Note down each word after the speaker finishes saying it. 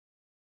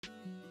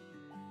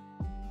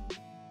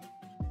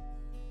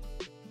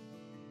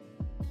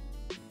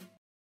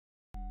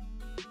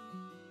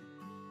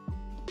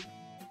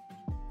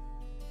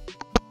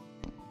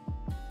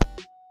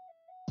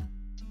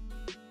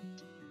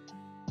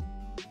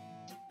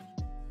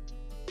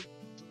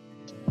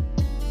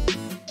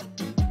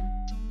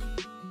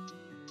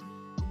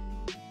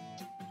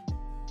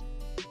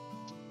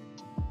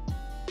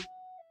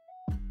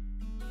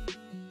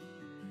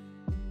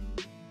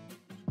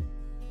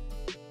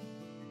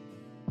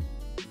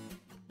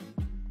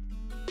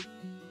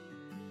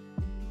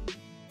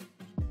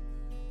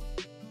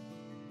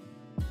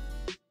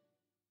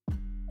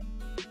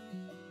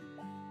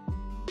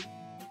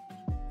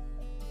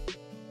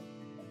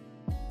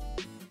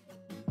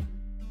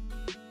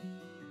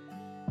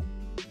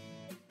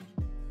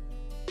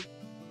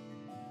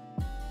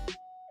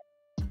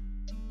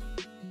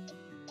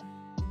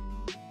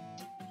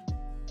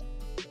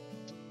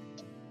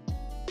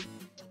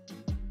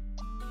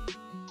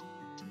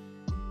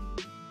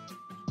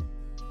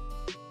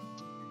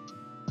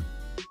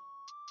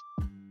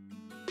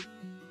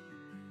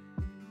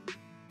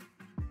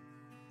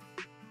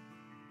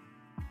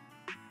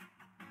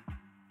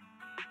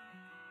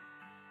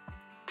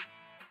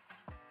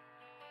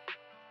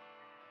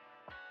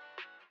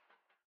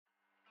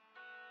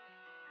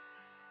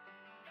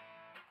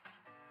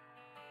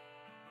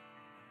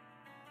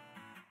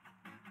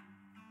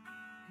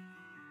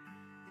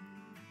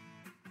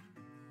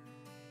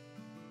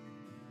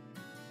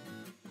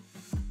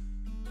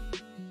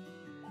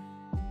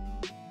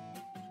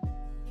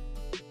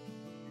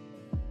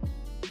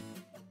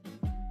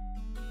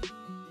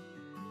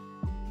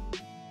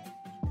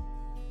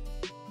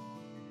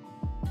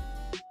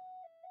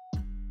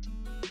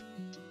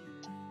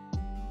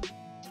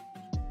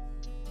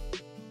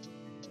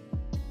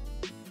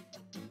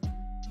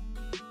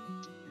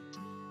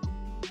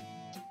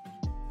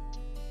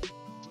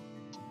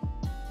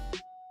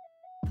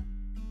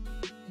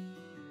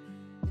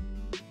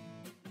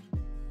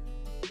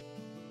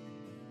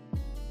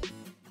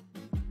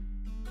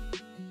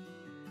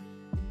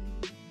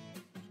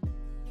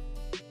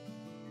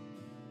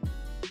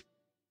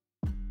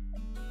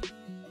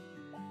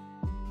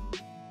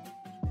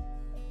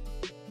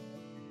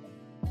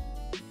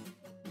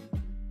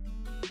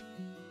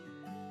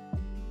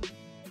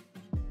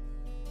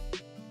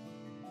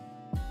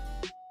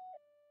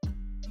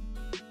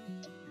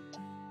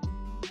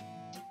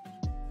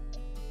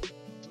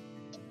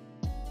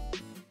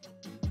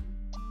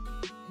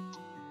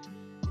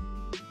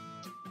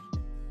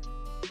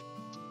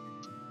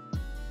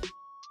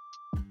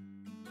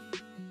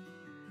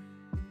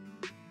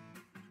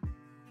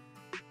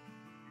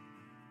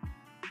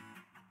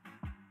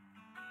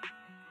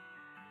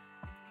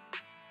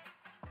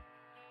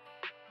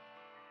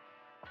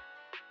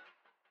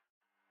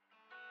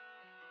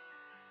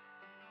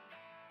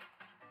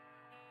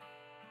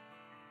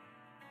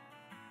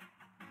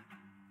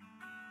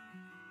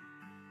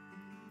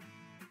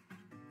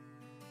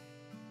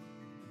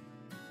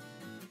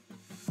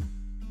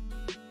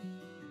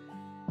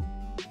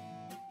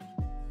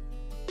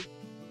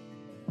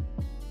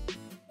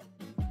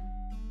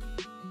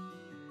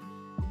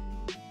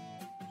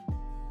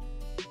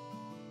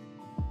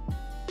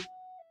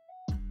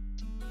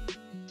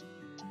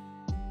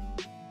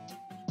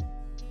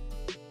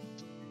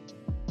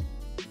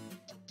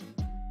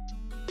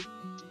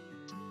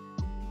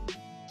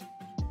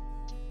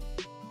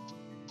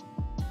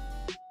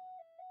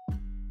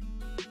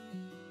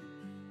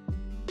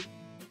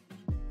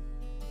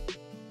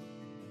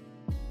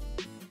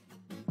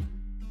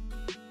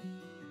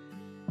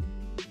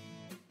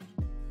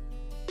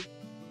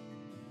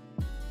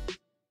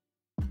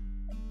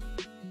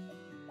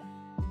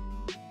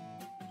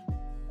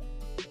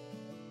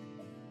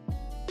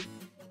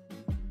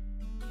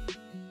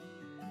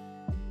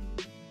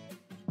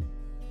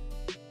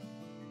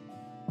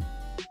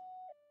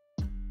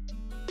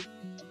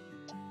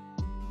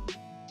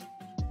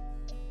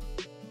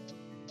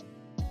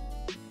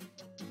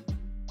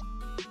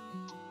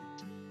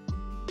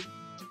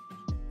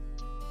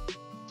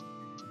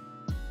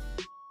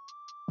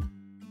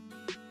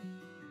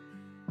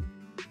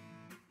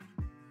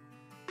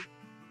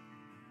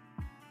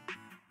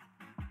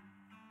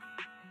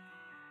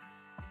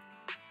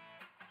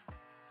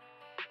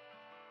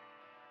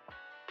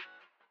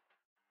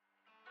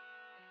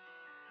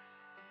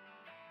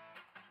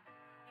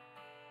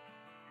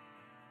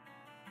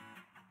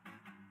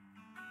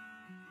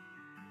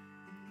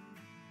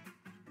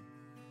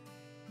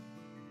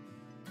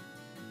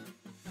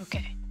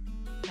Okay,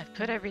 I've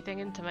put everything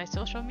into my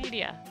social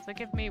media, so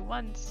give me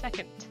 1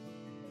 second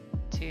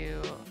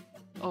to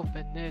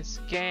open this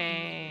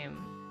game.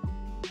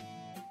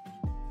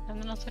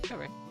 And then I'll switch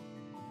over.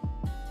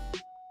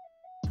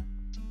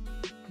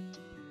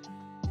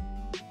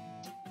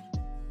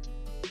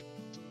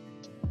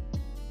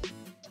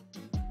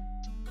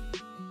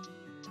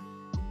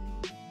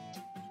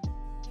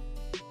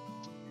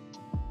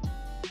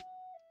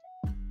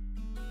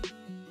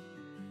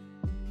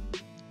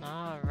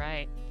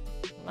 Alright,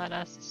 let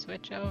us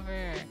switch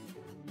over.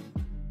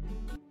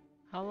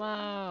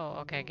 Hello!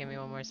 Okay, give me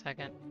 1 more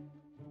second.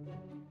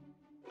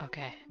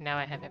 Okay, now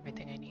I have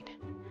everything I need.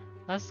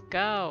 Let's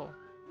go!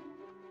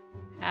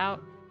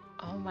 Out.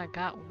 Oh my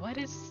god, what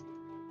is...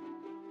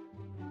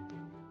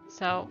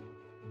 So,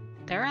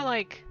 there are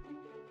like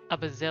a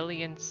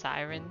bazillion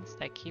sirens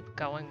that keep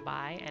going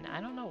by, and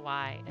I don't know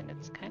why, and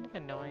it's kind of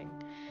annoying.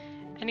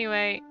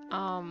 Anyway,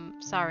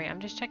 sorry, I'm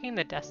just checking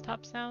the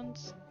desktop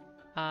sounds.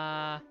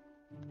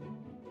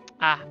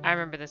 I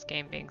remember this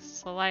game being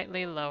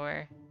slightly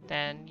lower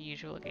than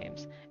usual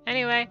games.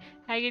 Anyway,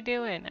 how you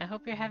doing? I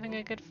hope you're having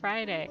a good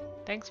Friday.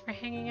 Thanks for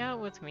hanging out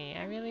with me.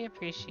 I really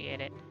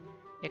appreciate it.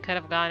 You could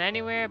have gone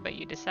anywhere, but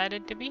you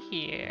decided to be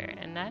here,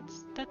 and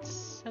that's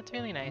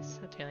really nice.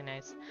 That's really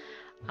nice.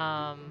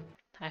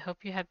 I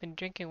hope you have been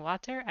drinking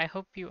water. I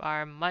hope you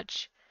are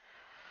much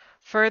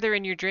further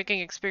in your drinking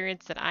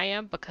experience than I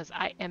am, because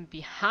I am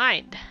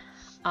behind.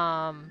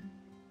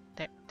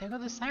 There go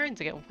the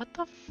sirens again. What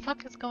the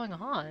fuck is going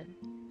on?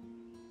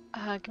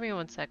 Give me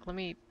 1 sec. Let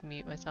me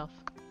mute myself.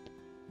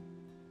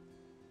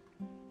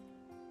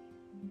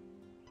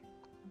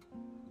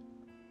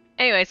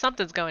 Anyway,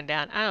 something's going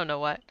down. I don't know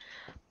what.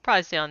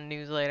 Probably see on the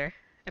news later,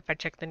 if I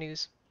check the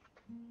news.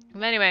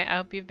 But anyway, I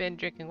hope you've been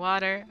drinking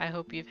water. I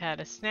hope you've had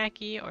a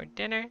snacky or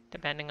dinner,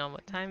 depending on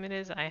what time it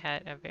is. I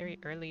had a very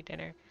early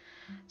dinner,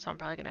 so I'm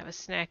probably gonna have a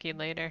snacky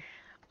later.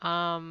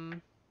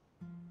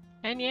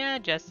 And yeah,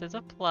 just as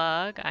a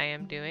plug, I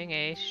am doing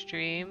a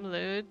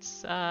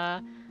Streamloots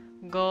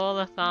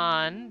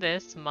goal-a-thon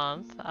this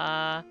month.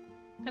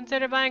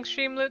 Consider buying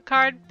Streamloot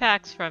card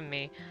packs from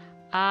me.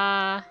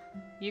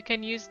 You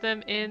can use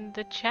them in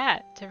the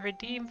chat to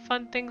redeem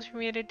fun things for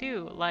me to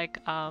do, like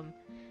a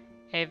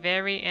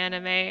very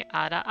anime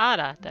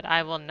ara that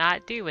I will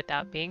not do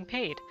without being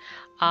paid.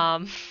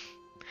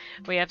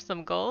 We have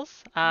some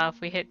goals. If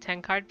we hit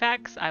 10 card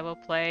packs, I will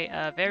play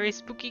a very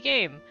spooky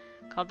game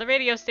called The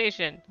Radio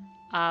Station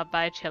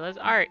by Chilla's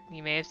Art.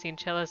 You may have seen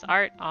Chilla's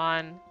art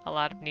on a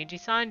lot of Niji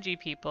Sanji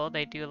people.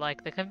 They do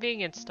like the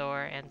convenience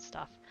store and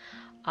stuff.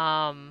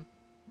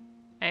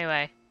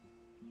 Anyway,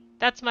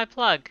 that's my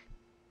plug.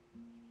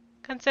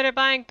 Consider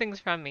buying things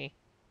from me.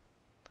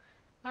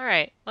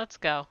 Alright, let's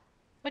go.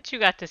 What you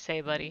got to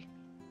say, buddy?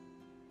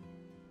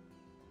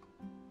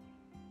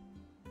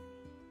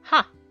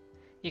 Huh.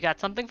 You got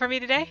something for me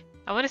today?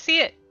 I want to see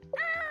it.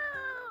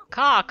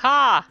 Caw,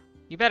 caw.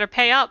 You better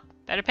pay up.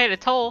 Better pay the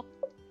toll.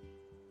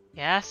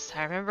 Yes,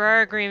 I remember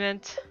our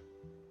agreement.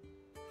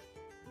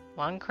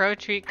 1 crow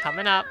treat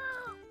coming up.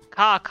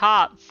 Caw,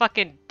 caw.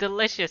 Fucking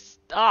delicious.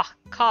 Ah,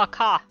 oh, caw,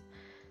 caw.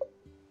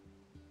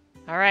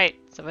 Alright,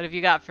 so what have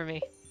you got for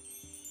me?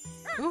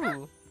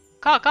 Ooh.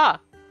 Caw, caw.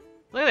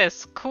 Look at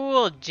this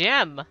cool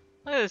gem. Look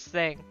at this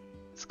thing.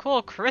 This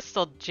cool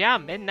crystal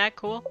gem. Isn't that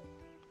cool?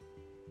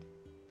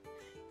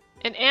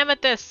 An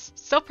amethyst.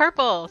 So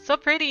purple. So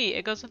pretty.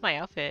 It goes with my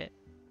outfit.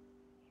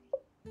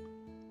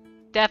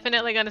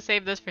 Definitely gonna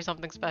save this for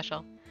something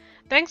special.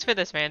 Thanks for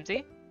this,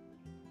 Ramsey.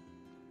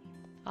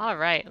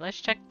 Alright, let's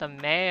check the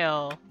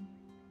mail.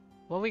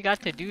 What we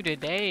got to do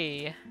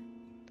today?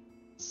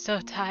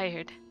 So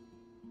tired.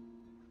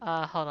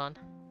 Hold on.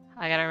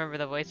 I gotta remember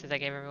the voices I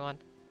gave everyone.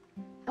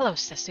 Hello,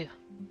 Sesu.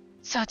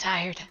 So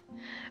tired,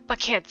 but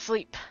can't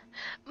sleep.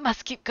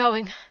 Must keep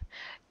going.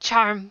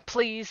 Charm,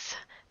 please.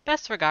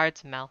 Best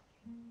regards, Mel.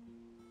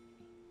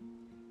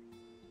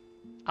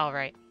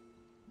 Alright.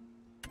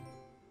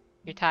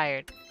 You're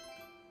tired,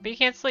 but you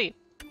can't sleep.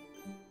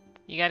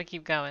 You gotta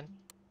keep going.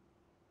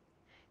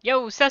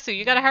 Yo, Sesu,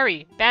 you gotta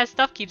hurry. Bad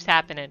stuff keeps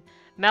happening.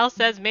 Mel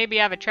says maybe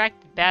I've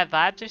attracted bad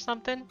vibes or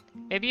something.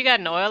 Maybe you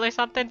got an oil or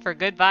something for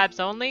good vibes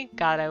only?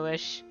 God, I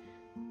wish.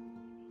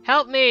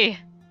 Help me!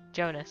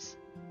 Jonas.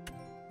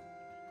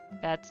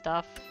 Bad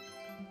stuff.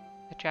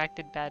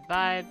 Attracted bad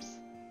vibes.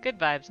 Good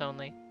vibes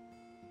only.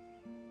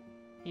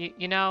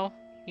 You know,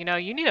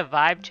 you need a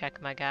vibe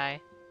check, my guy.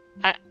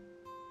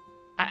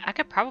 I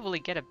could probably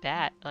get a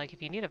bat. Like,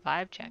 if you need a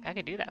vibe check, I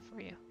could do that for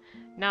you.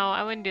 No,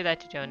 I wouldn't do that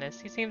to Jonas.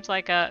 He seems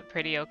like a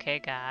pretty okay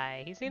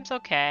guy. He seems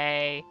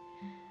okay.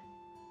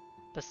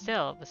 But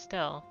still.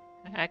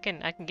 I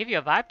can give you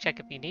a vibe check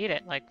if you need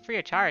it. Like, free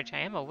of charge. I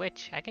am a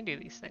witch. I can do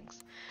these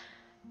things.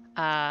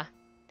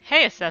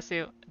 Hey,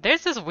 Asesu.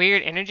 There's this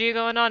weird energy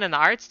going on in the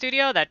art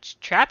studio that's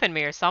trapping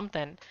me or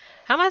something.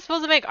 How am I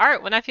supposed to make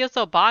art when I feel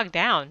so bogged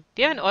down?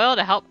 Do you have an oil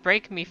to help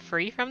break me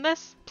free from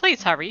this?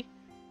 Please hurry.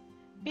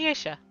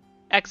 Niesha.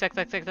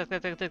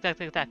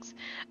 XXXXXXXXX.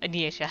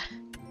 Niesha.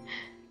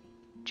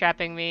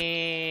 Trapping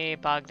me,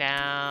 bogged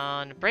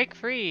down, break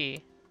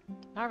free.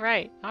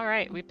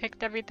 Alright, we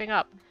picked everything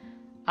up.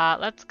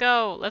 Let's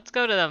go to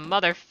the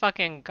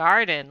motherfucking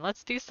garden.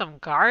 Let's do some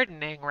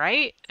gardening,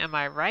 right? Am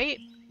I right?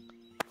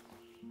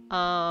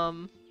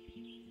 Um,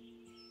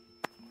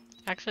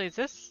 actually, is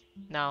this?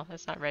 No,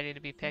 that's not ready to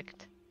be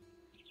picked.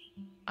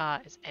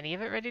 Is any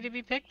of it ready to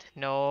be picked?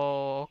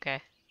 No,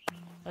 okay.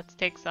 Let's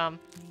take some.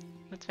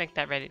 Let's make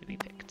that ready to be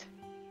picked.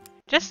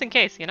 Just in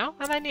case, you know?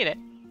 I might need it.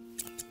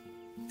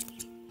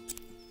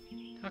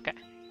 Okay.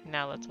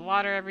 Now let's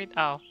water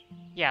oh.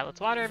 Yeah, let's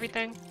water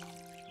everything.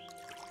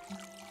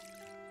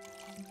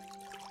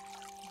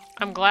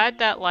 I'm glad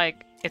that,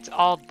 like, it's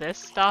all this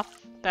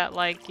stuff that,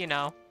 like, you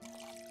know,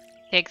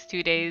 takes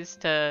 2 days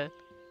to,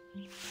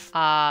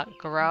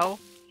 grow.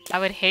 I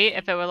would hate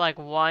if it were, like,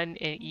 one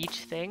in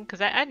each thing,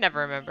 because I'd never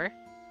remember.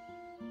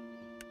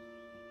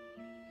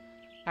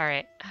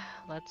 Alright,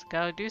 let's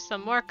go do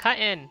some more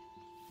cutting.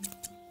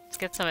 Let's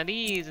get some of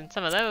these and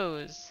some of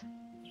those.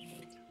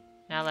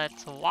 Now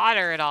let's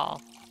water it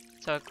all,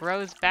 so it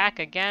grows back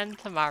again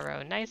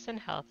tomorrow, nice and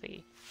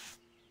healthy.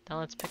 Now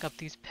let's pick up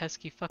these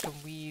pesky fucking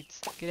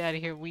weeds. Get out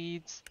of here,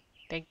 weeds.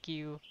 Thank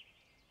you.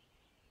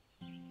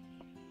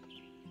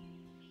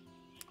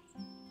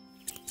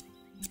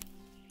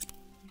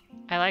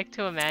 I like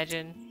to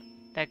imagine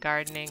that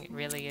gardening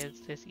really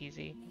is this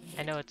easy.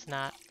 I know it's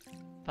not,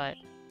 but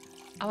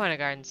I want a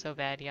garden so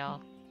bad,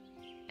 y'all.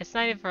 It's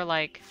not even for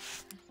like...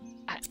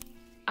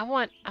 I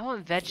want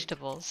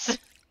vegetables.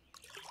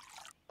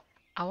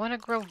 I want to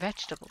grow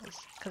vegetables,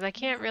 because I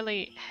can't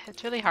really...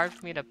 It's really hard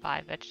for me to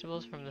buy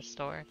vegetables from the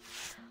store.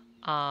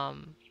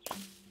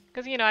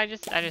 Because, you know, I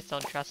just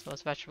don't trust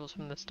most vegetables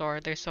from the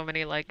store. There's so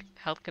many, like,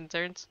 health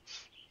concerns.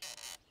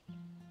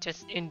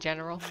 Just in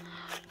general.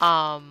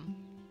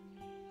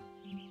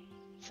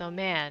 So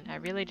man, I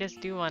really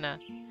just do want to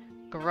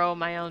grow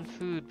my own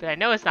food, but I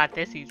know it's not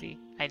this easy.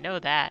 I know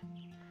that.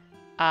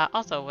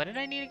 Also, what did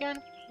I need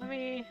again? How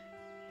many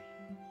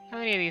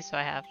of these do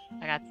I have?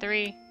 I got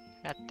 3.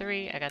 I got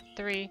 3. I got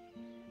 3.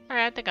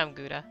 Alright, I think I'm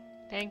Gouda.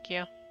 Thank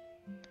you.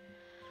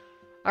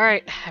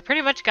 Alright, I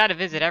pretty much got to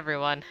visit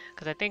everyone,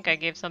 because I think I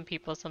gave some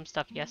people some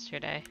stuff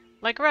yesterday.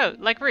 Like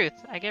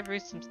Ruth. I gave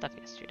Ruth some stuff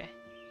yesterday.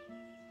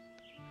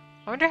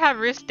 I wonder how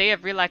Ruth's day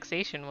of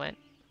relaxation went.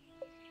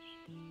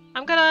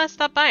 I'm gonna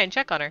stop by and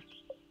check on her.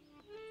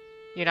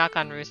 You knock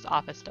on Ruth's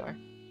office door.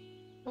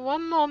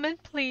 One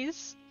moment,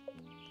 please.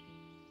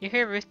 You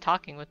hear Ruth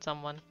talking with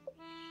someone.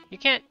 You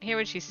can't hear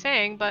what she's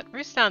saying, but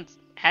Ruth sounds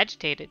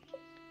agitated.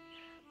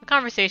 The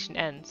conversation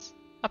ends.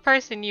 A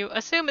person you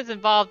assume is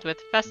involved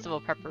with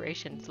festival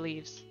preparations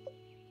leaves.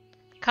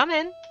 Come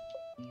in.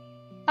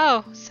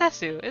 Oh,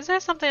 Sesu, is there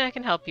something I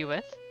can help you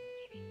with?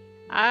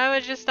 I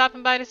was just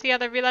stopping by to see how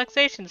the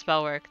relaxation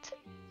spell worked.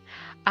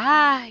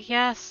 Ah,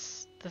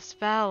 yes, the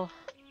spell.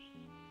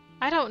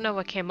 I don't know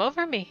what came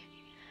over me.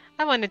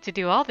 I wanted to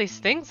do all these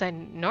things I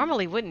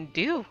normally wouldn't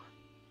do.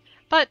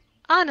 But,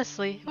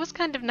 honestly, it was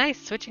kind of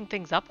nice switching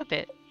things up a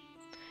bit.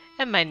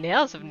 And my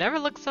nails have never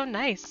looked so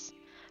nice.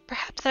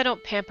 Perhaps I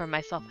don't pamper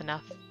myself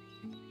enough.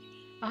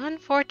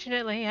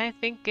 Unfortunately, I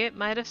think it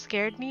might have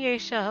scared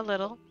Nyesha a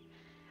little.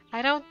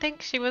 I don't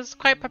think she was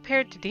quite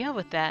prepared to deal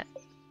with that.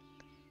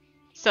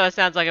 So it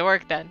sounds like it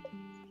worked then.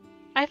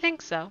 I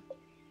think so.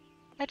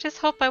 I just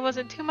hope I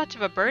wasn't too much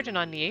of a burden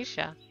on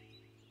Nyesha.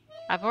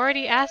 I've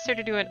already asked her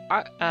to do an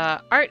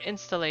art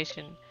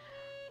installation.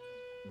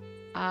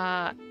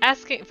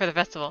 Asking for the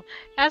festival.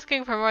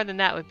 Asking for more than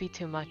that would be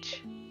too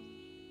much.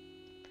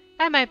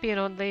 I might be an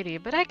old lady,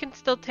 but I can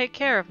still take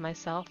care of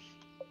myself.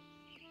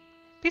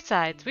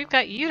 Besides, we've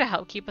got you to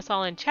help keep us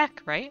all in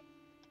check, right?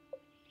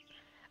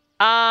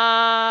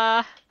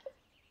 Yeah,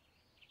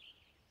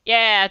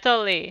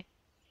 totally.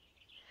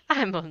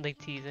 I'm only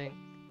teasing.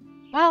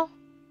 Well,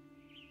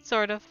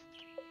 sort of.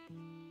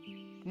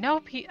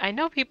 No, I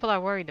know people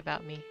are worried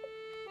about me.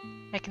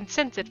 I can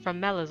sense it from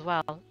Mel as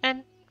well,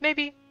 and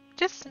maybe,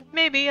 just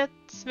maybe, a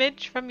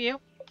smidge from you.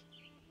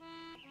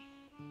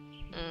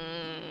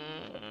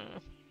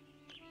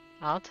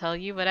 I'll tell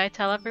you what I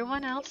tell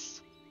everyone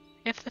else.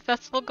 If the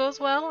festival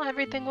goes well,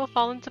 everything will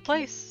fall into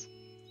place.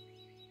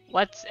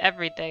 What's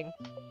everything?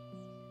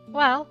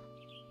 Well,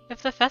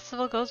 if the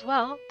festival goes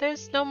well,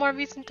 there's no more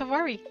reason to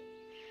worry.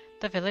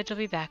 The village will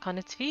be back on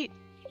its feet.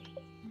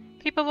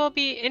 People will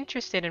be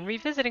interested in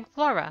revisiting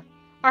Flora.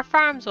 Our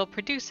farms will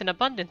produce an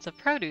abundance of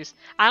produce.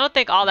 I don't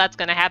think all that's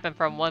going to happen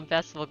from one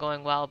festival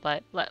going well,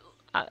 but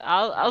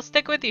I'll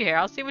stick with you here.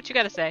 I'll see what you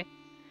got to say.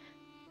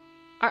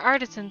 Our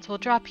artisans will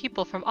draw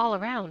people from all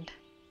around.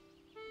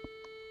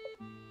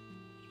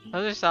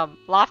 Those are some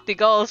lofty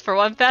goals for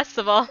one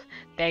festival.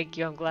 Thank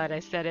you, I'm glad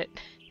I said it.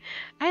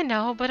 I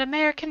know, but a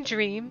mayor can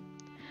dream.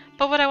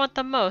 But what I want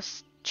the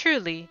most,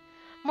 truly,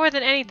 more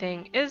than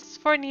anything, is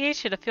for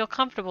Nyesha to feel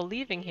comfortable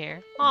leaving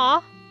here.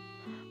 Aw.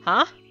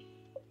 Huh?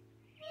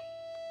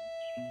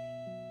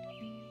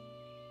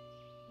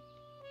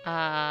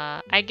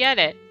 I get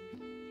it.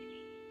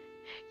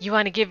 You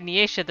want to give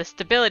Nyesha the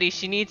stability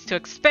she needs to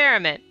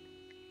experiment.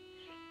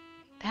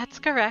 That's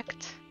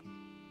correct.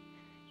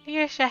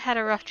 Nyesha had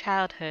a rough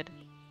childhood.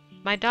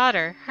 My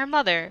daughter, her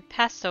mother,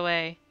 passed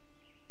away.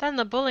 Then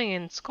the bullying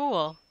in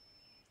school.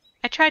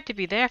 I tried to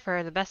be there for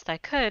her the best I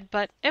could,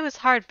 but it was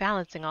hard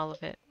balancing all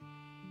of it.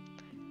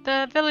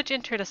 The village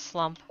entered a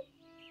slump.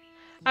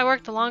 I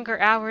worked longer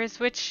hours,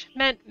 which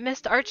meant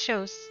missed art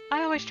shows.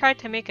 I always tried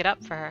to make it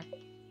up for her.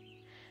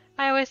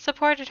 I always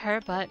supported her,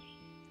 but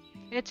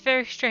it's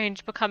very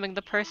strange becoming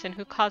the person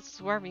who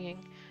causes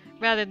worrying,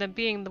 rather than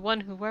being the one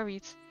who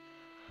worries.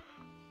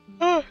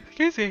 Oh,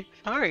 excuse me.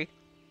 Sorry.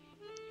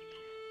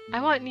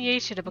 I want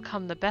Nyesha to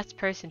become the best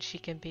person she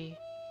can be.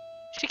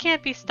 She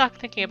can't be stuck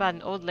thinking about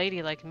an old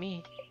lady like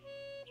me.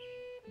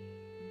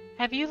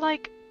 Have you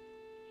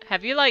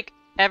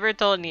ever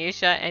told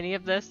Nyesha any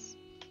of this?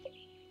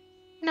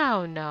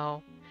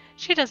 No.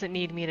 She doesn't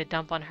need me to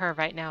dump on her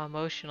right now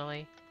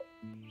emotionally.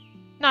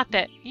 Not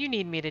that you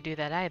need me to do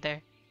that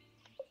either.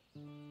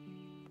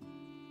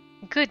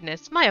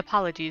 Goodness, my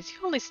apologies.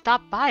 You only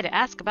stopped by to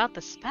ask about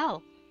the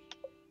spell.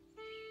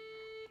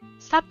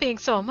 Stop being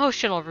so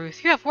emotional,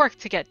 Ruth. You have work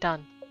to get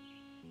done.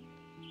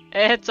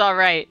 It's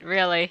alright,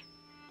 really.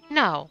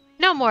 No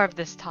more of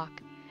this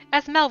talk.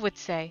 As Mel would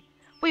say,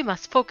 we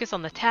must focus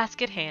on the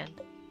task at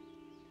hand.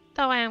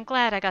 Though I am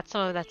glad I got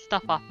some of that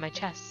stuff off my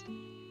chest.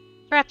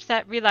 Perhaps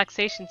that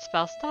relaxation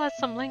spell still has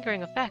some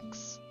lingering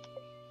effects.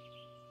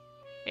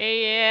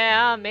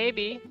 Yeah,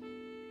 maybe.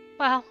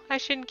 Well, I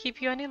shouldn't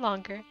keep you any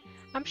longer.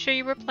 I'm sure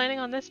you were planning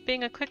on this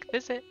being a quick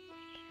visit.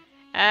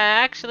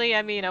 Actually,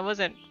 I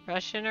wasn't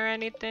rushing or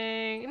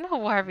anything. No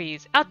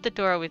worries. Out the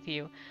door with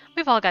you.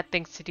 We've all got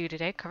things to do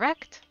today,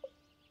 correct?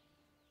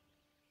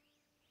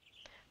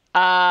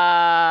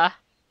 Farewell,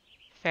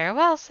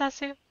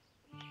 Sasu.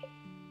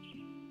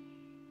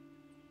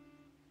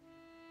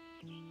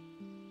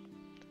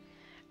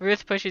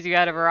 Ruth pushes you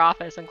out of her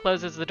office and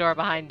closes the door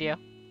behind you.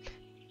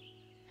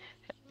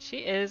 She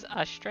is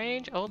a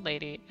strange old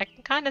lady. I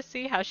can kind of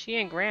see how she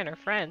and Gran are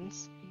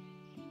friends.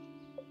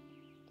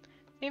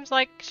 Seems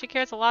like she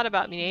cares a lot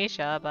about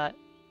Nyesha, but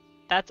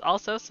that's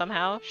also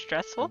somehow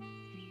stressful.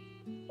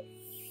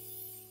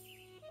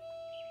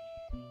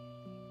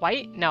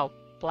 White? No,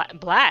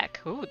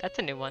 black. Ooh, that's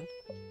a new one.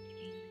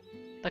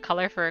 The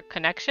color for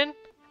connection,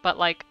 but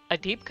like a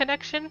deep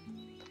connection,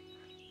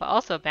 but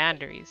also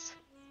boundaries.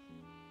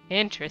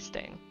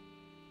 Interesting.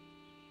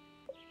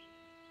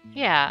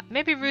 Yeah,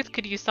 maybe Ruth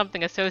could use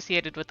something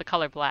associated with the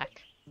color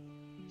black.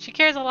 She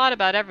cares a lot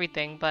about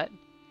everything, but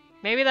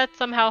maybe that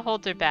somehow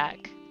holds her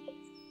back.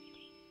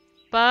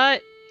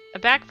 But,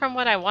 back from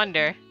what I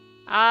wonder,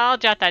 I'll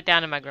jot that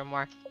down in my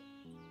grimoire.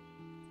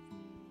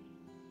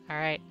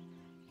 Alright,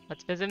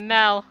 let's visit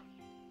Mel.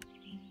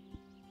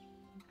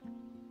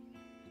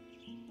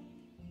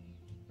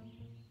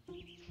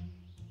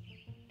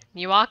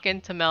 You walk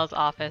into Mel's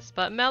office,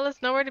 but Mel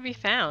is nowhere to be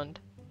found.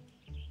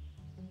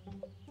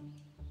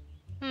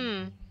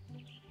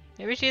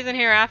 Maybe she isn't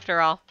here after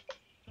all.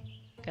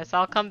 Guess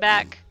I'll come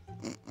back.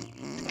 Is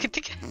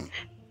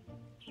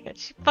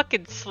she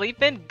fucking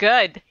sleeping?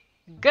 Good.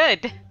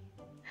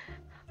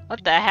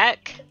 What the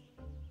heck?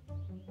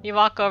 You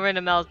walk over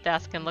to Mel's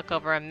desk and look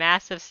over a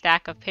massive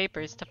stack of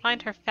papers to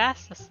find her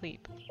fast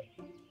asleep.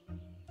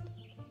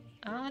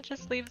 I'll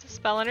just leave the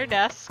spell on her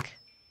desk.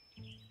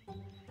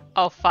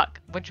 Oh fuck,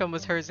 which one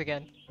was hers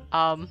again?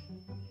 Oh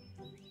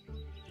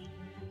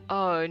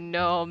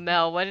no,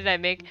 Mel, what did I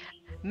make?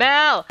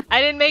 Mel!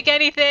 I didn't make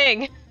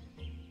anything!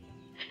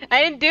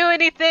 I didn't do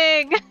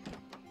anything!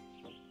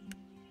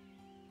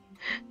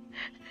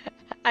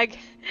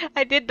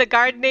 I did the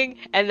gardening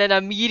and then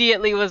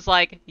immediately was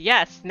like,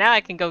 yes, now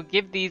I can go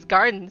give these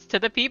gardens to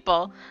the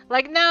people.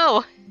 Like,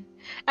 no!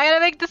 I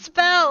gotta make the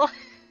spell!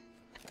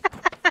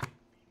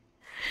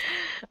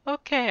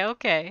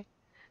 Okay.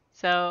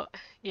 So,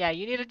 yeah,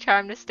 you need a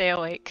charm to stay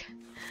awake.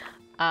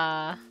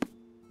 No,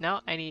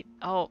 I need,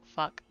 oh,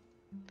 fuck.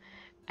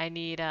 I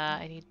need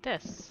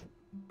this.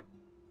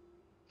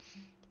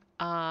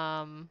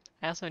 I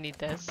also need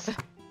this.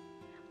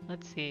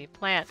 Let's see,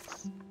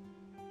 plants.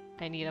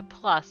 I need a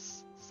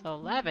plus, so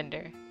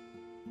lavender.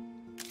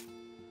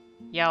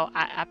 Yo,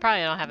 I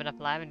probably don't have enough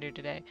lavender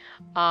today.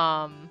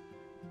 I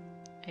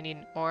need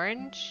an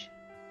orange.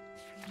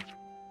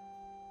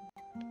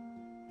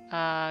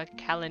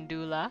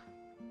 Calendula.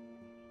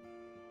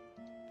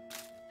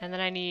 And then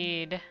I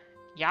need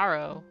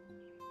yarrow.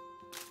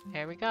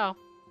 There we go.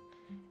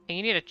 And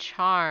you need a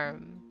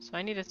charm. So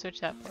I need to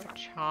switch that for a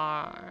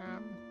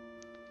charm.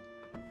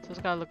 So it's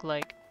gotta look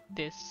like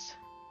this.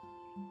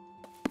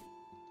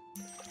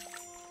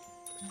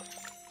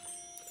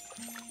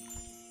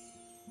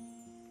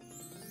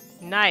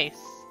 Nice.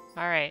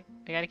 Alright,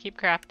 I gotta keep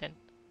crafting.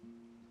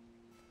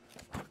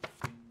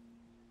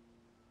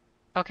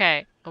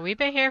 Okay, we've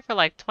been here for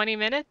like 20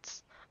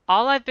 minutes.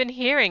 All I've been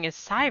hearing is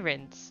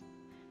sirens.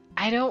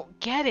 I don't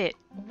get it.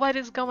 What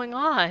is going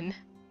on?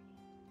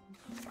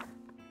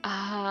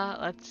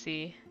 Let's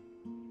see.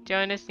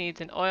 Jonas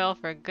needs an oil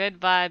for good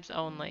vibes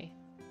only.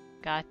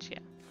 Gotcha.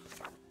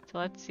 So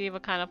let's see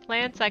what kind of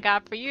plants I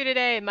got for you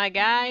today, my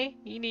guy.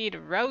 You need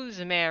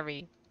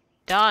rosemary.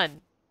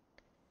 Done.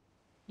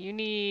 You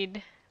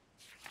need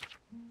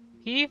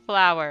pea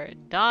flower.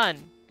 Done.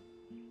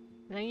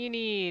 Then you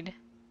need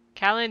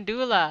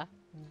Calendula.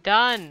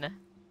 Done.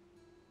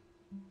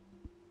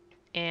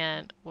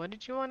 And what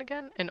did you want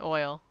again? An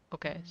oil.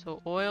 Okay,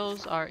 so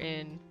oils are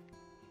in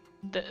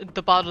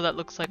the bottle that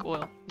looks like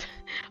oil.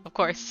 Of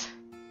course.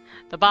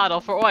 The bottle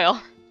for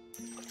oil.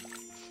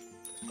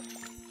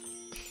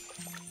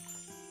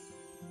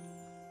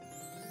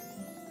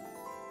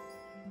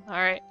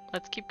 Alright,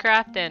 let's keep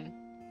crafting.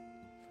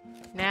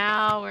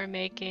 Now we're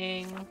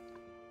making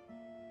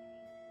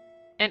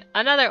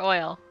another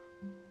oil.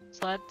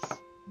 So let's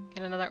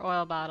get another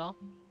oil bottle.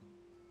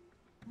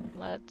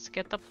 Let's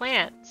get the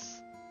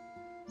plants.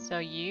 So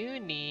you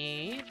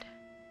need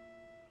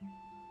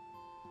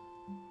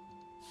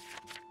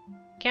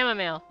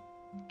chamomile,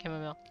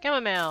 chamomile,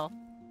 chamomile,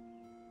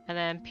 and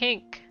then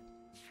pink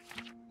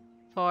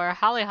for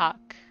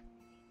hollyhock,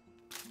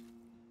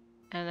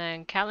 and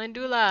then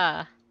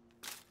calendula.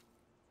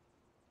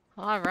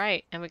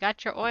 Alright, and we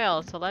got your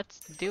oil, so let's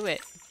do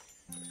it.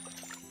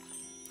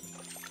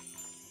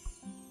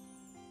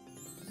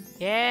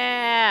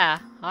 Yeah!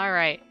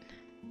 Alright.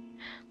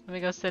 Let me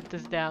go set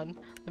this down.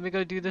 Let me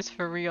go do this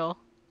for real.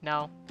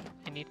 No,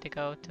 I need to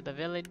go to the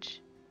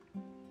village.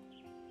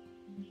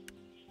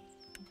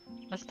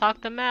 Let's talk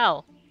to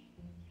Mel.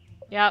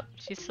 Yep,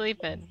 she's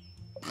sleeping.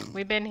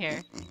 We've been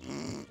here.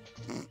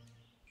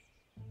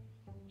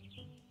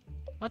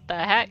 What the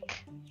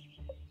heck?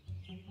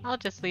 I'll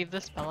just leave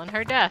the spell on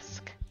her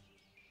desk.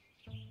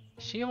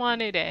 She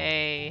wanted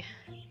a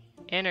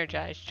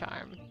energized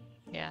charm.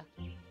 Yeah.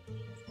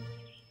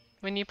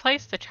 When you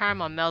place the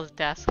charm on Mel's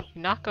desk,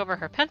 you knock over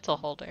her pencil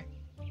holder.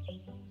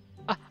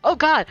 Oh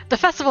god! The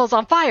festival's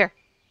on fire!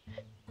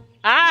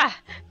 Ah!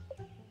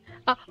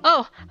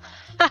 Oh!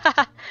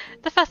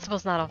 The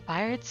festival's not on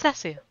fire, it's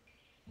Sesu.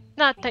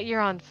 Not that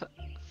you're on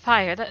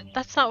fire,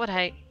 that's not what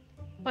I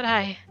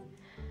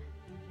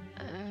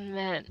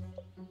meant.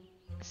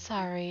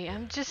 Sorry,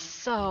 I'm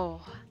just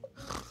so...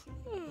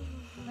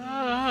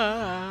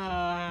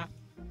 I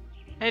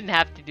didn't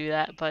have to do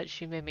that, but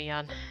she made me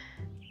yawn.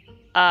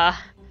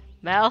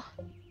 Mel?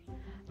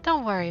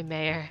 Don't worry,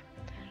 Mayor.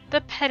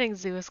 The petting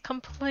zoo is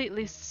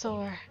completely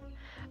sore.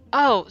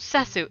 Oh,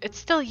 Sesu, it's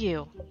still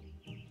you.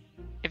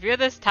 If you're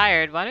this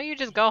tired, why don't you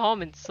just go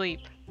home and sleep?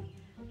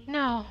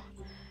 No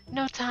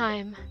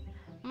time.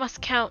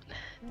 Must count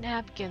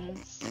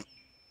napkins.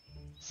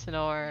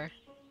 Snore.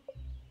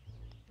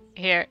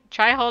 Here,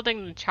 try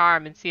holding the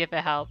charm and see if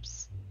it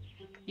helps.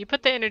 You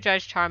put the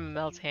energized charm in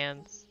Mel's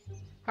hands.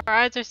 Her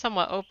eyes are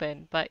somewhat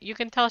open, but you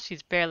can tell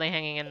she's barely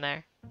hanging in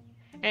there.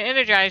 An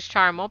energized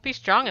charm won't be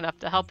strong enough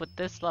to help with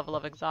this level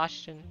of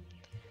exhaustion.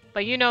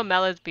 But you know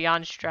Mel is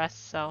beyond stress,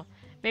 so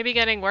maybe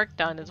getting work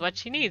done is what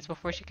she needs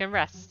before she can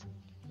rest.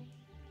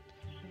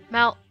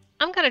 Mel,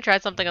 I'm gonna try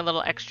something a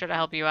little extra to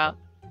help you out.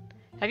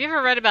 Have you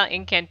ever read about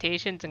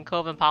incantations in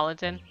Cove and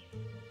Politan?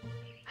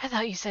 I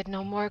thought you said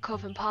no more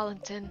Cove and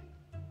Politan.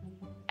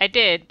 I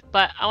did,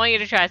 but I want you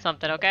to try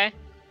something, okay?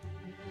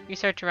 You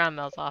search around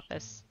Mel's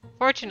office.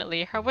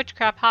 Fortunately, her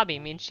witchcraft hobby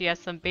means she has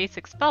some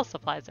basic spell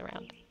supplies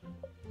around.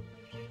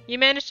 You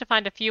manage to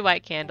find a few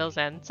white candles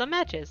and some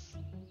matches.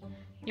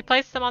 You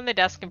place them on the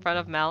desk in front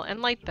of Mel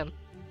and light them.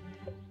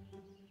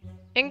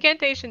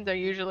 Incantations are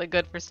usually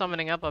good for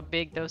summoning up a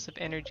big dose of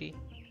energy,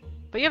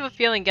 but you have a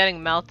feeling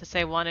getting Mel to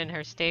say one in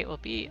her state will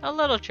be a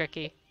little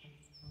tricky.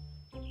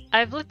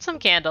 I've lit some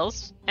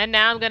candles, and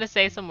now I'm gonna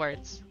say some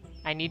words.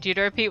 I need you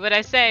to repeat what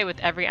I say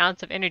with every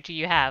ounce of energy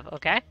you have,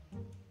 okay?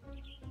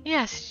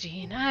 Yes,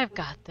 Jean, I've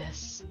got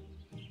this.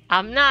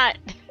 I'm not!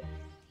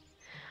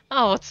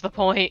 Oh, what's the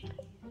point?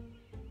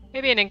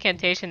 Maybe an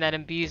incantation that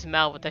imbues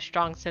Mel with a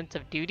strong sense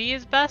of duty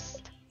is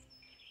best?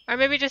 Or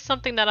maybe just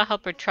something that'll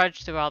help her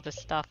trudge through all this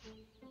stuff.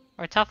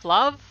 Or tough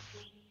love?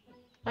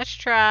 Let's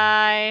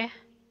try...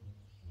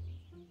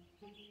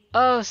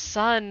 Oh,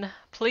 sun,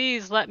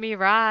 please let me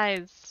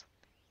rise.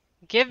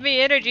 Give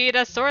me energy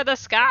to soar the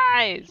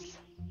skies!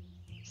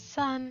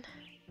 Sun...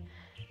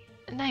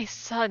 Nice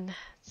sun.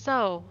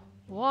 So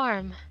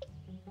warm.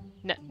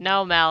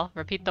 No, Mel.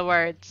 Repeat the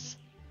words.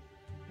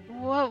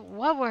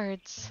 What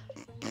words?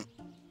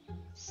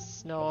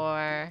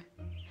 Snore.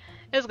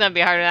 This is gonna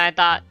be harder than I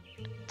thought.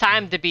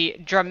 Time to be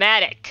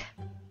dramatic.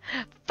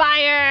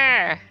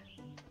 Fire!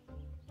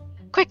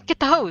 Quick, get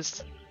the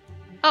hose!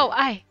 Oh,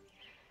 I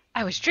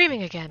was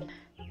dreaming again.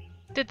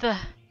 Did the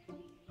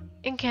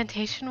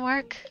incantation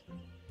work?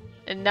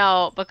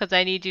 No, because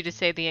I need you to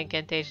say the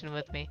incantation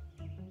with me.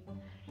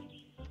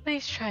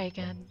 Please try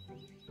again.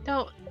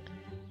 Don't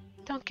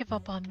give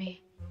up on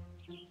me.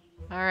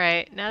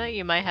 Alright, now that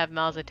you might have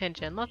Mel's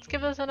attention, let's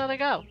give this another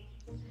go.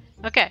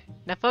 Okay,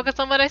 now focus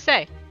on what I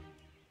say.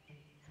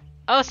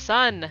 Oh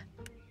sun,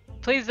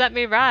 please let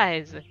me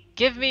rise.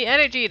 Give me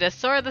energy to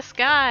soar the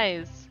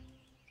skies.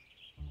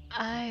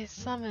 I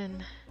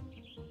summon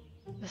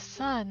the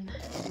sun.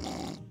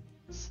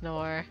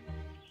 Snore.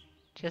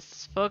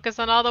 Just focus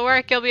on all the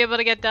work you'll be able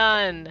to get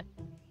done.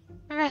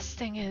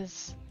 Resting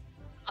is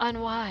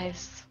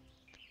unwise.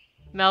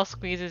 Mel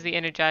squeezes the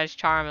energized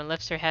charm and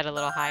lifts her head a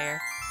little higher.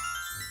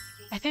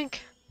 I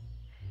think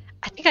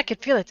I could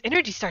feel its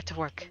energy start to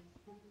work.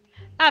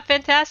 Ah,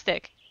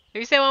 fantastic. If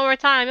you say it one more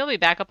time, you'll be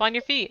back up on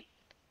your feet.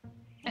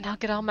 And I'll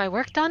get all my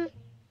work done?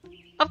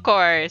 Of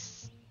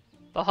course.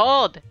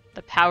 Behold,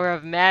 the power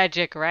of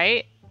magic,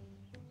 right?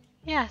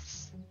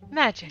 Yes,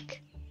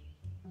 magic.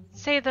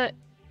 Say the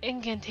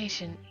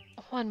incantation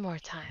one more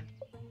time.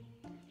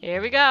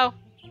 Here we go.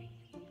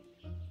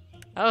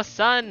 Oh,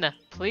 sun,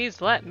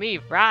 please let me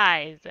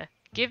rise.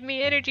 Give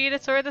me energy to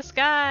soar the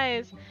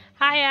skies.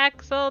 Hi,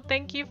 Axel.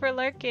 Thank you for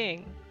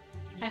lurking.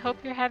 I hope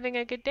you're having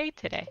a good day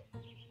today.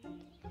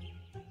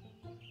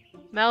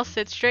 Mel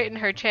sits straight in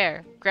her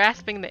chair,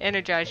 grasping the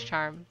energized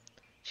charm.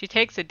 She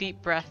takes a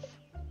deep breath.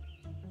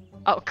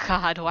 Oh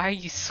God, why are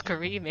you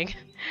screaming?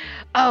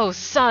 Oh,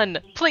 sun,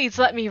 please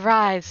let me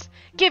rise.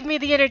 Give me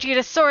the energy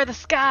to soar the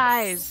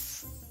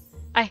skies.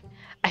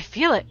 I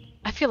feel it.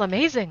 I feel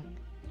amazing.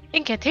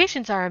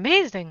 Incantations are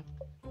amazing.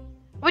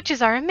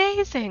 Witches are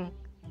amazing.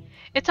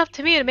 It's up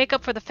to me to make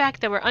up for the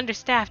fact that we're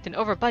understaffed and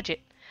over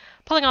budget.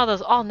 Pulling all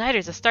those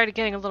all-nighters has started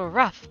getting a little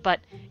rough,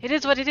 but it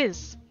is what it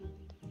is.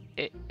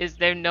 Is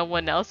there no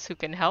one else who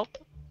can help?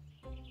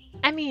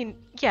 I mean,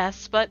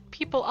 yes, but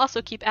people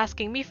also keep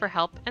asking me for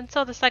help, and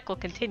so the cycle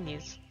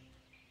continues.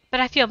 But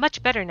I feel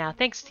much better now,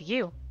 thanks to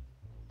you.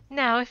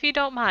 Now, if you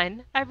don't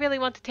mind, I really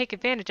want to take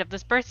advantage of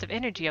this burst of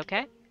energy,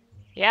 okay?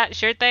 Yeah,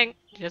 sure thing.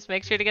 Just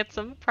make sure to get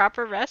some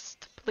proper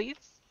rest, please.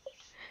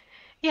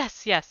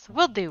 Yes,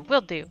 will do.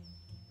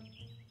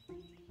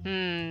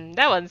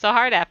 That wasn't so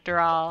hard after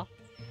all.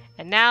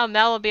 And now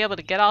Mel will be able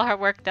to get all her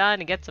work done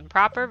and get some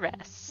proper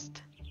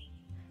rest.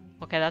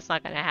 Okay, that's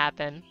not gonna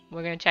happen.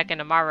 We're gonna check in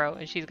tomorrow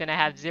and she's gonna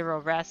have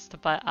 0 rest,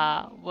 but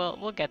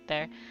we'll get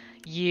there.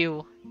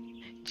 You,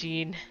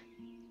 Jean.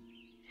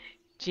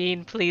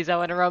 Jean, please, I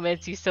wanna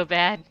romance you so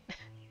bad.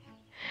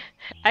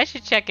 I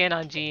should check in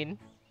on Jean.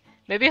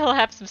 Maybe he'll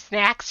have some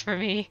snacks for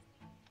me.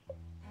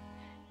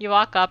 You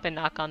walk up and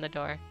knock on the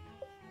door.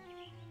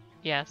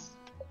 Yes.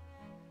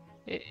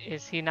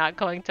 Is he not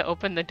going to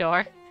open the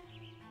door?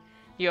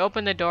 You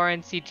open the door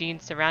and see Jean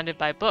surrounded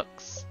by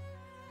books.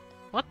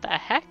 What the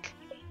heck?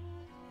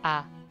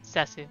 Ah,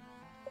 Sesu.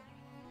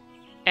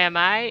 Am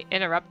I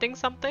interrupting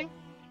something?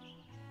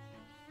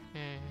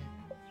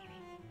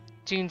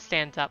 Jean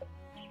stands up.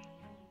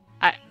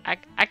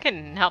 I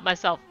can help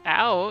myself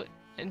out.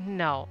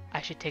 No,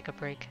 I should take a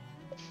break.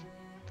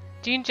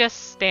 Jean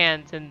just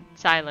stands in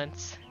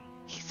silence.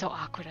 He's so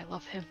awkward, I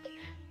love him.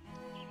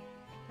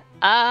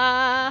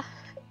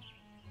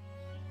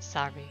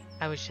 Sorry,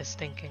 I was just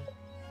thinking.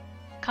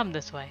 Come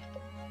this way.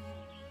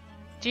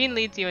 Jean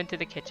leads you into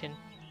the kitchen.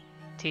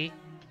 Tea?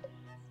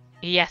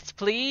 Yes,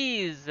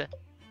 please!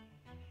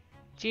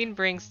 Jean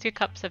brings 2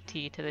 cups of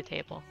tea to the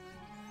table.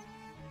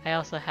 I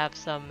also have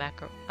some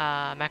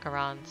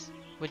macarons.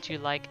 Would you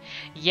like?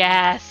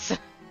 Yes!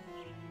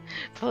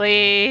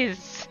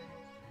 Please!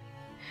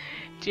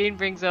 Jean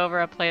brings over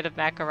a plate of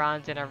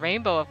macarons in a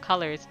rainbow of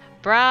colors.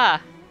 Bruh!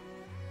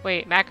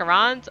 Wait,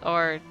 macarons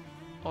or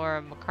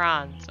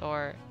macarons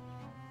or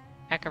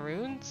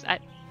macaroons?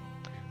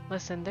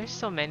 Listen, there's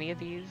so many of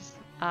these.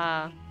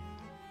 Like,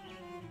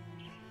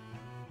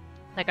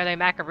 are they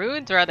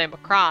macaroons or are they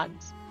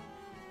macarons?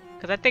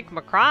 Because I think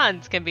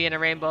macarons can be in a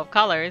rainbow of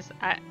colors.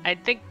 I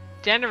think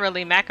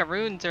generally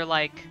macaroons are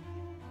like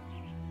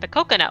the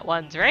coconut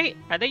ones, right?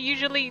 Are they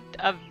usually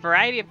a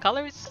variety of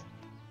colors?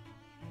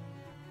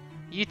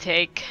 You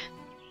take.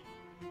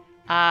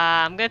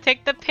 I'm gonna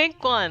take the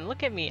pink one.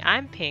 Look at me,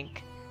 I'm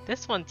pink.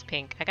 This one's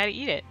pink. I gotta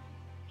eat it.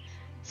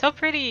 So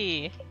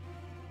pretty.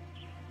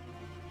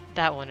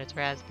 That one is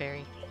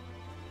raspberry.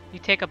 You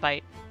take a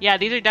bite. Yeah,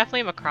 these are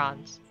definitely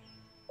macarons.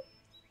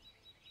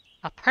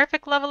 A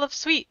perfect level of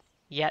sweet,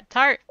 yet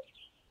tart.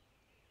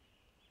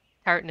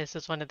 Tartness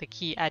is one of the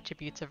key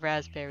attributes of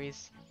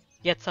raspberries,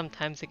 yet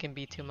sometimes it can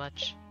be too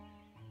much.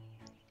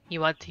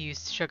 You want to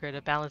use sugar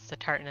to balance the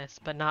tartness,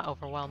 but not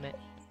overwhelm it.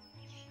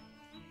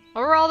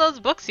 What were all those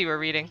books you were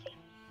reading?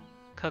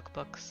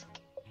 Cookbooks.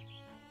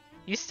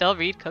 You still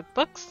read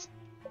cookbooks?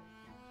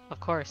 Of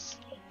course.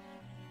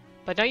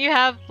 But don't you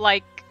have,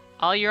 like,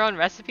 all your own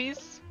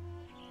recipes?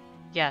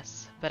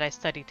 Yes, but I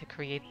study to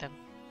create them.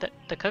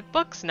 The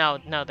cookbooks?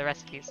 No, the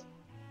recipes.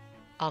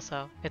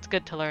 Also, it's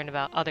good to learn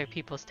about other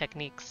people's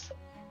techniques.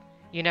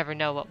 You never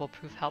know what will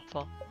prove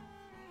helpful.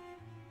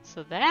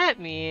 So that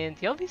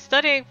means you'll be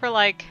studying for,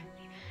 like,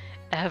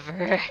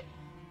 ever.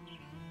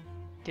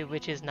 Do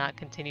witches not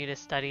continue to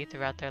study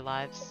throughout their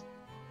lives?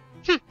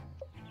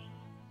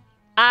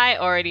 I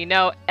already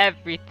know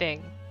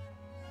everything.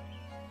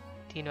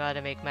 Do you know how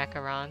to make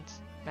macarons?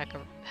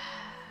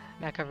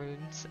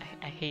 Macaroons.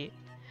 I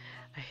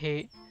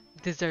hate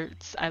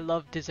desserts. I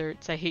love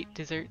desserts. I hate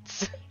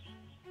desserts.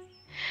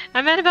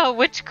 I meant about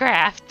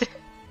witchcraft.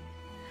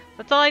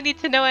 That's all I need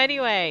to know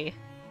anyway.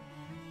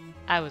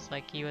 I was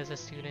like you as a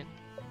student.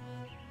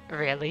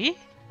 Really?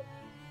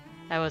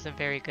 I wasn't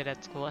very good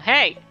at school.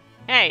 Hey,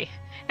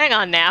 hang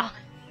on now.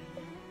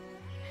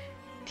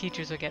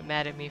 Teachers would get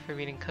mad at me for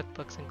reading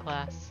cookbooks in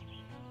class.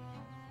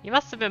 You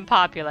must have been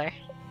popular.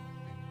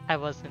 I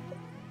wasn't.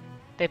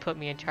 They put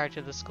me in charge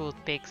of the school's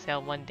bake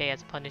sale one day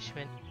as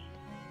punishment.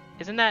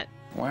 Isn't that...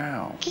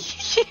 Wow.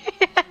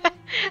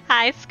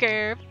 Hi,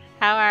 Skirb.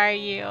 How are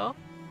you?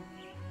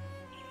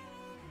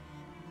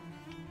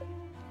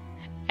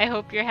 I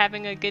hope you're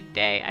having a good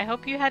day. I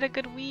hope you had a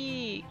good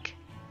week.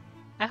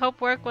 I hope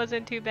work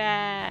wasn't too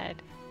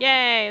bad.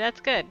 Yay,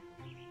 that's good.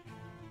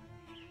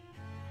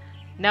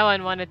 No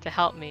one wanted to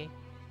help me.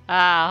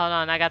 Ah, hold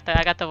on, I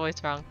got the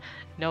voice wrong.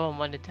 No one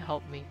wanted to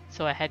help me,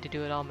 so I had to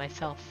do it all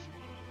myself.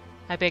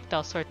 I baked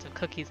all sorts of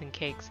cookies and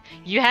cakes.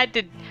 You had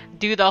to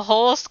do the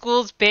whole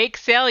school's bake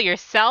sale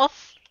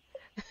yourself?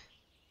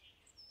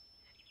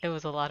 It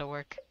was a lot of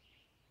work.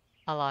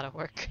 A lot of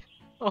work.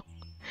 Oh,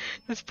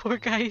 this poor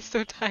guy is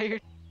so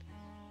tired.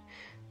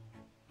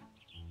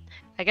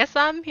 I guess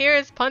I'm here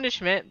as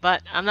punishment,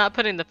 but I'm not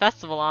putting the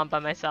festival on by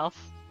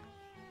myself.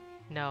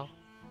 No.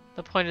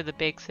 The point of the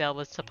bake sale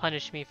was to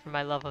punish me for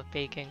my love of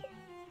baking.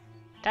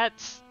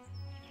 That's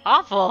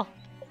awful!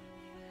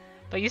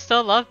 But you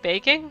still love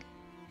baking?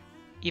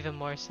 Even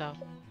more so.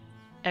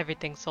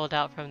 Everything sold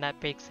out from that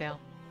bake sale.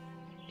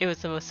 It was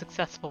the most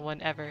successful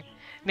one ever.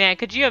 Man,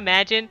 could you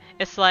imagine?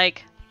 It's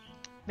like,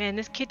 man,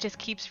 this kid just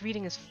keeps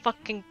reading his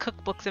fucking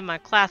cookbooks in my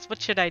class. What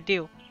should I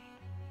do?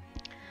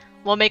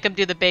 We'll make him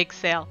do the bake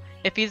sale.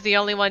 If he's the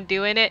only one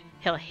doing it,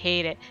 he'll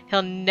hate it.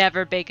 He'll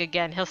never bake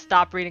again. He'll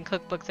stop reading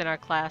cookbooks in our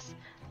class.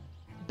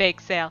 Bake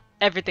sale.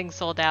 Everything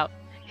sold out.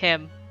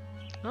 Him.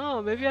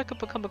 Oh, maybe I could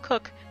become a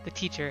cook. The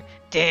teacher.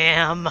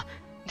 Damn.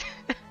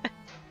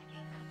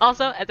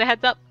 Also, as a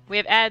heads up, we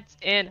have ads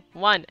in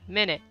 1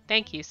 minute.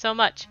 Thank you so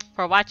much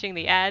for watching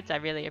the ads. I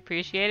really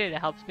appreciate it. It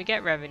helps me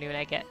get revenue, and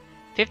I get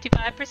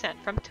 55%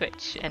 from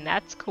Twitch, and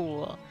that's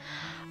cool.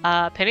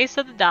 Pennies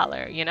to the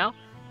dollar, you know?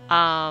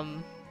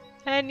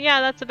 And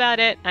yeah, that's about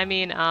it. I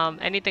mean,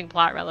 anything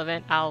plot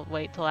relevant, I'll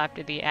wait till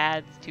after the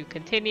ads to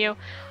continue.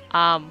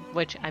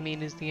 Which, I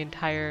mean, is the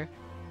entire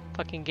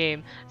fucking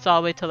game. So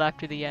I'll wait till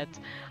after the ads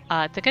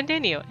to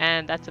continue.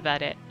 And that's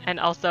about it. And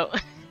also,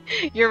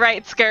 you're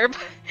right, Skirb.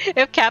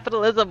 If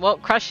capitalism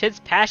won't crush his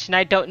passion,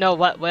 I don't know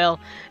what will.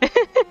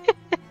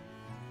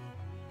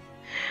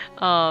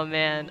 Oh,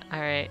 man.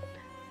 Alright.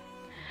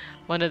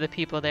 One of the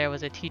people there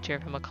was a teacher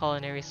from a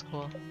culinary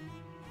school.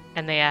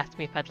 And they asked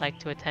me if I'd like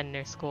to attend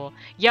their school.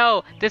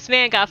 Yo, this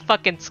man got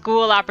fucking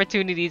school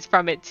opportunities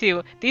from it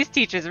too. These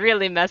teachers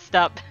really messed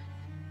up.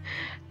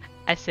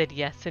 I said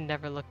yes and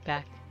never looked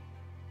back.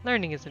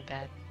 Learning isn't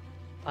bad,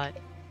 but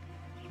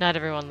not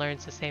everyone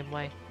learns the same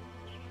way.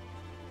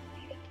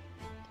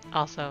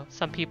 Also,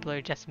 some people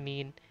are just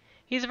mean.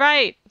 He's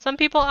right! Some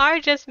people are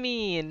just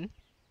mean!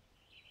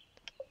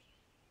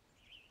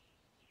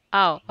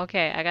 Oh,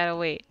 okay, I gotta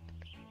wait.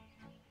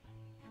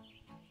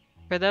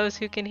 For those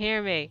who can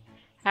hear me,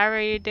 how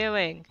are you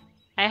doing?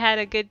 I had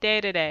a good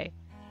day today.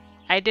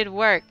 I did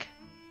work.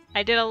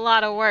 I did a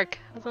lot of work.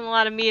 I was in a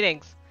lot of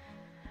meetings.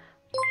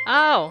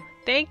 Oh,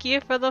 thank you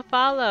for the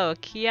follow.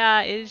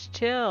 Kia is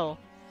chill.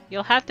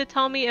 You'll have to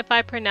tell me if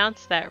I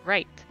pronounced that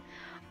right.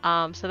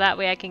 So that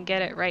way I can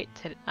get it right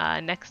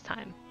to, next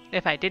time.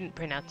 If I didn't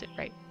pronounce it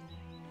right.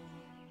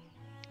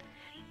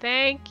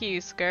 Thank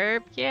you,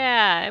 Skirb.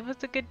 Yeah, it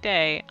was a good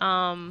day.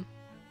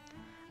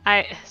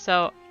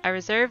 So I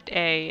reserved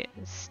a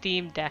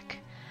Steam Deck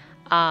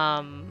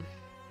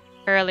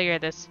earlier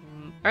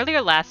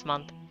last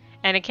month,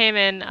 and it came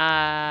in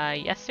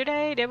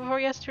yesterday, day before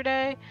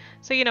yesterday.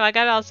 So you know, I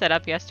got it all set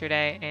up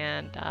yesterday,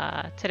 and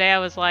today I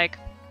was like,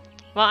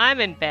 well,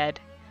 I'm in bed.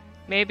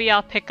 Maybe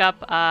I'll pick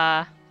up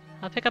a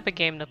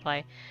game to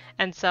play.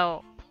 And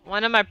so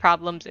one of my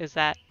problems is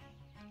that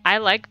I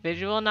like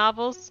visual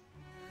novels,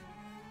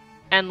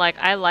 and like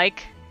I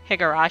like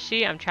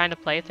Higurashi. I'm trying to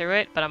play through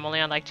it, but I'm only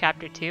on like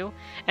chapter 2.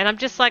 And I'm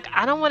just like,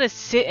 I don't want to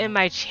sit in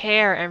my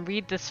chair and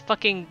read this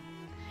fucking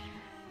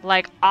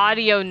like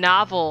audio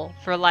novel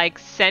for like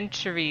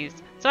centuries.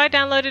 So I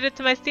downloaded it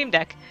to my Steam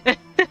Deck. And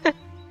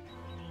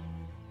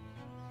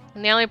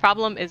the only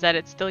problem is that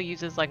it still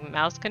uses like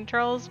mouse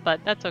controls,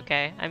 but that's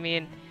okay. I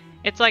mean,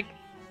 it's like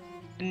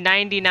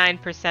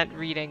 99%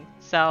 reading,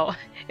 so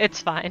it's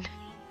fine.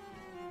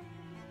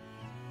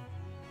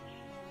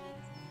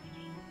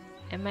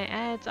 And my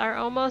ads are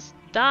almost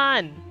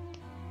done.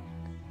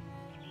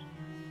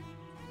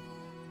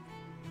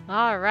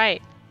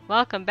 Alright,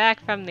 welcome back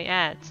from the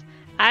ads.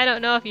 I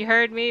don't know if you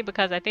heard me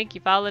because I think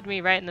you followed me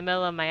right in the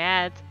middle of my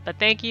ads, but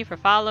thank you for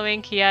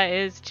following Kia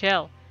is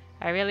chill.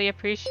 I really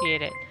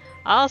appreciate it.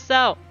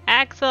 Also,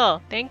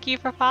 Axel, thank you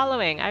for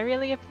following. I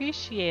really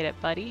appreciate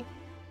it, buddy.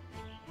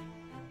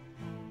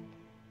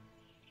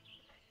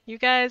 You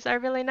guys are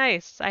really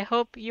nice. I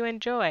hope you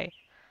enjoy.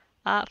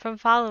 From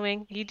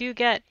following, you do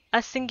get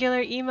a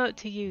singular emote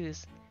to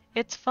use.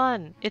 It's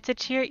fun. It's a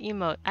cheer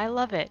emote. I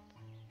love it.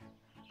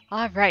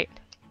 Alright,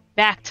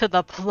 back to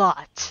the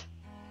plot.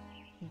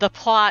 The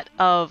plot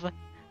of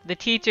the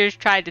teachers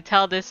tried to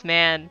tell this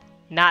man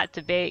not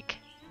to bake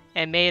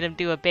and made him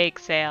do a bake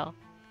sale.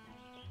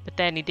 But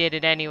then he did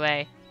it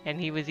anyway, and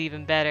he was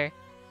even better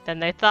than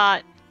they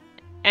thought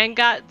and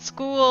got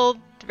school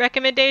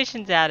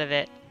recommendations out of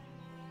it.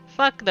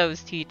 Fuck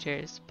those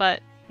teachers, but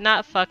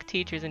not fuck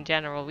teachers in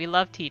general. We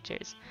love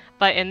teachers.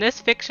 But in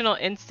this fictional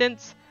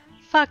instance,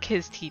 fuck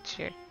his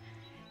teacher.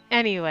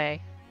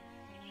 Anyway,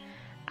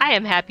 I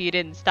am happy you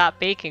didn't stop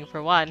baking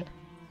for one.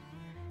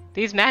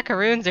 These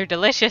macaroons are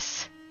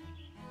delicious.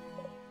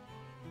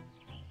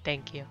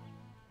 Thank you.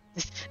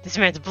 This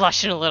man's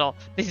blushing a little.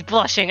 He's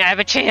blushing. I have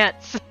a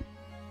chance.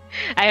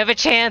 I have a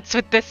chance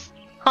with this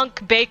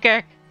hunk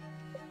baker.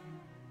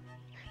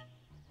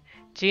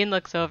 Gene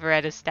looks over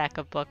at his stack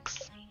of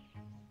books.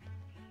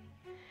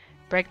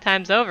 Break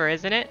time's over,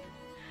 isn't it?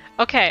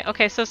 Okay,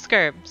 so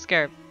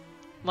Skirb.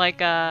 Like,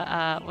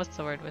 what's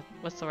the word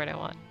I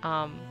want?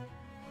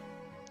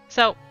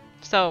 So,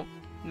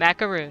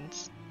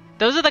 macaroons.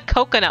 Those are the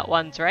coconut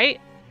ones,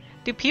 right?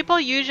 Do people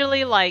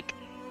usually, like,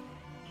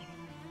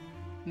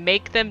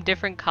 make them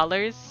different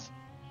colors?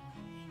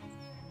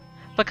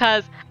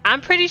 Because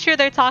I'm pretty sure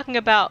they're talking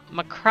about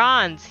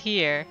macarons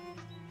here.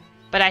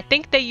 But I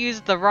think they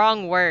used the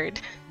wrong word.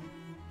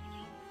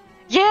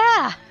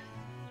 Yeah!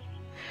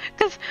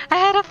 Because I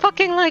had a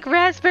fucking, like,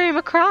 raspberry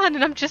macaron,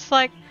 and I'm just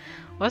like,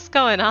 what's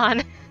going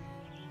on?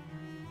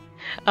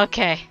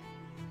 Okay.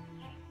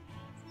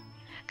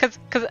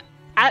 Because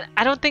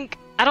I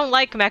don't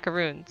like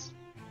macaroons.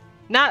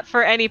 Not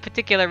for any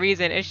particular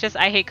reason, it's just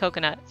I hate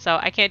coconut, so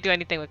I can't do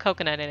anything with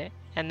coconut in it.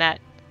 And that,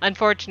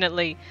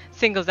 unfortunately,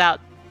 singles out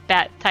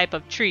that type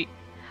of treat.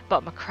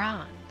 But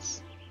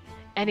macarons.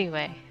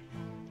 Anyway.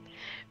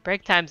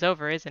 Break time's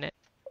over, isn't it?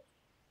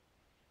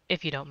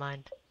 If you don't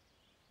mind.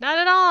 Not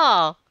at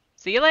all!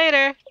 See you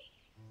later!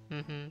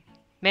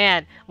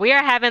 Man, we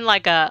are having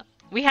like a...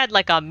 We had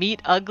like a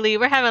meet ugly.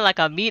 We're having like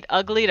a meet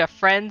ugly to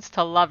friends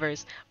to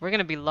lovers. We're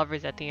gonna be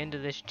lovers at the end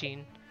of this,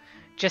 Gene.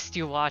 Just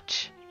you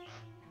watch.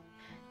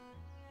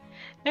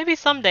 Maybe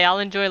someday I'll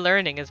enjoy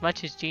learning as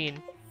much as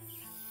Gene.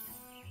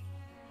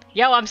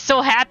 Yo, I'm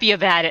so happy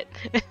about it!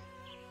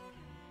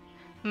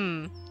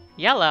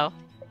 Yellow.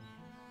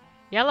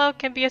 Yellow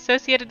can be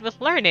associated with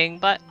learning,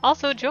 but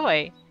also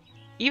joy.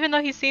 Even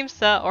though he seems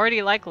to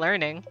already like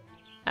learning.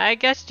 I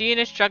guess Gene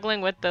is struggling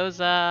with those,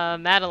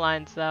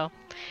 Madelines, though.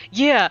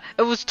 Yeah,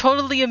 it was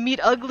totally a meet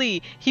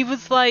ugly. He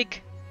was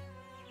like...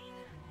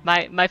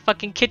 My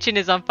fucking kitchen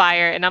is on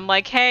fire, and I'm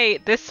like, hey,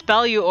 this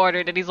spell you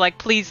ordered, and he's like,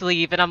 please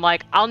leave, and I'm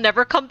like, I'll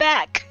never come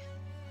back!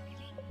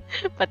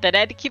 But then I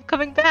had to keep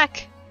coming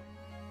back.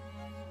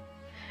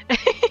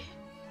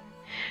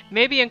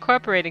 Maybe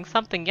incorporating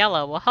something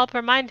yellow will help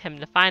remind him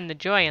to find the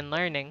joy in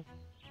learning.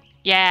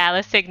 Yeah,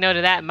 let's take note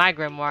of that in my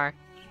grimoire.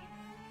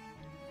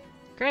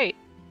 Great.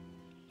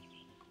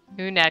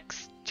 Who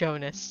next?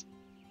 Jonas.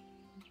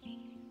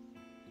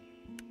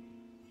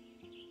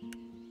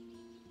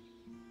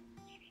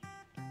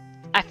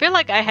 I feel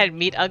like I had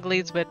meet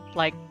uglies with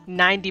like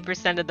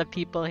 90% of the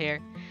people here.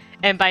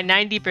 And by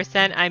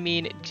 90% I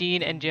mean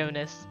Gene and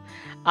Jonas.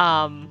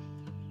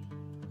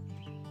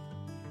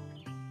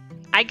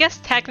 I guess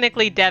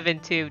technically Devin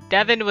too.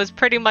 Devin was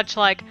pretty much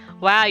like,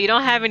 wow, you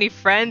don't have any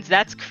friends?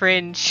 That's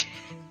cringe.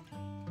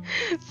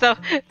 So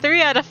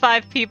 3 out of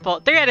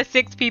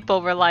 6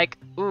 people were like,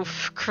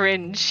 oof,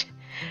 cringe.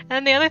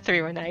 And the other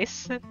 3 were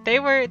nice. They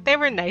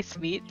were nice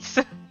meets.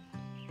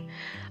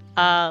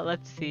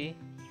 Let's see.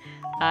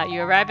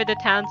 You arrive at the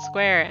town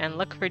square and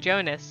look for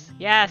Jonas.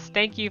 Yes,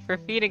 thank you for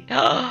feeding.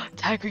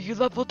 Tiger, you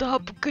leveled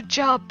up. Good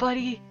job,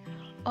 buddy.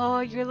 Oh,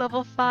 you're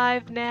level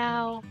 5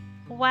 now.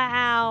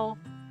 Wow.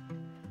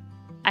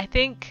 I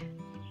think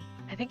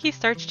he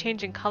starts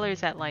changing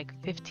colors at like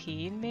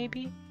 15,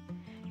 maybe?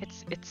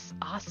 It's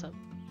awesome.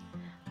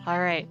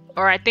 Alright.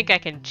 Or I think I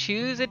can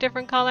choose a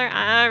different color.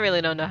 I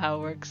really don't know how it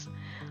works.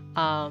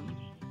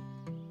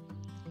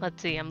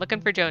 Let's see. I'm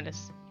looking for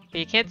Jonas. But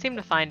you can't seem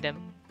to find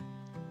him.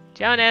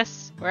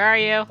 Jonas, where are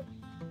you?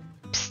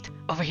 Psst,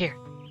 over here.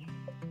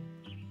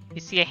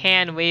 You see a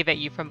hand wave at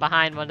you from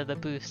behind one of the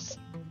booths.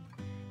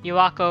 You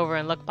walk over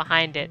and look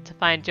behind it to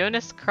find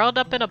Jonas curled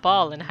up in a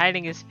ball and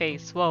hiding his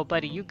face. Whoa,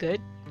 buddy, you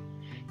good?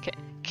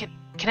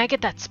 Can I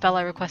get that spell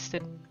I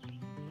requested?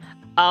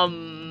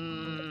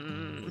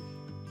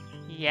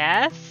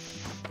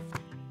 Yes?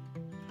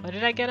 What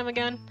did I get him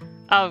again?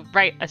 Oh,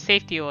 right, a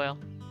safety oil.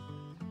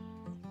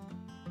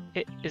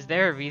 Is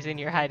there a reason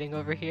you're hiding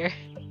over here?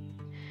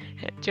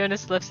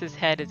 Jonas lifts his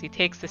head as he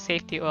takes the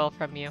safety oil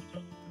from you.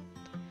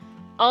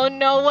 Oh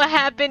no, what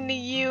happened to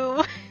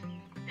you?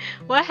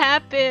 What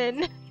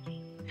happened?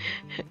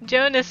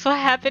 Jonas, what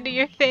happened to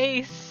your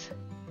face?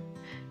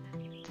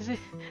 Does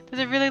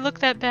it really look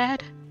that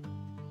bad?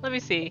 Let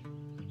me see.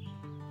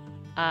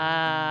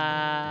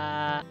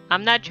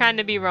 I'm not trying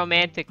to be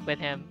romantic with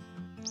him,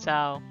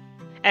 so...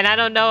 And I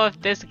don't know if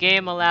this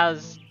game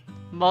allows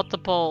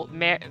multiple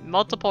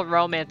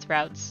romance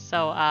routes,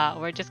 so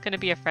we're just gonna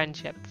be a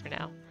friendship for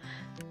now.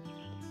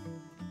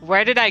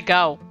 Where did I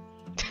go?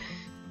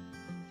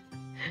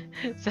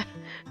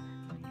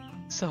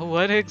 So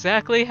what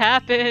exactly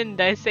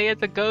happened? I say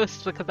it's a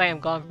ghost because I am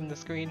gone from the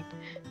screen.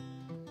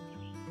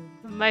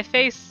 My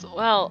face,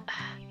 well,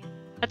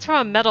 that's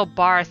from a metal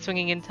bar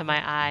swinging into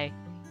my eye.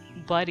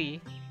 Buddy,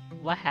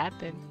 what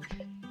happened?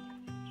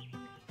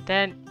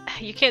 Then,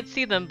 you can't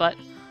see them, but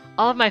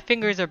all of my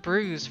fingers are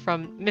bruised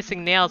from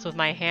missing nails with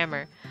my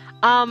hammer.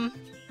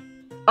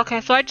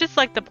 Okay, so I'd just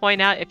like to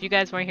point out, if you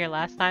guys weren't here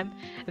last time,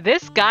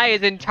 this guy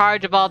is in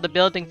charge of all the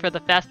building for the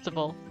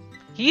festival.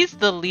 He's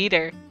the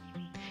leader.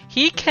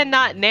 He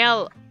cannot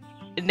nail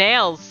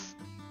nails.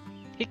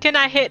 He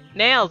cannot hit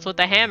nails with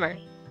a hammer.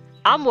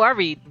 I'm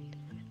worried.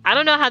 I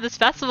don't know how this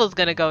festival is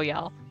gonna go,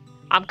 y'all.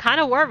 I'm kind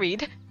of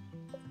worried.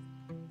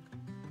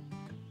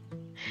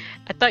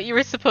 I thought you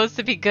were supposed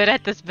to be good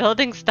at this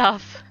building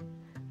stuff.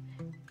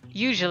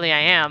 Usually I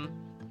am.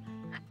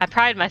 I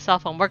pride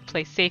myself on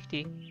workplace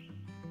safety.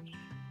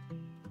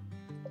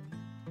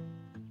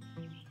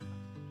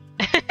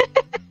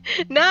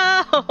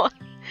 No!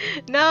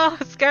 No,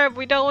 Scarab,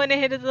 we don't want to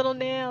hit his little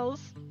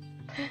nails.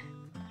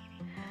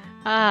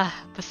 Ah,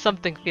 but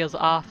something feels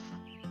off.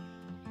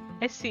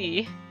 I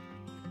see.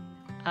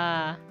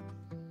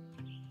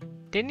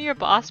 Didn't your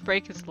boss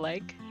break his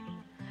leg?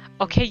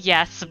 Okay,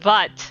 yes,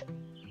 but...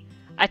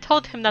 I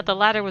told him that the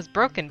ladder was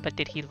broken, but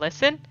did he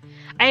listen?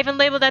 I even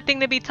labeled that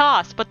thing to be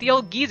tossed, but the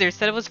old geezer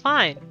said it was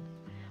fine.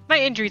 My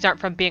injuries aren't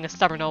from being a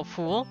stubborn old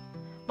fool.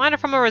 Mine are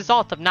from a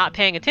result of not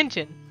paying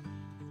attention.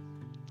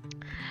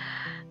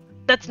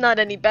 That's not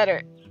any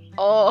better.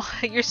 Oh,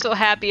 you're so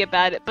happy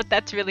about it, but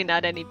that's really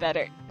not any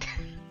better.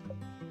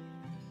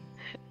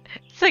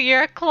 So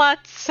you're a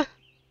klutz.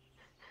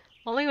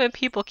 Only when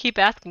people keep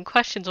asking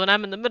questions when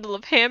I'm in the middle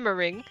of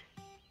hammering.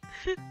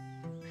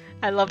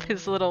 I love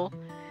his little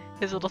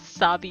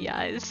sobby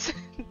eyes.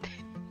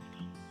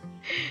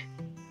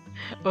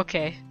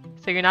 Okay,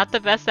 so you're not the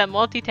best at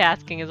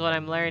multitasking is what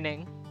I'm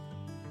learning.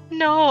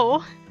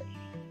 No!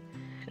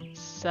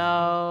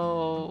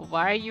 So,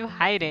 why are you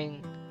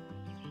hiding?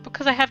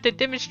 Because I have to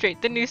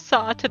demonstrate the new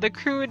saw to the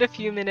crew in a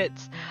few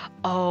minutes.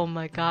 Oh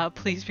my god,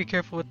 please be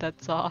careful with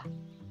that saw.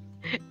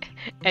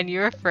 And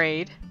you're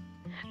afraid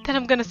that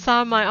I'm gonna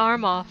saw my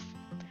arm off.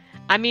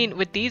 I mean,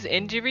 with these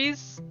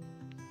injuries,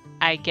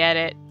 I get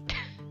it.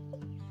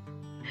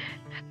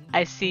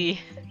 I see.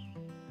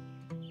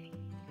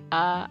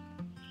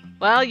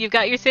 Well, you've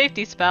got your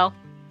safety spell.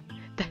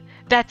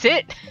 That's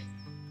it?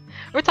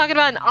 We're talking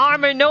about an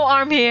arm or no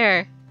arm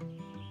here.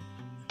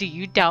 Do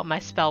you doubt my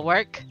spell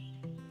work?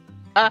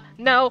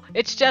 No,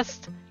 it's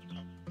just...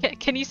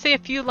 Can you say a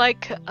few,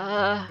 like,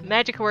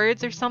 magic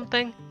words or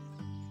something?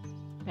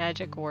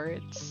 Magic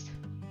words.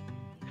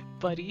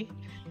 Buddy.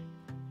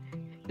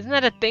 Isn't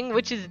that a thing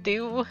witches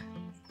do?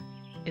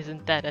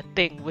 Isn't that a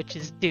thing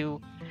witches do?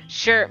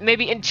 Sure,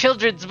 maybe in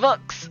children's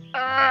books.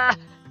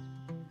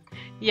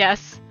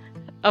 Yes,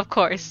 of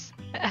course.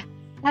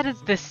 How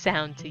does this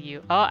sound to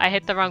you? Oh, I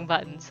hit the wrong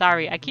button.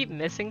 Sorry, I keep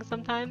missing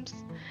sometimes.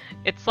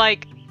 It's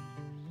like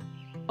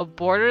a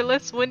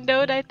borderless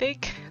windowed, I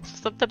think.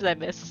 Sometimes I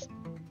miss.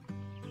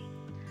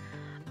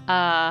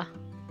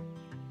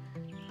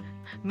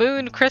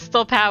 Moon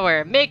crystal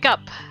power.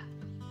 Makeup!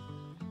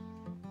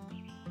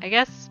 I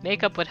guess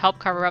makeup would help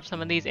cover up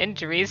some of these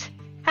injuries.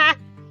 Ha!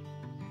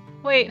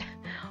 Wait,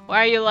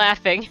 why are you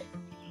laughing?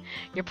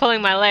 You're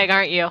pulling my leg,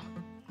 aren't you?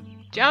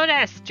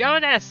 Jonas!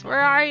 Jonas! Where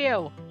are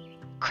you?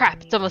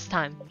 Crap, it's almost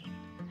time.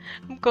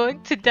 I'm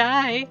going to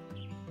die.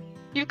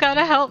 You've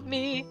gotta help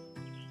me.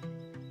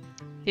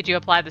 Did you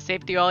apply the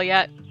safety oil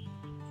yet?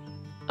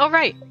 Oh,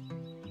 right.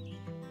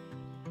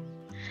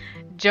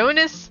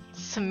 Jonas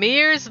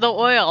smears the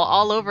oil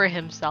all over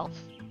himself.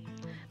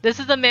 This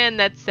is a man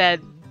that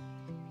said,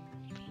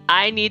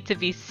 I need to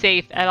be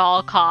safe at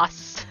all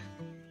costs.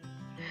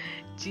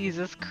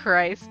 Jesus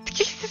Christ.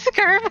 Jesus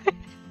Christ.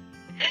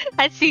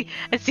 I see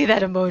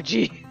that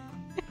emoji.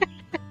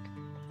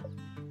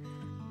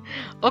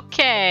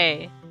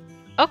 Okay.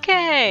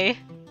 Okay.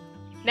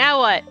 Now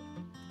what?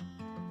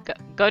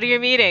 Go to your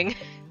meeting.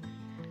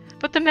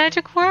 But the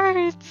magic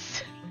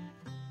words.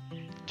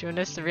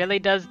 Jonas really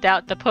does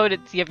doubt the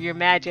potency of your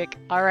magic.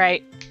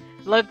 Alright.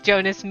 Look,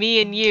 Jonas,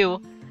 me and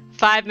you,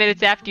 5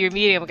 minutes after your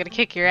meeting, I'm gonna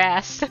kick your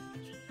ass.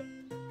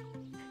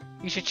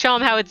 You should show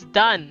him how it's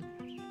done.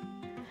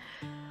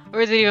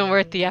 Or is it even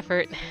worth the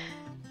effort?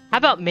 How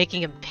about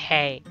making him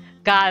pay?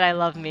 God, I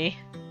love me.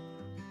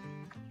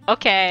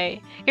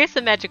 Okay, here's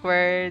some magic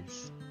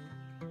words.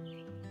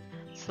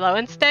 Slow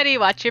and steady,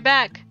 watch your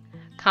back.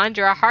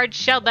 Conjure a hard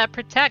shell that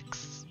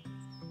protects.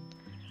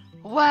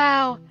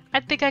 Wow, I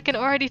think I can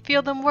already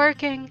feel them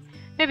working.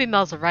 Maybe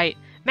Mel's right.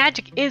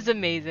 Magic is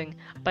amazing.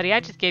 Buddy, I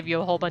just gave you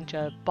a whole bunch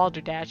of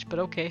balderdash, but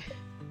okay.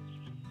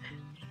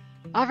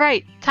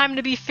 Alright, time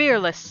to be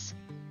fearless.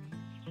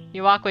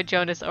 You walk with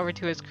Jonas over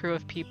to his crew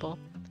of people.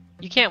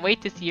 You can't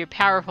wait to see your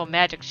powerful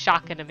magic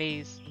shock and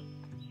amaze.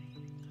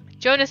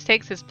 Jonas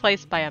takes his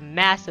place by a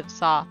massive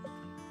saw.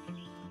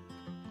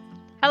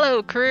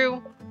 Hello,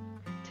 crew!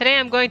 Today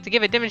I'm going to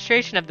give a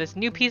demonstration of this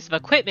new piece of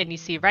equipment you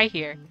see right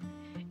here.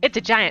 It's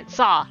a giant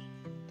saw.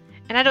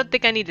 And I don't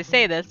think I need to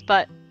say this,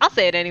 but I'll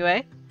say it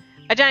anyway.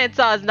 A giant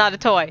saw is not a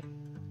toy.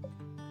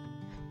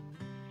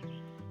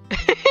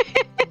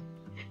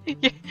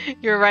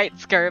 You're right,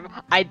 Skirb.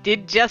 I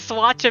did just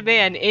watch a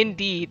man,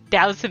 indeed,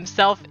 douse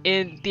himself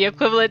in the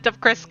equivalent of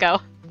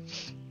Crisco.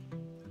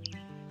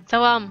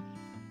 So,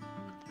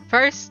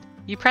 first,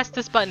 you press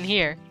this button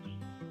here.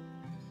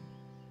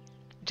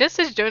 Just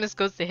as Jonas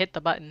goes to hit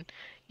the button,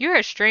 you hear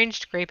a strange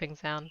scraping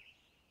sound.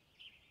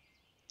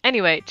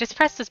 Anyway, just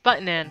press this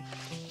button, Ann.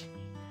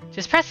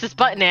 Just press this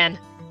button, Ann.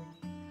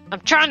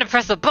 I'm trying to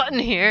press a button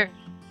here.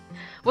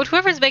 Would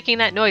whoever's making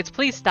that noise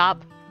please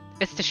stop?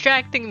 It's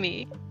distracting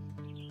me.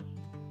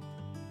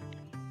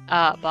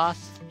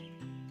 Boss.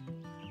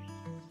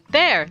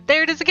 There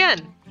it is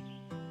again.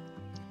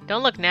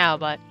 Don't look now,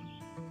 but...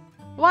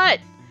 What?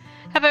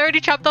 Have I already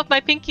chopped off my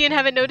pinky and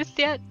haven't noticed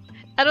yet?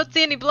 I don't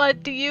see any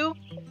blood, do you?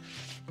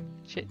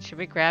 Should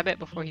we grab it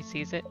before he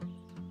sees it?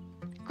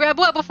 Grab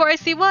what before I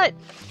see what?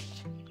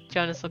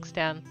 Jonas looks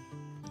down.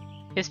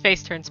 His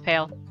face turns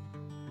pale.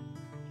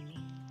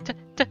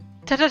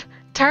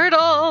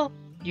 Turtle!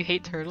 You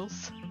hate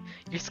turtles?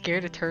 You're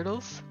scared of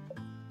turtles?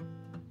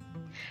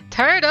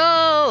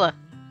 Turtle!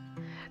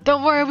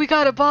 Don't worry, we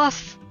got it,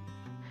 boss.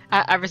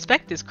 I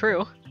respect this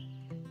crew.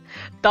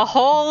 The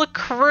whole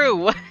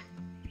crew!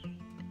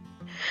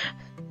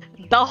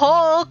 The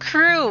whole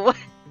crew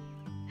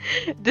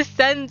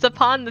descends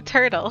upon the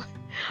turtle,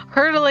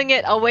 hurtling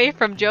it away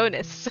from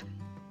Jonas.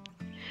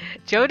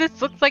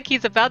 Jonas looks like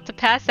he's about to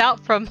pass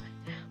out from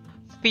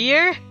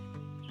fear.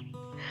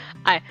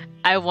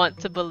 I want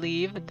to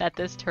believe that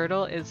this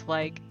turtle is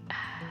like,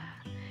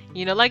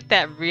 you know, like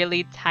that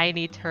really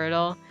tiny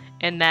turtle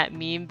in that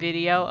meme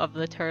video of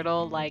the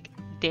turtle like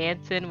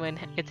dancing when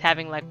it's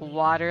having like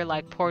water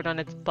like poured on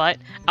its butt.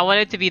 I want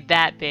it to be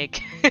that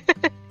big.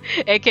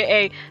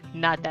 AKA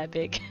not that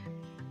big.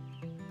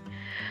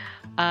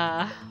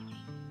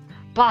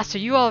 Boss, are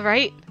you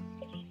alright?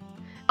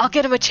 I'll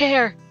get him a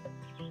chair.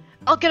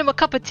 I'll get him a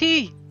cup of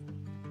tea.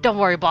 Don't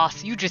worry,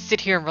 boss. You just sit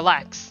here and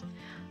relax.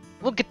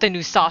 We'll get the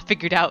new saw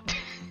figured out.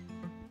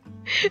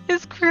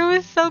 His crew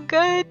is so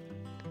good.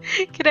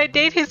 Can I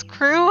date his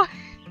crew?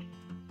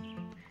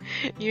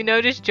 You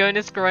notice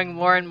Jonas growing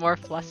more and more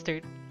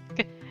flustered.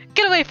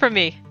 Get away from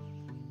me!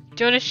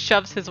 Jonas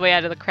shoves his way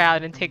out of the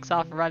crowd and takes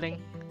off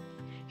running.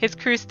 His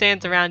crew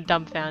stands around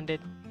dumbfounded.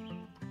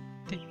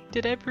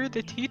 Did I brew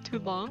the tea too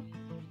long?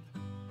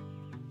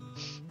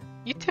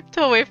 You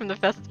tiptoe away from the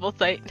festival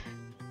site.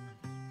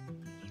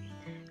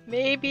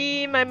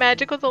 Maybe my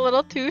magic was a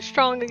little too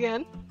strong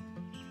again.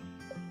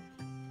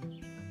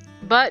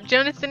 But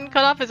Jonas didn't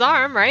cut off his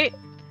arm, right?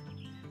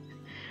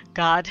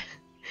 God.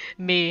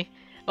 Me.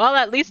 Well,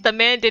 at least the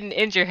man didn't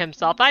injure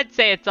himself. I'd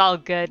say it's all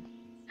good.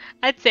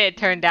 I'd say it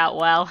turned out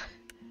well.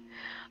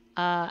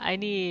 I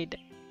need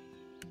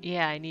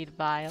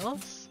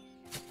vials.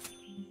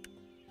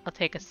 I'll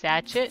take a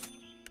sachet.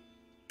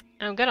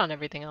 I'm good on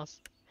everything else.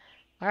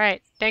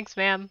 Alright, thanks,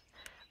 ma'am.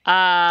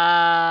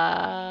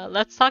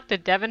 Let's talk to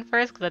Devin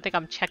first, because I think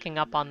I'm checking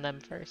up on them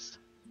first.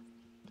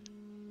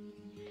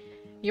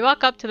 You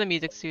walk up to the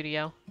music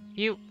studio.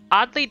 You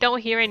oddly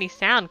don't hear any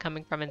sound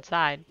coming from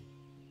inside.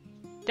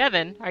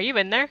 Devin, are you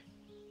in there?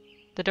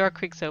 The door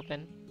creaks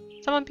open.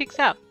 Someone peeks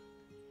out.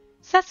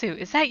 Setsu,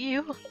 is that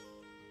you?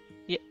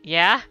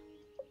 Yeah?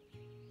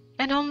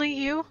 And only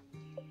you?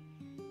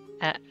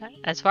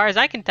 As far as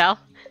I can tell.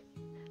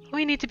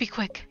 We need to be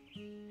quick.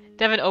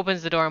 Devin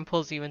opens the door and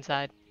pulls you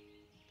inside.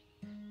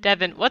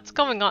 Devin, what's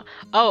going on?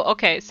 Oh,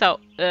 okay, so,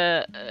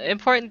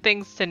 important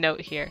things to note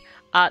here.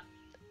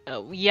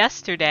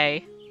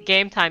 Yesterday,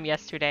 game time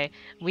yesterday,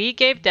 we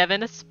gave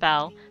Devin a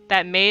spell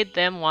that made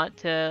them want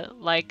to,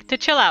 like, to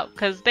chill out,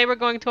 because they were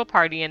going to a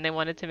party and they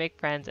wanted to make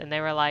friends, and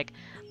they were like,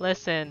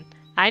 listen,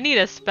 I need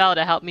a spell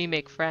to help me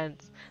make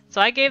friends.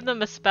 So I gave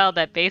them a spell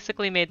that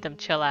basically made them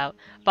chill out,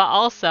 but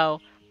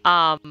also,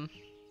 Devin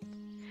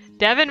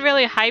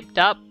really hyped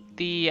up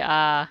the,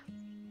 how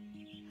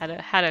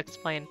to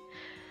explain.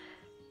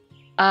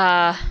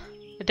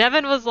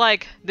 Devin was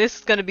like, this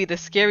is gonna be the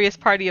scariest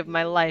party of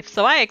my life,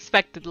 so I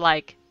expected,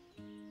 like,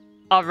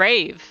 a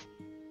rave.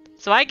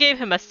 So I gave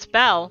him a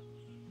spell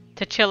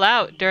to chill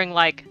out during,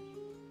 like,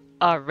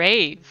 a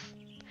rave.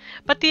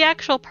 But the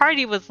actual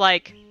party was,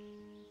 like,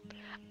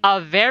 a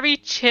very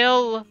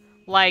chill,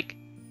 like,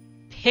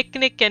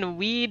 picnic and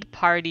weed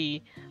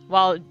party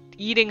while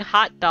eating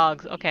hot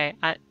dogs. Okay,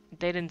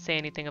 they didn't say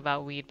anything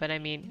about weed, but I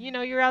mean, you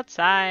know, you're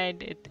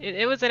outside.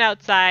 It was an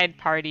outside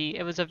party.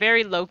 It was a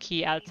very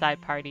low-key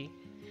outside party.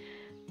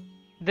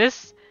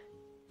 This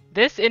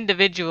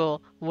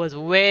individual was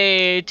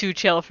way too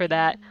chill for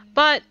that,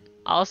 but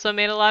also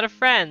made a lot of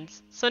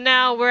friends. So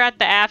now we're at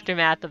the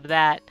aftermath of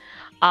that.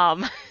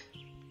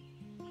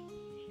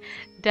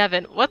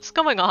 Devin, what's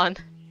going on?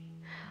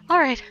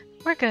 Alright,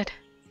 we're good.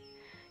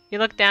 You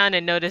look down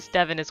and notice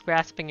Devin is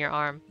grasping your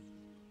arm.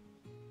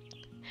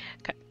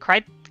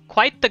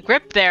 Quite the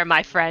grip there,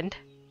 my friend.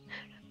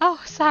 Oh,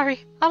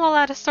 sorry. I'm all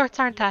out of sorts,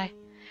 aren't I?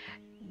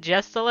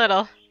 Just a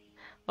little.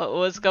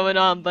 What's going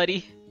on,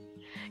 buddy?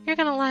 You're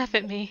gonna laugh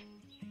at me.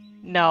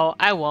 No,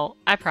 I won't.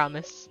 I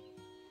promise.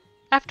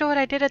 After what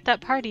I did at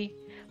that party,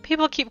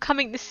 people keep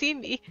coming to see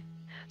me.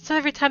 So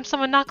every time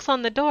someone knocks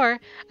on the door,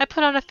 I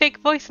put on a fake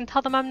voice and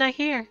tell them I'm not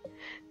here.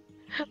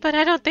 But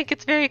I don't think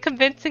it's very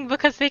convincing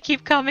because they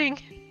keep coming.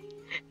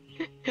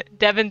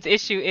 Devin's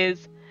issue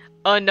is,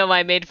 oh no,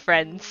 I made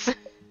friends.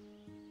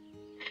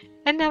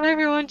 And now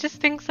everyone just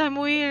thinks I'm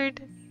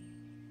weird.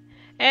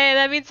 Hey,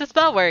 that means the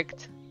spell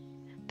worked.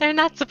 They're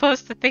not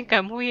supposed to think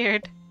I'm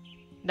weird.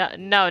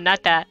 No,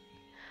 not that.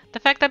 The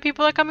fact that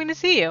people are coming to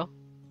see you.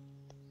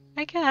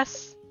 I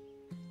guess.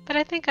 But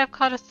I think I've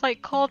caught a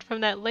slight cold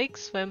from that lake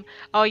swim.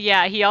 Oh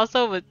yeah, he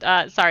also was,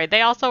 sorry,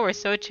 they also were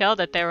so chill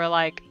that they were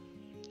like,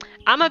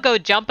 I'm gonna go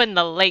jump in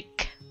the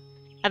lake.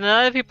 And then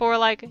other people were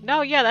like,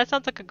 no, yeah, that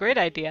sounds like a great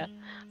idea.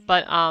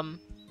 But,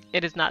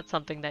 it is not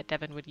something that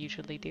Devin would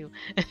usually do.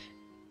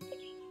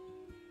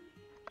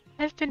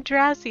 I've been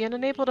drowsy and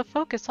unable to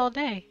focus all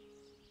day.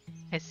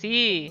 I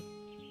see.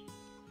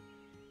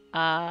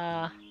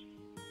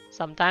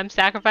 Sometimes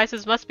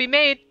sacrifices must be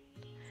made.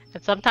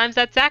 And sometimes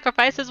that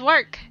sacrifice is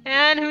work.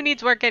 And who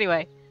needs work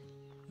anyway?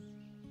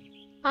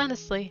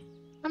 Honestly,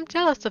 I'm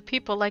jealous of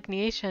people like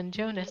Nyesha and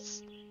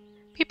Jonas.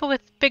 People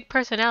with big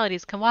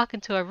personalities can walk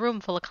into a room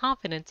full of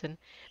confidence and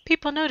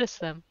people notice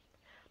them.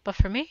 But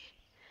for me,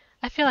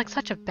 I feel like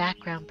such a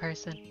background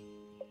person.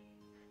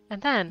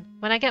 And then,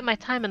 when I get my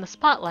time in the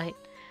spotlight,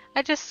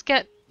 I just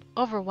get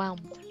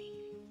overwhelmed.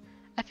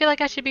 I feel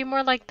like I should be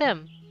more like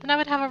them. Then I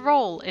would have a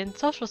role in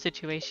social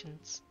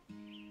situations.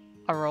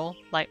 A role?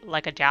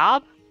 Like a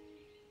job?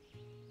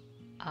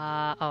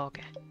 Oh,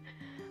 okay.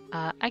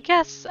 I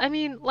guess, I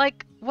mean,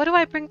 like, what do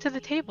I bring to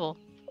the table?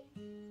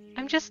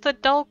 I'm just a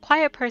dull,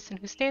 quiet person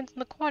who stands in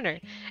the corner.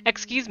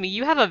 Excuse me,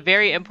 you have a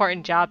very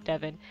important job,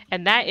 Devin,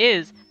 and that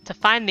is to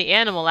find the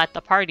animal at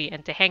the party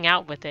and to hang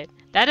out with it.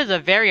 That is a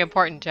very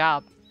important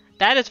job.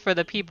 That is for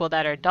the people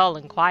that are dull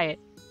and quiet.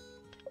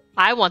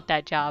 I want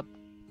that job.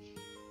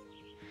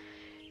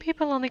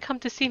 People only come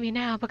to see me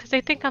now because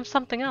they think I'm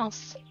something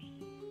else.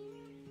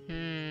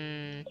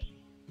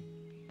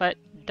 But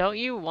don't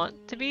you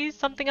want to be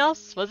something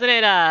else? Wasn't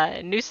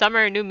it New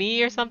Summer, New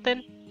Me or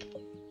something?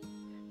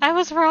 I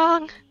was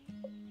wrong.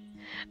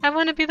 I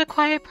want to be the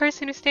quiet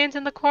person who stands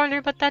in the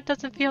corner, but that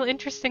doesn't feel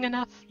interesting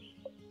enough.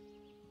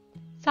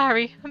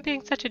 Sorry, I'm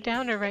being such a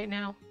downer right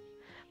now.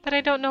 But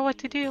I don't know what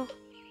to do.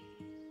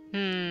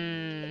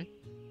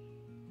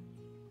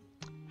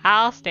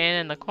 I'll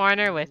stand in the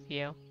corner with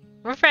you.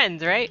 We're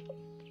friends, right?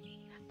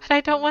 But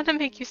I don't want to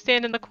make you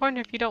stand in the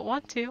corner if you don't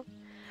want to.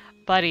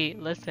 Buddy,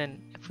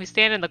 listen. If we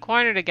stand in the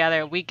corner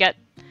together, we get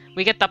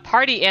the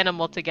party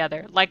animal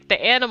together. Like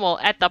the animal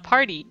at the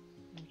party.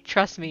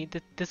 Trust me,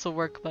 this'll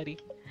work, buddy.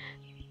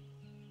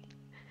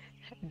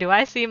 Do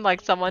I seem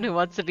like someone who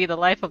wants to be the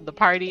life of the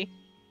party?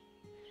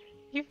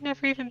 You've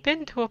never even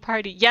been to a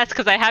party. Yes,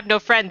 because I have no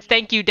friends.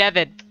 Thank you,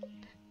 Devin.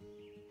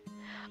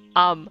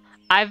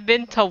 I've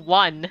been to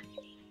one.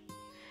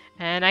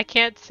 And I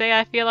can't say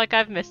I feel like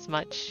I've missed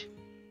much.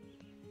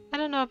 I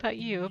don't know about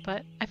you,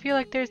 but I feel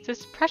like there's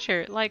this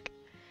pressure, like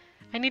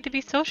I need to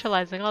be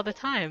socializing all the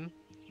time.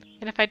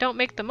 And if I don't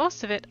make the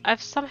most of it,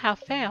 I've somehow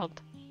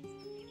failed.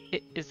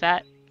 Is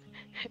that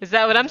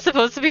what I'm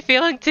supposed to be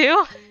feeling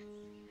too?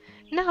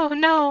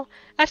 No,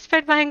 I've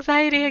spread my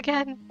anxiety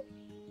again.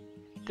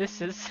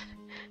 This is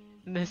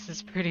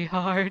pretty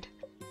hard.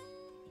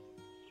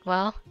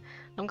 Well,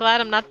 I'm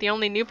glad I'm not the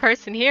only new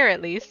person here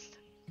at least.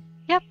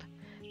 Yep,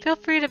 feel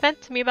free to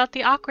vent to me about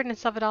the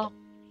awkwardness of it all.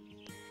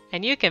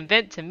 And you can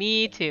vent to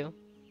me too.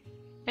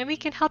 And we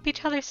can help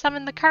each other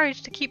summon the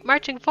courage to keep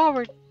marching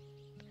forward.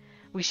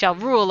 We shall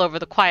rule over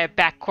the quiet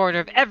back corner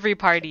of every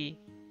party.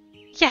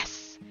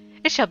 Yes!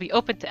 It shall be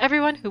open to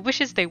everyone who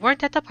wishes they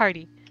weren't at the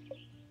party.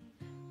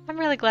 I'm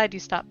really glad you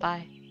stopped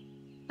by.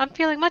 I'm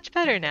feeling much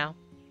better now.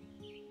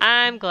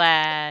 I'm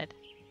glad.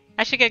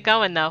 I should get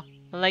going though,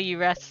 and let you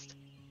rest.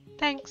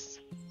 Thanks.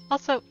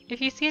 Also, if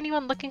you see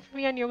anyone looking for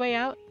me on your way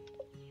out,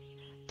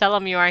 tell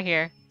them you are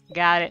here.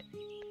 Got it.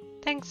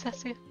 Thanks,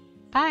 Sesu.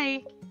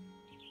 Bye.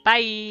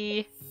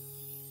 Bye.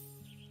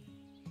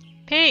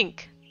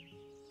 Pink.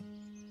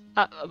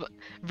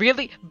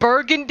 Really?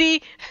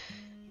 Burgundy?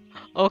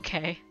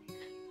 Okay.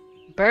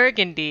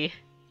 Burgundy.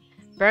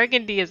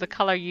 Burgundy is a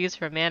color used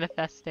for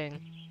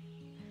manifesting.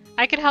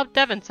 I could help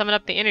Devin summon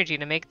up the energy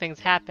to make things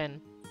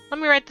happen. Let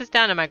me write this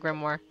down in my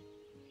grimoire.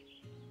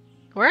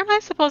 Where am I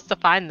supposed to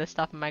find this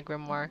stuff in my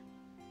grimoire?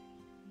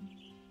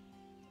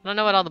 I don't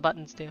know what all the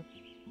buttons do.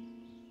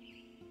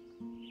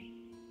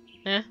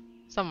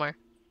 Somewhere.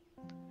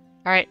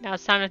 Alright, now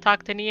it's time to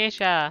talk to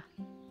Nyesha.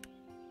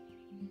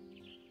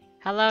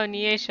 Hello,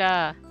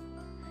 Nyesha.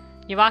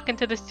 You walk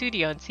into the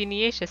studio and see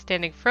Nyesha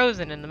standing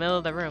frozen in the middle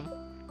of the room.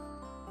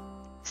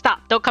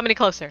 Stop! Don't come any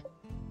closer.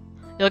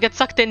 You'll get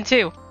sucked in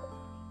too.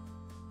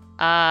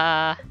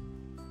 But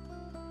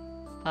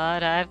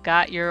I've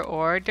got your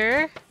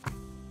order.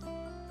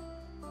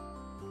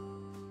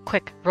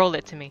 Quick, roll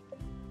it to me.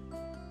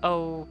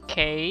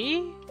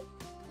 Okay.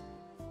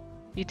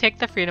 You take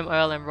the freedom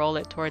oil and roll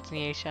it towards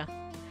Nyesha.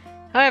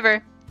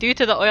 However, due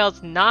to the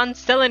oil's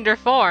non-cylinder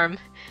form,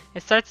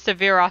 it starts to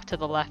veer off to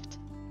the left.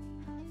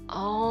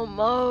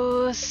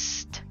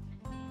 Almost.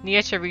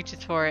 Nyesha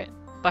reaches for it,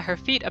 but her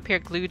feet appear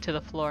glued to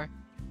the floor.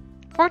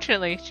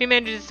 Fortunately, she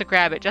manages to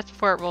grab it just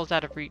before it rolls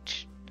out of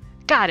reach.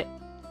 Got it!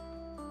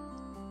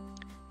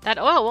 That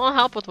oil won't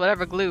help with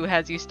whatever glue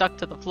has you stuck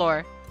to the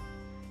floor.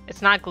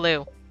 It's not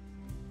glue.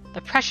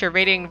 The pressure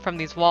radiating from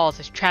these walls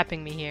is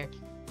trapping me here.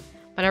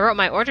 When I wrote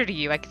my order to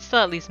you, I could still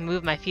at least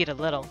move my feet a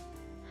little.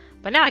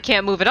 But now I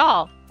can't move at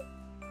all!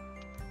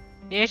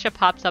 Nyesha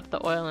pops up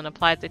the oil and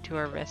applies it to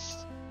her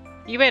wrist.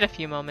 You wait a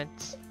few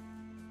moments.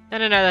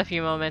 Then another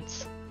few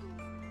moments.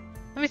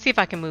 Let me see if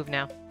I can move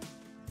now.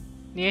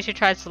 Nyesha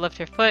tries to lift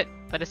her foot,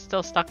 but it's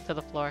still stuck to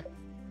the floor.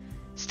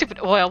 Stupid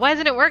oil, why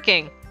isn't it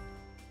working?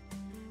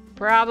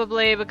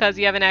 Probably because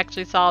you haven't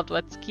actually solved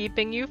what's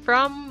keeping you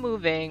from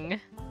moving.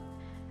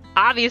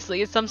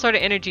 Obviously, it's some sort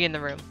of energy in the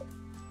room.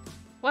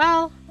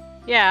 Well,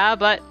 yeah,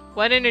 but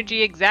what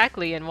energy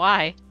exactly and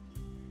why?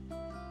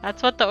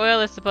 That's what the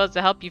oil is supposed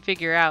to help you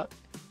figure out.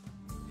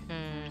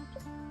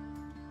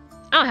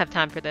 I don't have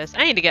time for this.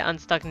 I need to get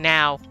unstuck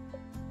now.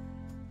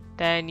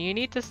 Then you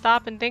need to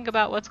stop and think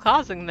about what's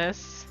causing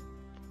this.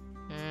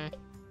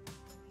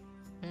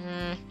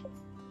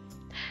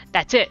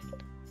 That's it!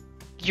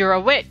 You're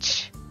a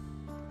witch!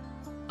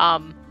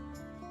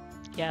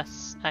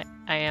 Yes, I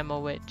am a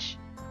witch.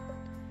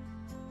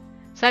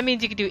 So that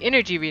means you can do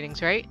energy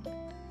readings, right?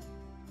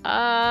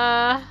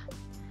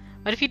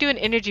 What if you do an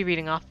energy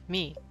reading off of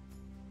me?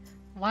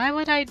 Why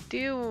would I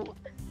do...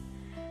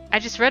 I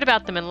just read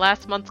about them in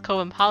last month's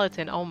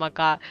Cosmopolitan. Oh my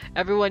god.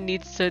 Everyone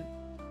needs to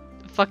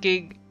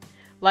fucking...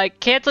 like,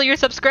 cancel your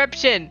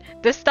subscription!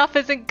 This stuff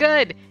isn't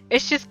good!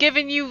 It's just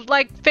giving you,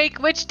 like, fake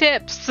witch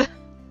tips!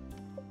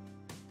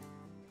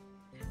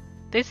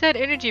 They said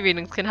energy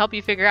readings can help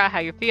you figure out how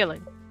you're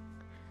feeling.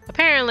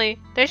 Apparently,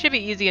 they should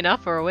be easy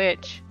enough for a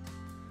witch.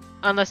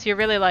 Unless you're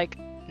really, like,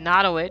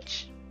 not a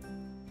witch.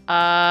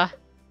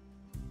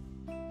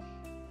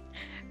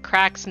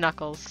 Cracks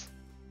knuckles.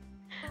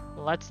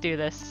 Let's do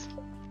this.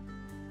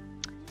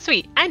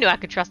 Sweet, I knew I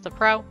could trust a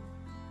pro.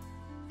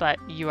 But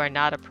you are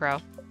not a pro.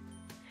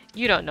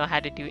 You don't know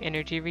how to do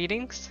energy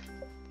readings.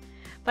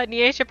 But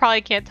Nyesha probably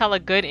can't tell a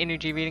good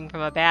energy reading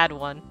from a bad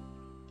one.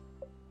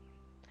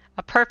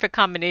 A perfect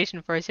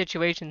combination for a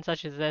situation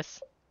such as this.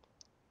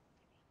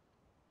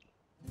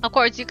 Of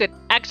course, you could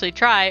actually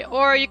try,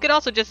 or you could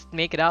also just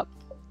make it up.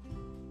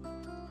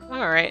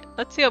 Alright,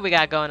 let's see what we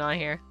got going on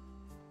here.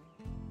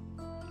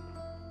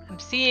 I'm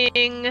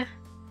seeing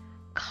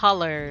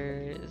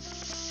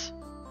colors.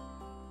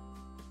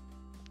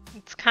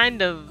 It's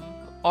kind of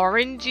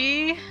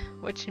orangey,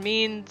 which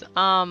means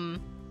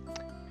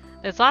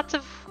there's lots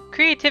of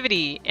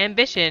creativity,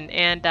 ambition,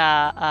 and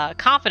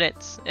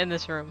confidence in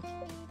this room.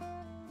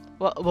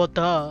 Well,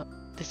 duh.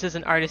 This is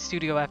an artist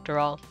studio after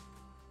all.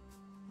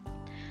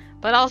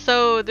 But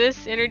also,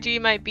 this energy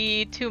might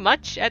be too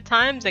much at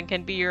times and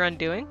can be your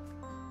undoing.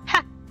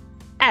 Ha!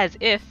 As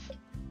if.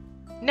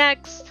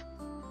 Next!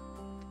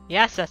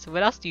 Yes,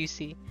 what else do you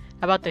see?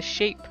 How about the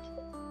shape?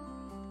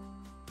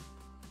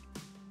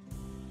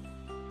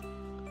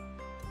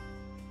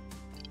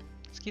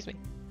 Excuse me.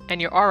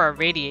 And your aura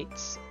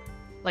radiates.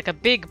 Like a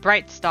big,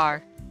 bright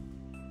star.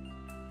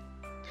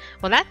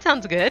 Well, that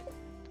sounds good.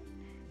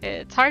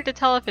 It's hard to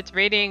tell if it's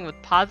radiating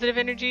with positive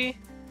energy,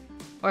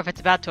 or if it's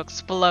about to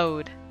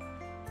explode.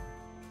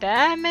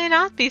 That may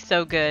not be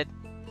so good.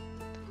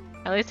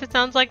 At least it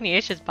sounds like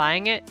Nyesha's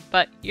buying it,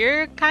 but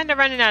you're kind of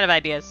running out of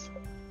ideas.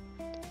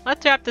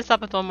 Let's wrap this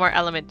up with one more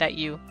element that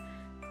you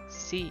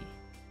see.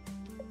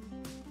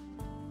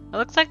 It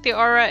looks like the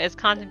aura is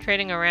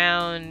concentrating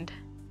around...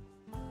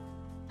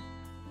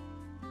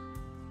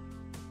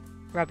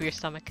 Rub your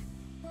stomach.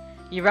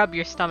 You rub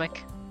your stomach.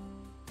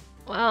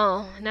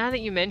 Well, now that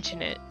you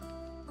mention it,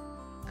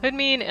 could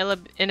mean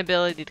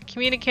inability to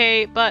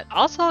communicate, but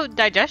also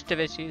digestive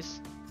issues.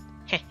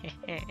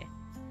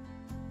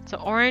 So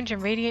orange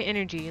and radiant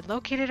energy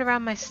located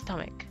around my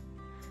stomach.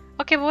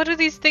 Okay, but what do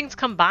these things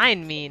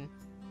combined mean?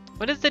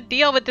 What is the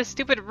deal with this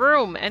stupid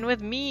room and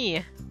with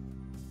me?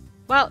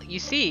 Well, you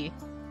see,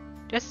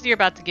 just as you're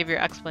about to give your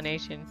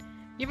explanation,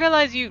 you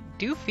realize you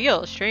do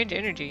feel strange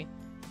energy,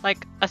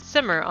 like a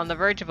simmer on the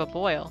verge of a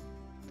boil.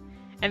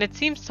 And it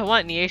seems to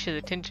want Nyesha's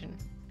attention.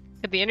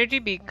 Could the energy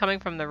be coming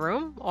from the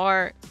room?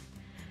 Or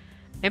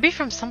maybe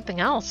from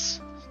something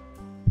else?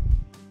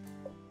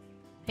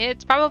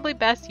 It's probably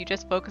best you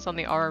just focus on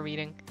the aura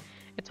reading.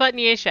 It's what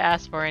Nyesha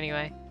asked for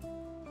anyway.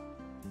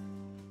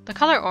 The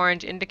color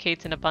orange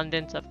indicates an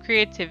abundance of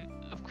creative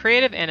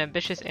and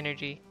ambitious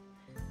energy.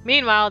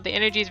 Meanwhile, the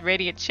energy's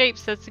radiant shape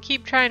says to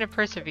keep trying to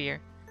persevere.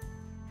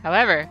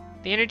 However,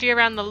 the energy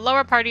around the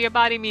lower part of your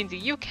body means that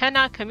you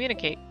cannot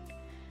communicate.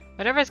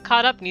 Whatever's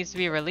caught up needs to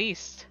be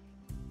released.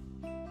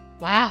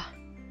 Wow,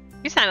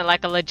 you sounded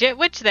like a legit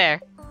witch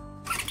there.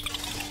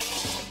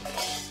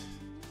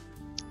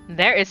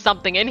 There is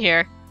something in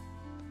here.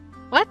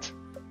 What?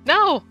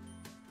 No,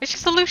 it's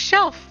just a loose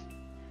shelf.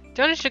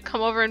 Jonas should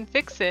come over and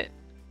fix it.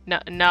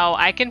 No,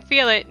 I can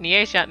feel it,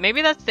 Nyesha.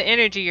 Maybe that's the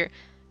energy you're...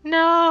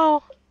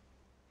 No.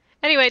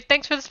 Anyway,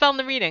 thanks for the spell and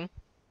the reading.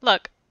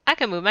 Look, I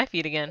can move my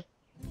feet again.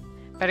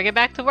 Better get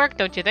back to work,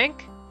 don't you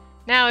think?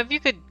 Now, if you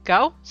could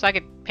go, so I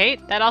could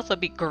paint, that'd also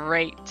be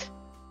great.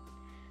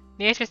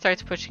 Nyesha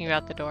starts pushing you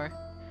out the door.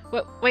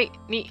 Wait,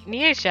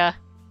 Nyesha.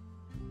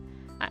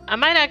 I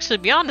might actually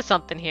be onto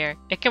something here.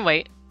 It can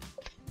wait.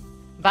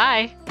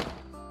 Bye.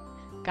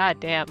 God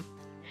damn.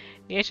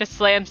 Nyesha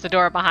slams the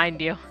door behind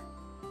you.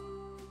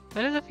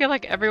 Why does it feel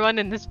like everyone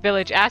in this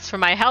village asks for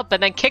my help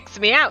and then kicks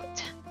me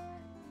out?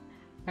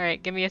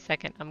 Alright, give me a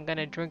second. I'm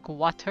gonna drink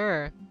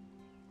water.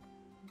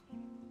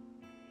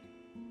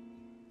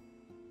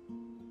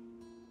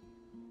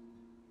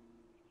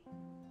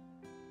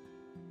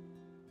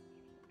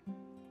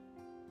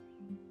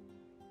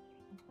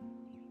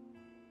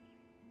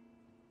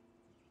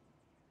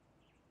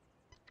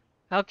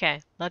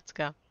 Okay, let's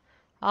go.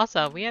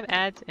 Also, we have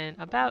ads in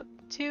about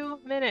 2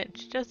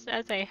 minutes, just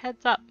as a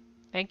heads up.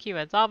 Thank you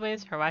as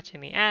always for watching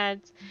the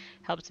ads.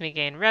 Helps me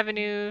gain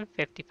revenue,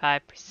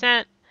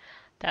 55%.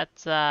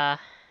 That's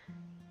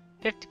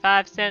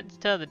 55 cents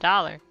to the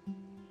dollar.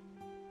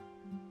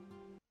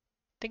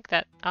 Think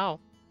that, oh.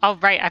 Oh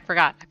right, I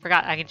forgot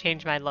I can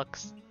change my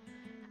looks.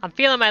 I'm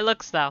feeling my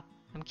looks though.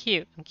 I'm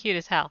cute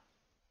as hell.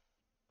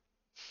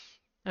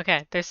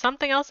 Okay, there's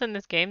something else in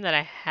this game that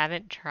I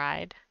haven't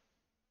tried.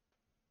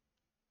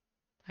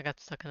 I got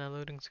stuck in a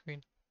loading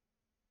screen.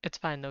 It's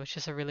fine though, it's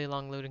just a really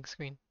long loading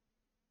screen.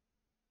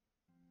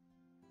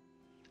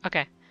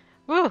 Okay.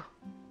 Woo!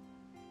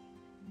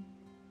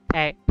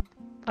 Hey.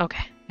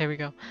 Okay, there we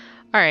go.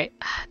 Alright,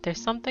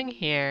 there's something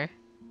here.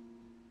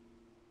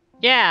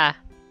 Yeah!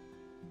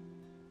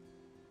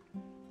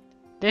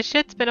 This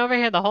shit's been over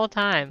here the whole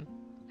time.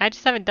 I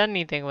just haven't done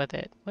anything with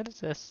it. What is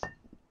this?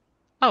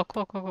 Oh,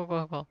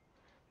 cool.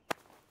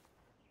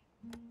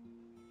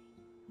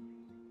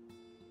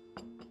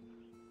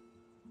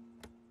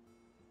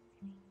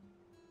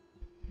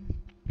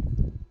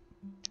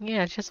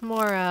 Yeah, it's just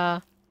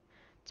more,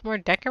 it's more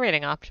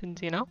decorating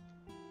options, you know?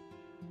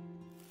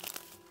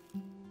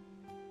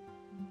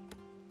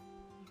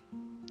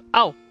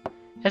 Oh!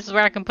 This is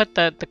where I can put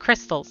the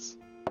crystals.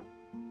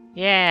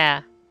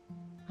 Yeah!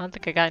 I don't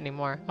think I got any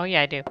more. Oh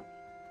yeah, I do.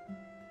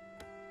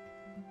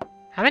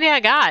 How many I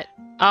got?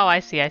 Oh,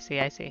 I see.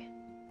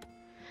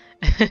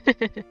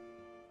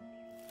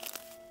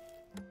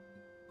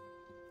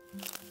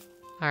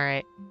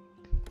 Alright.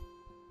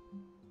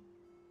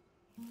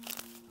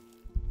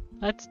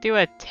 Let's do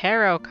a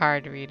tarot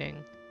card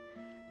reading.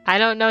 I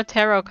don't know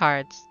tarot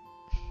cards.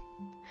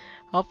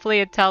 Hopefully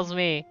it tells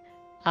me.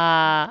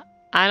 I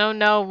don't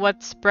know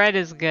what spread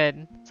is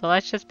good. So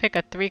let's just pick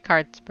a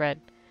 3-card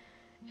spread.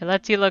 It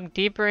lets you look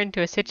deeper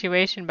into a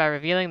situation by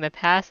revealing the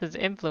past's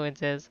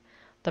influences,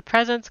 the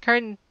present's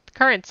current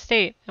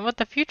state, and what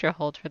the future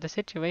holds for the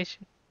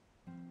situation.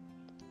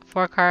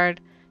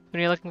 4-card,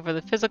 when you're looking for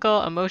the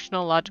physical,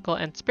 emotional, logical,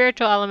 and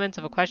spiritual elements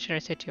of a question or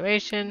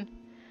situation.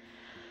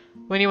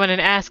 When you want to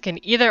ask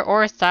an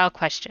either-or style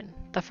question.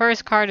 The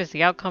first card is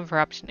the outcome for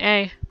option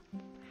A,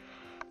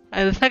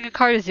 and the second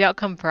card is the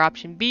outcome for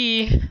option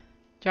B.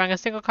 Drawing a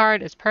single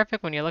card is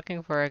perfect when you're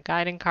looking for a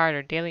guiding card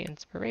or daily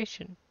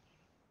inspiration.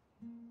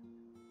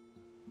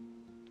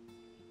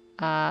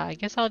 I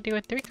guess I'll do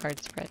a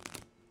 3-card spread.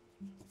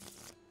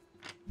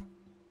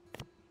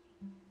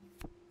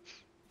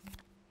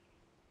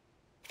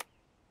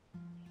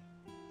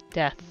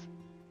 Death.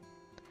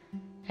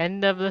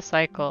 End of the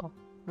cycle.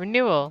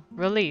 Renewal,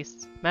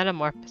 release,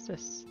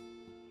 metamorphosis.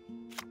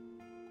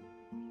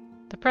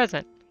 The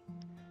present.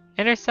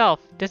 Inner self,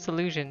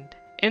 disillusioned.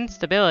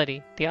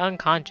 Instability, the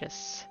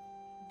unconscious.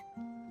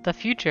 The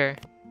future.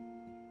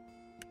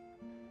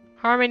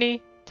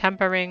 Harmony,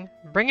 tempering,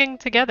 bringing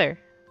together.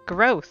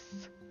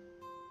 Growth.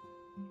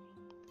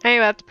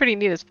 Anyway, that's pretty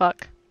neat as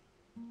fuck.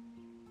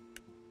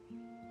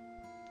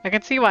 I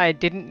can see why I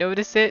didn't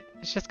notice it.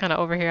 It's just kind of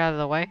over here out of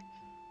the way.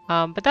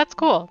 But that's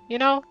cool. You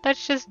know,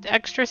 that's just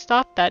extra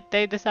stuff that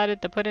they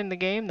decided to put in the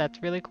game.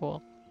 That's really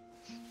cool.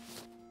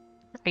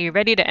 Are you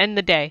ready to end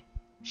the day?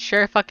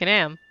 Sure fucking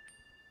am.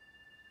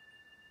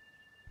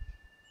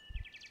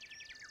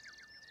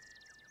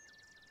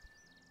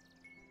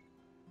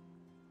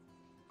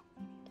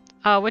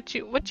 What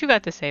you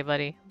got to say,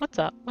 buddy? What's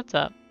up?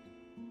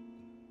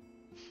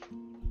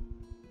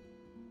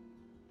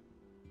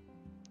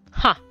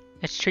 Huh,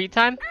 it's treat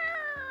time?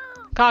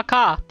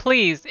 Caw,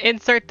 please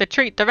insert the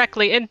treat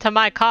directly into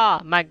my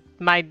caw.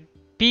 My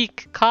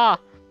beak caw.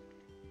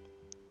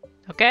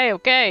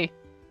 Okay.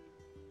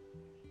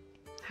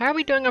 How are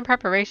we doing on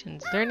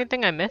preparations? Is there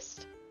anything I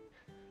missed?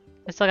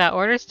 I still got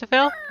orders to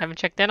fill? I haven't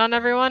checked in on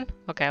everyone?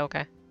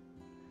 Okay.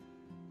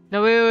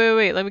 No,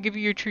 wait. Let me give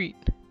you your treat.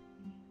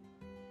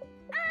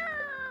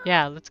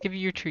 Yeah, let's give you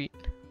your treat.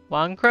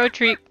 1 crow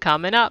treat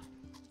coming up.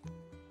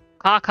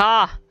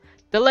 Caw.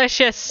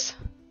 Delicious.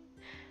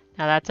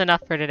 Now that's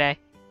enough for today.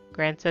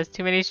 Grant says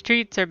too many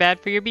treats are bad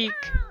for your beak.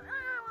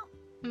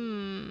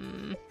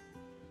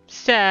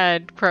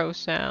 Sad crow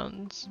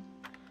sounds.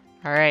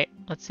 Alright,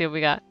 let's see what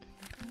we got.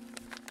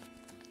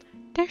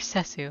 Dear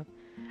Sesu,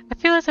 I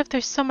feel as if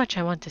there's so much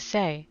I want to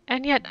say,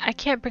 and yet I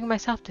can't bring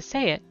myself to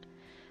say it.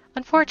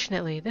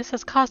 Unfortunately, this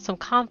has caused some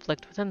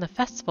conflict within the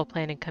festival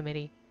planning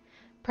committee.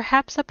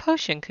 Perhaps a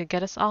potion could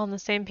get us all on the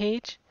same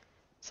page?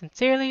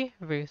 Sincerely,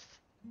 Ruth.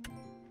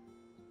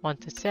 Want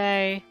to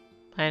say,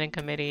 planning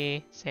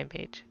committee, same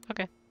page.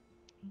 Okay.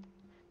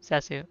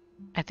 Sesu,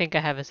 I think I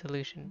have a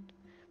solution,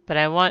 but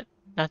I want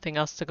nothing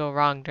else to go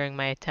wrong during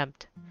my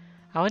attempt.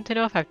 I want to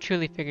know if I've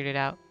truly figured it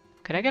out.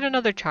 Could I get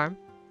another charm?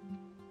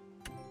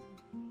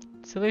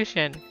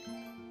 Solution.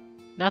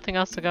 Nothing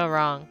else to go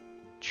wrong.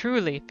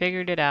 Truly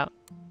figured it out.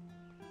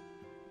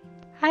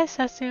 Hi,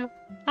 Sesu.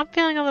 I'm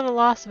feeling a little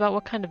lost about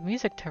what kind of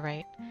music to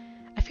write.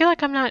 I feel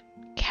like I'm not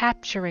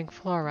capturing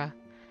Flora.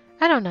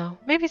 I don't know.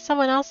 Maybe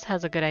someone else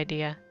has a good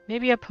idea.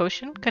 Maybe a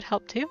potion could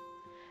help too?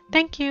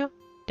 Thank you.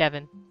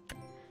 Devin.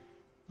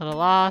 A little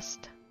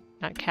lost.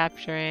 Not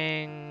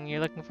capturing.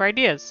 You're looking for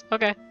ideas.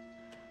 Okay.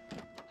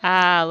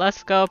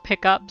 Let's go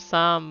pick up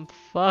some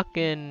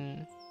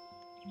fucking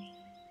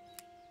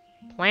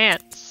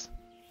plants.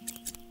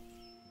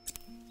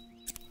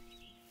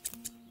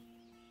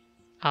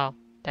 Oh,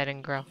 that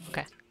didn't grow.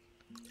 Okay.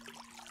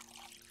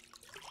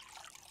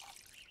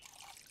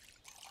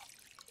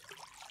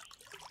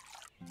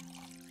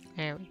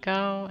 There we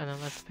go. And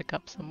then let's pick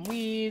up some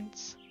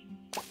weeds.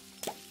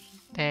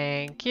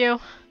 Thank you.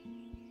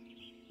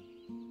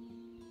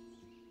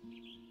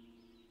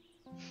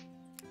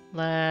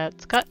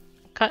 Let's cut,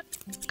 cut,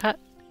 cut,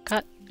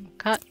 cut,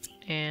 cut.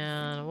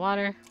 And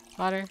water,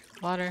 water,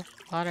 water,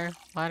 water,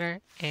 water.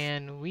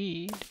 And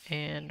weed,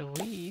 and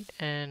weed,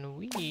 and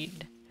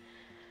weed.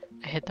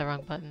 I hit the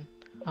wrong button.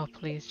 Oh,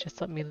 please,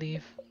 just let me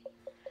leave.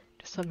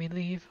 Just let me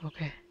leave.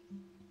 Okay.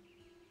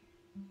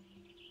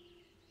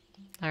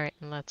 Alright,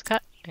 and let's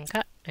cut, and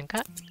cut, and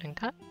cut, and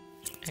cut,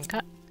 and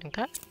cut, and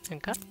cut,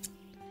 and cut.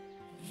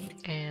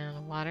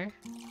 And water,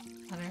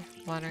 water,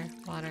 water,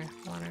 water,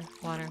 water,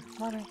 water,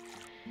 water.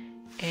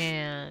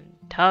 And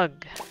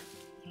tug.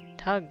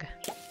 Tug.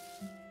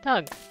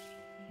 Tug.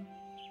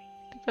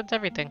 I think that's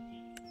everything.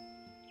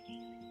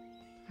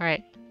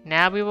 Alright,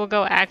 now we will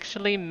go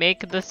actually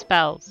make the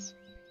spells.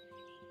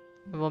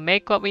 We will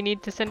make what we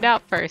need to send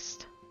out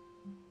first.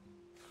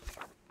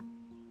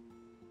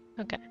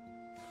 Okay.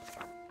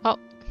 Oh.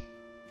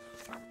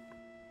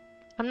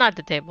 I'm not at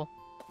the table.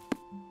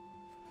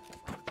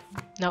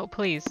 No,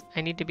 please.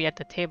 I need to be at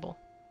the table.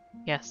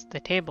 Yes, the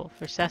table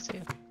for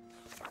Sesu.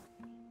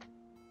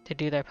 To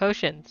do their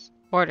potions.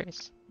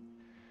 Orders.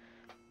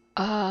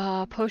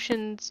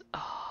 Potions.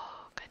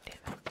 Oh, god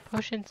damn it.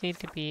 Potions need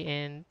to be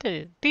in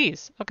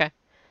these. Okay.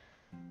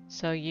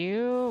 So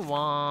you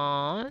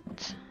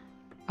want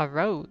a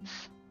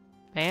rose.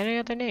 By any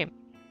other name.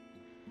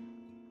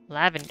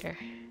 Lavender.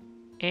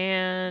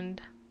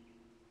 And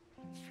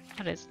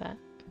what is that?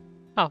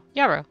 Oh,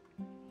 yarrow.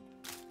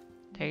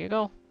 There you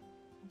go.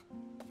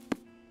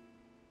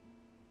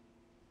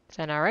 Is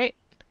that alright?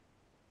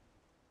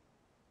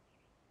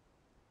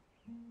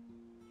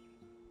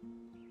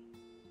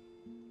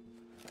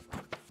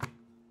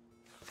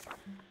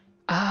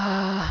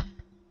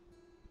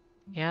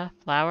 Yeah,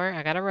 flower.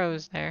 I got a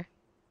rose there.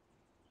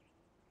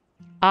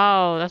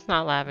 Oh, that's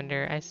not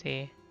lavender. I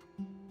see.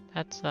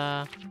 That's,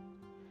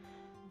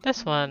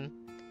 this one.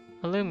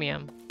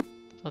 Aluminum.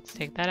 Let's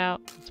take that out.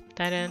 Let's put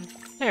that in.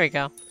 There we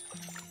go.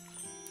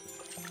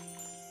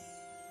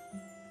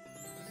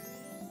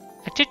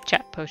 A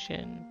chit-chat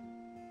potion.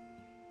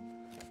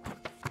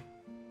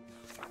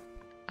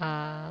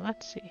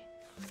 Let's see.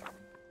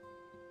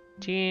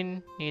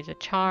 Jean needs a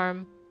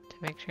charm to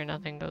make sure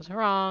nothing goes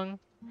wrong.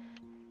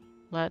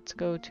 Let's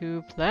go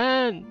to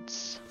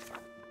plants.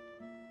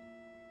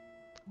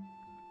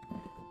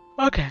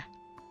 Okay.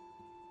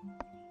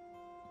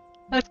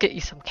 Let's get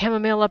you some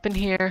chamomile up in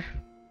here.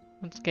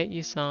 Let's get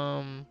you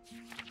some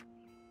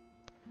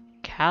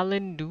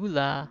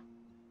calendula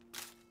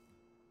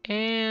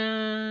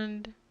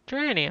and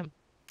geranium.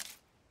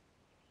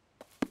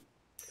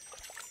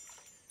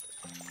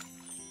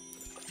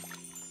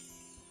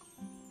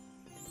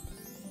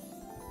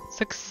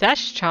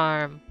 Success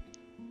charm.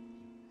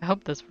 I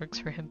hope this works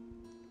for him.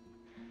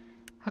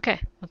 Okay,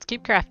 let's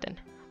keep crafting.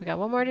 We got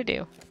one more to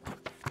do.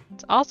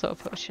 It's also a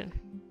potion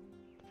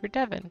for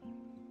Devin.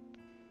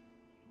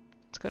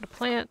 Let's go to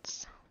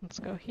plants. Let's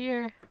go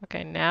here.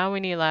 Okay, now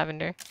we need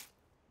lavender.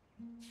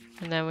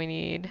 And then we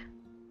need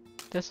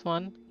this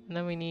one. And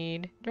then we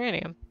need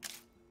geranium.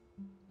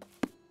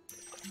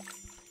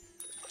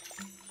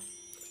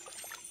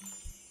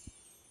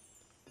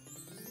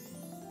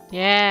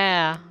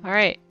 Yeah!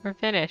 Alright, we're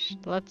finished.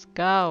 Let's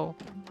go.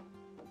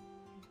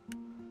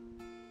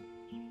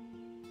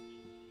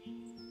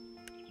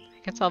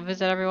 I guess I'll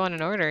visit everyone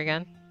in order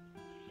again.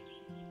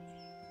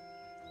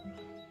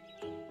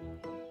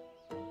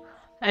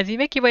 As you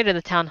make your way to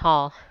the town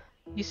hall,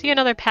 you see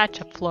another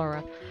patch of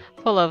flora,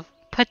 full of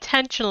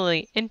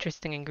potentially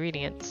interesting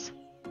ingredients.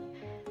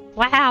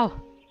 Wow!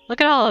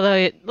 Look at all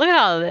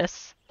of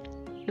this!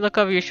 You look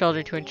over your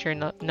shoulder to ensure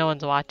no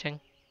one's watching.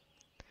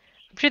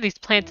 I'm sure these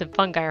plants and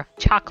fungi are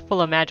chock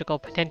full of magical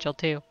potential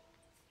too.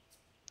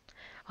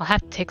 I'll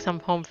have to take some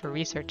home for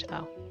research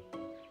though.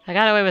 I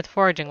got away with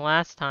foraging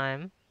last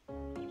time.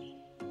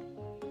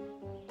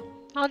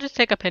 I'll just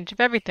take a pinch of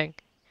everything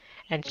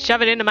and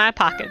shove it into my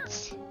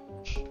pockets.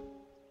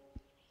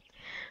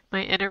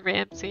 My inner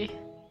Ramsay.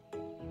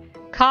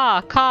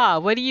 Caw,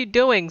 what are you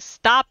doing?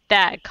 Stop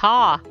that,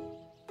 Caw.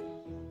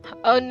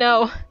 Oh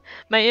no,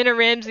 my inner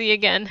Ramsay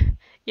again.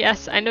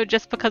 Yes, I know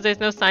just because there's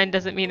no sign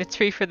doesn't mean it's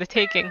free for the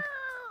taking.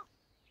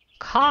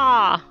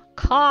 Caw,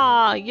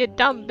 Caw, you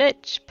dumb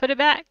bitch. Put it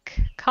back.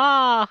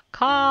 Caw,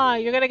 caw,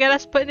 you're gonna get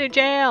us put in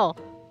jail.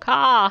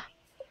 Caw.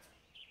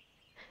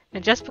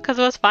 And just because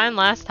it was fine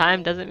last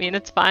time doesn't mean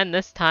it's fine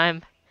this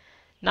time.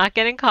 Not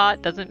getting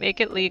caught doesn't make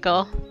it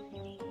legal.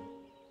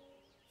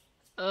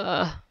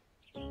 Ugh.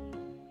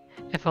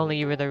 If only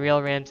you were the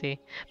real Ramsey.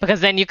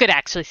 Because then you could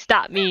actually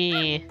stop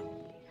me.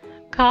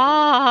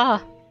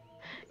 Caw.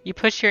 You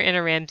push your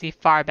inner Ramsey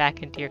far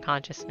back into your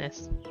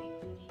consciousness.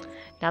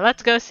 Now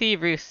let's go see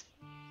Ruth.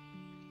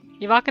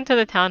 You walk into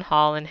the town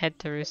hall and head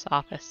to Ruth's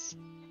office.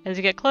 As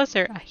you get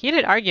closer, a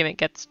heated argument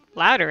gets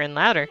louder and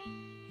louder.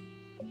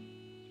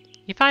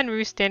 You find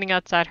Ruth standing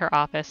outside her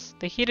office.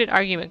 The heated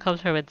argument comes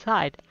from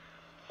inside.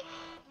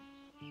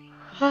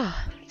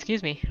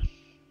 Excuse me.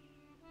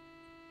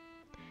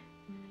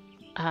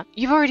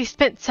 You've already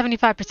spent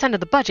 75% of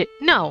the budget.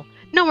 No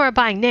more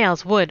buying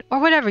nails, wood, or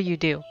whatever you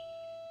do.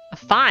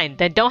 Fine,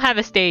 then don't have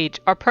a stage,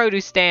 or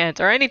produce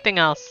stands, or anything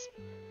else.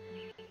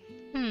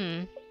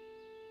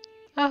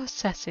 Oh,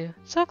 Sesu,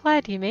 so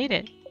glad you made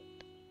it.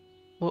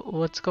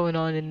 What's going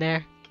on in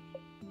there?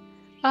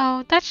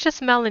 Oh, that's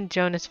just Mel and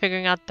Jonas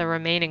figuring out the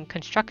remaining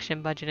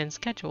construction budget and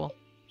schedule.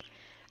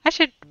 I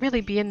should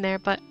really be in there,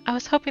 but I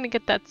was hoping to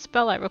get that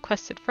spell I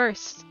requested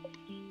first.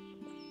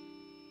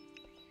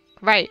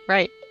 Right.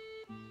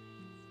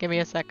 Give me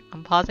a sec.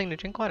 I'm pausing to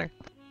drink water.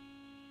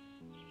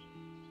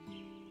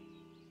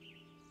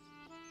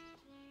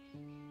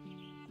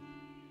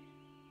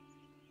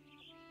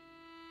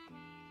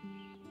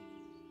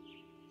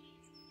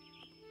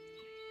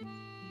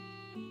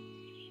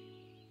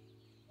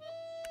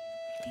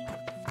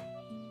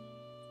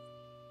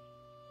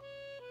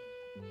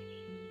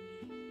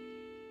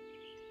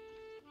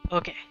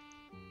 Okay.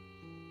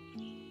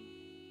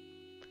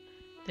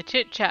 The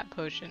chit-chat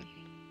potion.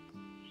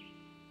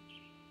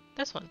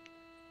 This one.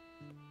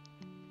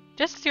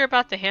 Just as you're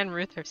about to hand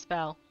Ruth her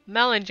spell,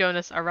 Mel and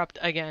Jonas erupt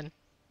again.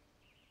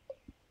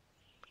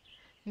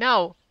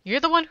 No,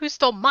 you're the one who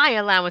stole my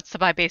allowance to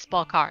buy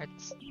baseball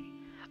cards.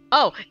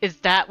 Oh, is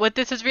that what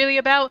this is really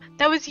about?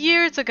 That was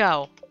years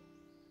ago.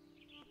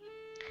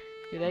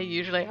 Do they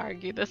usually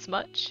argue this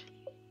much?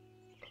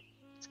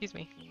 Excuse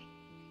me.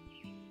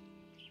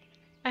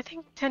 I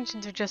think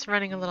tensions are just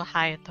running a little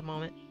high at the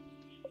moment.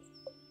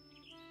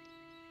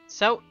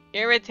 So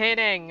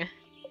irritating.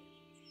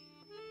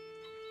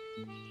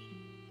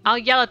 I'll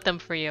yell at them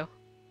for you.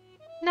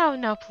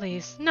 No,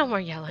 please. No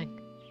more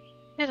yelling.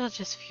 It'll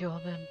just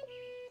fuel them.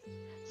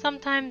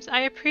 Sometimes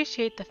I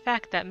appreciate the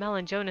fact that Mel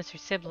and Jonas are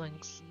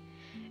siblings.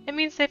 It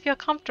means they feel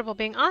comfortable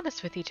being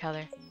honest with each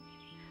other.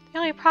 The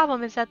only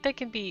problem is that they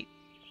can be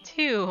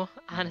too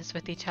honest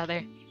with each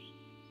other.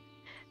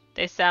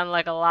 They sound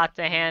like a lot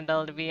to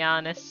handle, to be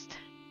honest.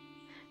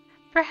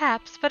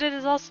 Perhaps, but it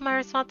is also my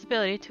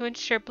responsibility to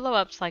ensure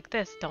blow-ups like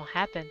this don't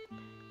happen.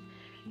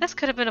 This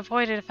could have been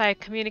avoided if I had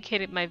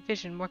communicated my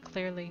vision more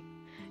clearly.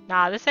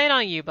 Nah, this ain't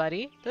on you,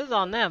 buddy. This is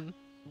on them.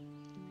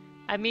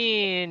 I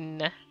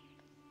mean...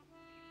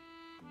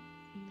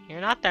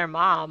 You're not their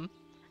mom.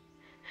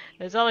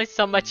 There's only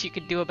so much you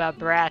could do about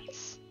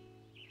brats.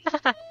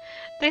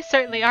 They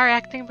certainly are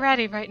acting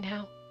bratty right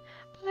now.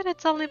 But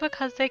it's only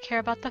because they care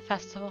about the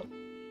festival.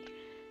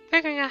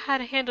 Figuring out how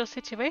to handle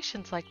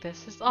situations like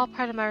this is all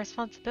part of my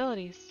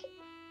responsibilities.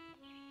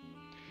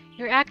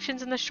 Your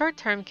actions in the short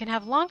term can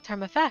have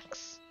long-term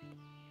effects.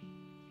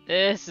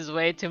 This is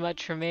way too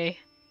much for me.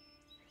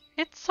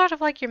 It's sort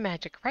of like your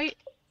magic, right?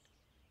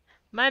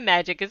 My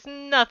magic is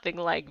nothing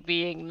like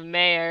being the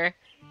mayor.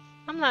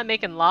 I'm not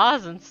making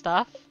laws and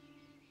stuff.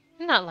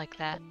 Not like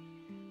that.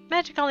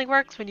 Magic only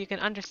works when you can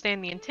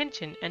understand the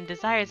intention and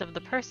desires of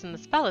the person the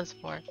spell is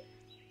for.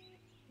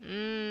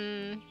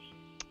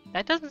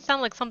 That doesn't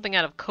sound like something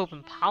out of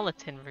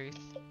Cosmopolitan,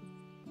 Ruth.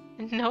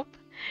 Nope.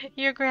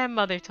 Your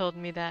grandmother told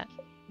me that.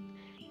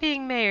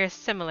 Being mayor is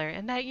similar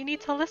in that you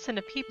need to listen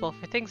to people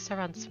for things to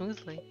run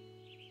smoothly.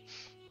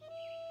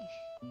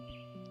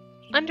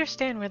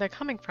 Understand where they're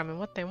coming from and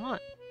what they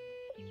want.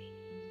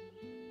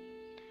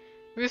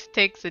 Ruth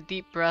takes a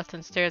deep breath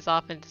and stares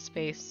off into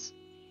space.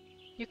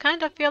 You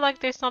kind of feel like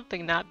there's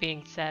something not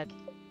being said.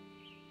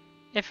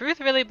 If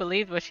Ruth really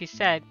believed what she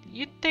said,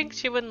 you'd think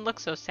she wouldn't look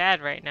so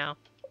sad right now.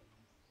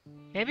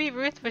 Maybe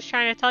Ruth was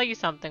trying to tell you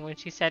something when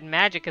she said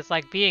magic is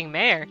like being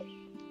mayor.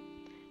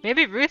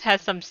 Maybe Ruth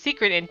has some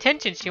secret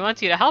intention she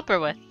wants you to help her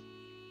with.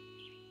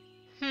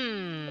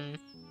 It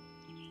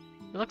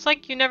looks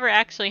like you never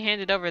actually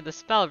handed over the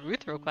spell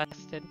Ruth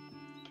requested.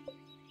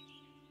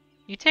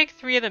 You take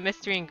 3 of the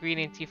mystery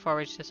ingredients you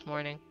foraged this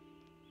morning.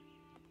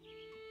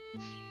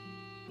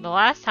 The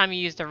last time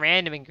you used a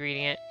random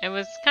ingredient, it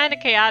was kind of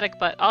chaotic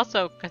but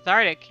also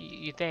cathartic,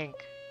 you think.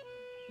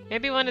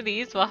 Maybe one of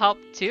these will help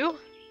too?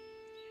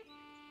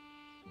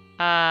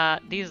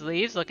 These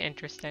leaves look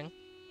interesting.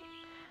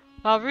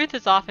 While Ruth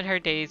is off in her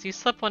daze, you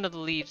slip one of the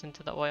leaves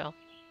into the oil.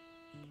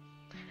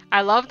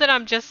 I love that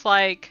I'm just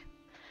like,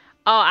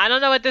 oh, I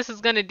don't know what this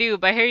is gonna do,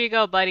 but here you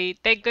go, buddy.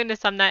 Thank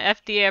goodness I'm not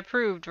FDA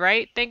approved,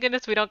 right? Thank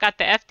goodness we don't got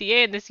the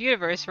FDA in this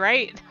universe,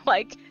 right?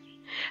 Like,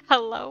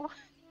 hello?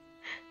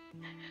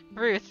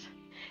 Ruth.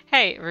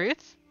 Hey,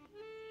 Ruth?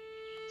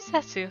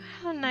 Sesu,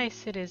 how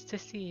nice it is to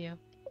see you.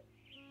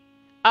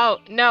 Oh,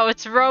 no,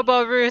 it's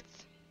Robo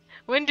Ruth.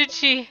 When did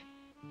she...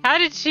 How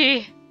did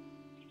she...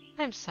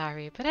 I'm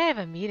sorry, but I have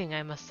a meeting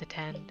I must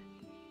attend.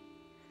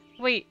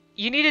 Wait,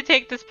 you need to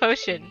take this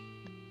potion.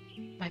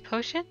 My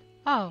potion?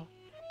 Oh,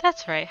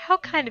 that's right. How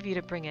kind of you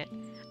to bring it.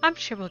 I'm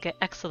sure we'll get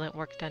excellent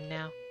work done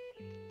now.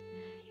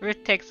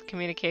 Ruth takes the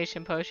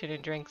communication potion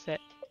and drinks it.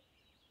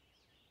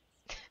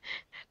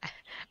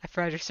 I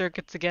fried her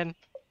circuits again.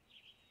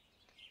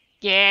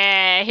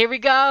 Yeah, here we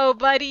go,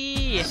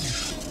 buddy!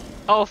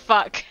 Oh,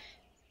 fuck.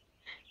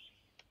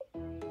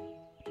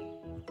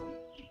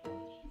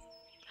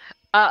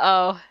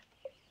 Uh-oh.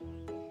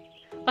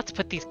 Let's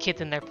put these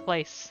kids in their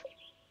place.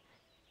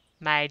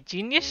 My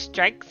genius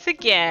strikes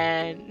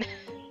again.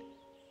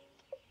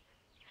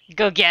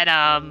 Go get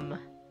 'em!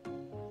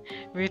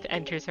 Ruth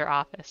enters her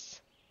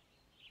office.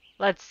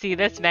 Let's see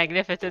this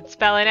magnificent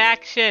spell in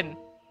action!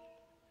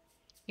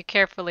 You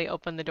carefully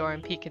open the door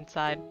and peek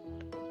inside.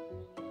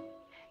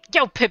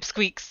 Yo,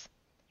 pipsqueaks!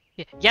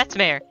 Yes,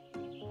 Mayor!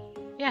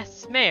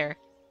 Yes, Mayor.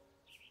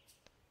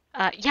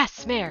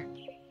 Yes, Mayor.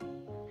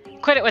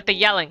 Quit it with the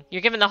yelling.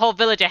 You're giving the whole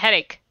village a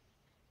headache.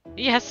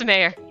 Yes,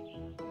 Mayor.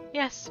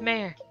 Yes,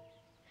 Mayor.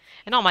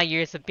 In all my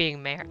years of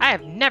being mayor, I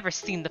have never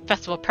seen the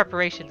festival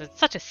preparations in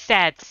such a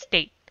sad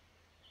state.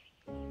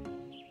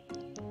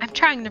 I'm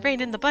trying to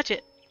rein in the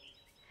budget.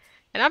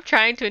 And I'm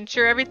trying to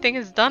ensure everything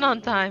is done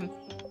on time.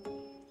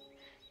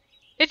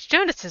 It's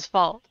Jonas's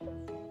fault.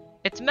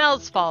 It's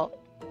Mel's fault.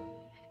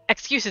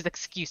 Excuses,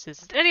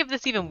 excuses. Is any of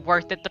this even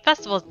worth it? The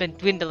festival has been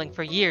dwindling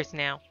for years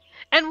now.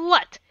 And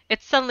what?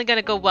 It's suddenly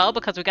gonna go well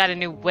because we got a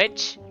new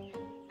witch?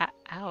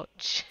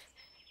 Ouch.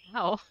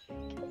 Ow.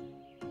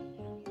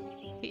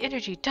 The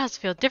energy does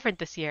feel different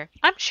this year.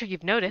 I'm sure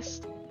you've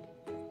noticed.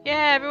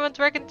 Yeah, everyone's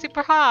working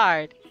super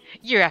hard.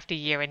 Year after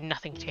year and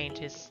nothing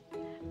changes.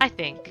 I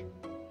think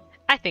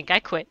I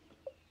quit.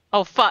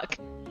 Oh, fuck.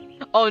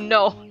 Oh,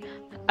 no.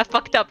 I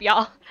fucked up,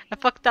 y'all. I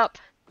fucked up.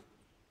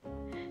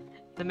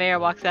 The mayor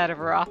walks out of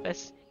her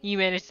office. You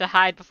manage to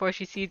hide before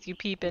she sees you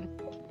peeping.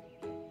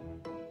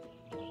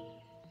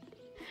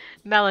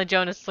 Mel and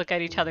Jonas look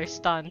at each other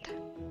stunned.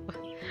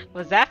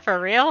 Was that for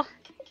real?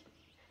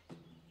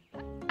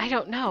 I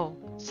don't know.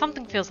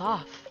 Something feels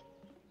off.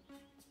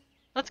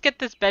 Let's get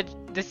this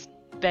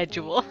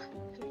schedule.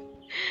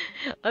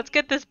 Let's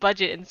get this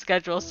budget and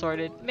schedule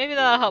sorted. Maybe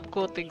that'll help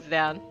cool things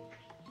down.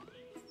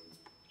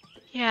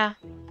 Yeah.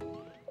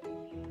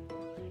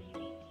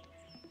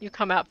 You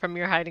come out from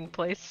your hiding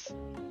place.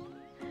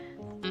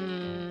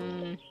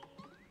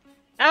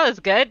 That was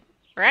good,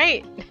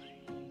 right?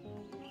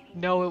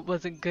 No, it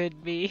wasn't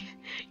good, me.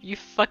 You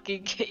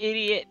fucking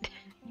idiot.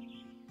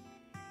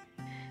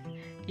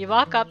 You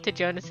walk up to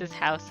Jonas's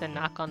house and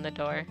knock on the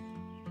door.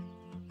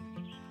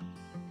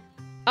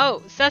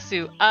 Oh,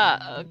 Sesu,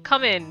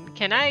 come in.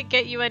 Can I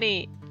get you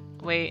any...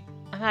 Wait,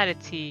 I'm out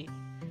of tea.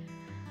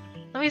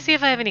 Let me see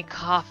if I have any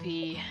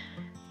coffee.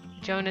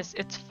 Jonas,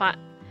 it's fine.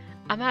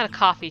 I'm out of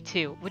coffee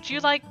too. Would you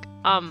like,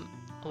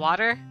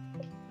 water?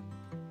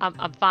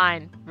 I'm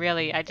fine,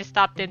 really. I just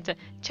stopped in to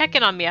check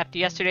in on me after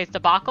yesterday's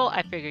debacle.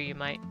 I figure you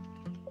might.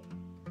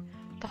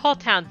 The whole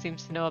town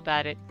seems to know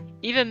about it.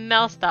 Even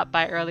Mel stopped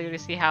by earlier to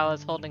see how I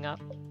was holding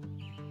up.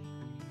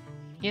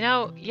 You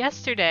know,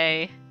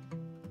 yesterday,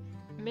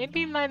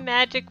 maybe my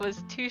magic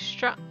was too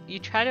strong. You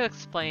try to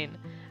explain,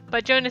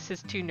 but Jonas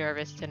is too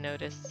nervous to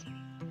notice.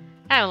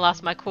 I haven't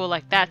lost my cool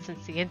like that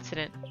since the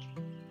incident.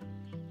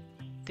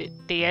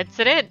 The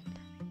incident? ...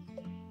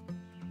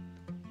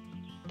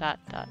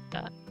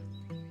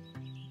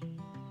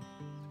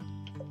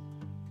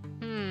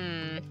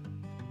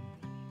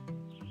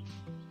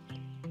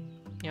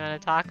 You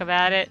want to talk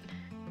about it?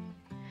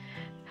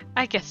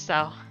 I guess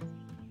so.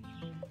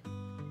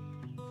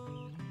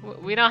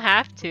 We don't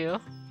have to.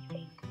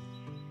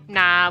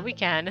 Nah, we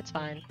can. It's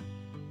fine.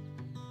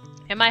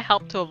 It might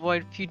help to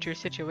avoid future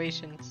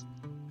situations.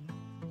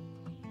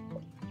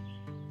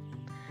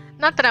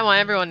 Not that I want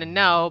everyone to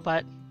know,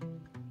 but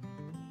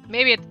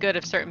maybe it's good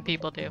if certain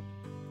people do.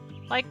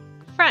 Like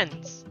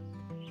friends.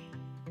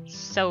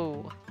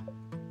 So,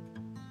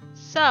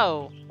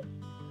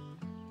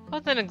 I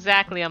wasn't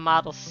exactly a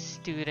model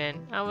student.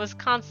 I was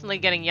constantly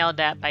getting yelled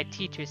at by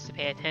teachers to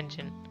pay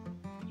attention.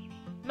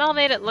 Mel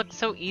made it look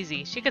so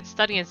easy. She could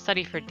study and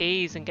study for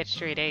days and get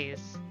straight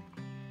A's.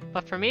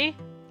 But for me,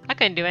 I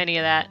couldn't do any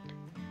of that.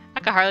 I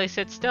could hardly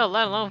sit still,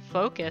 let alone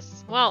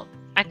focus. Well,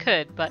 I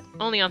could, but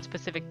only on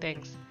specific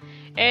things.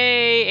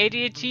 Hey,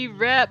 ADHD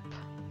rep!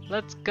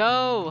 Let's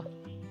go!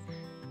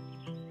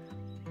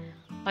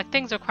 Like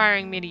things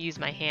requiring me to use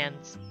my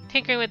hands.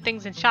 Tinkering with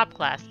things in shop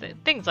class,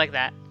 things like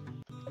that.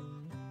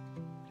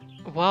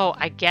 Whoa,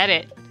 I get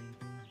it.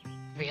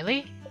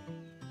 Really?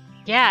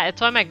 Yeah,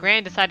 it's why my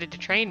gran decided to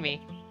train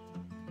me.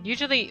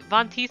 Usually,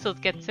 Von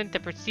Tiesels gets sent to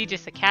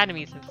prestigious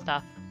academies and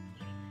stuff.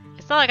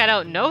 It's not like I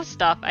don't know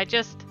stuff, I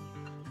just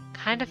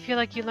kind of feel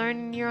like you learn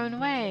in your own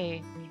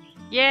way.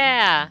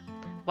 Yeah!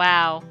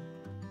 Wow.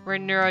 We're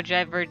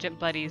neurodivergent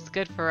buddies.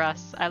 Good for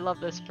us. I love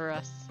this for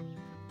us.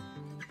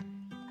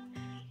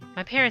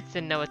 My parents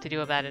didn't know what to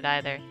do about it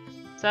either,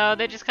 so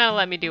they just kind of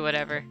let me do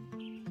whatever.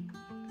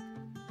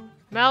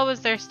 Mel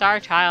was their star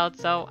child,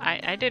 so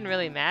I didn't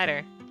really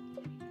matter.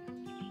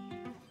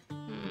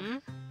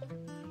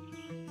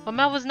 But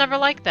Mel was never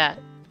like that,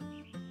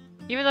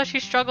 even though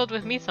she struggled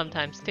with me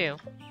sometimes too.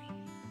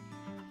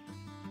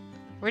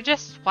 We're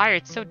just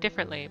wired so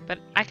differently, but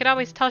I could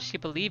always tell she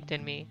believed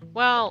in me.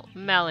 Well,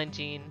 Mel and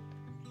Jean.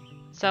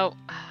 So,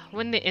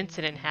 when the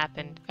incident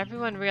happened,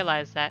 everyone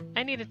realized that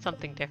I needed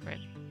something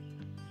different.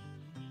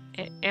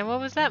 And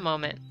what was that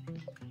moment?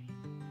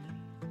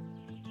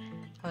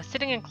 I was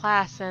sitting in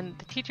class and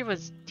the teacher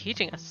was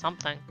teaching us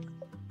something.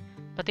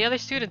 But the other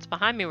students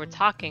behind me were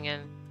talking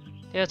and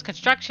there was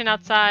construction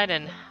outside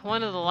and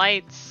one of the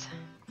lights...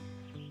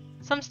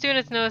 Some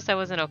students noticed I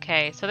wasn't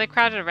okay, so they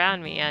crowded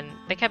around me and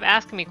they kept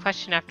asking me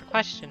question after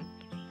question.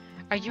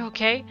 Are you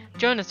okay?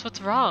 Jonas, what's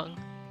wrong?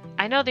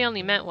 I know they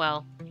only meant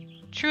well.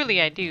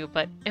 Truly I do,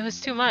 but it was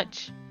too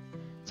much.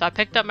 So I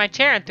picked up my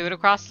chair and threw it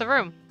across the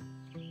room.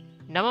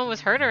 No one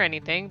was hurt or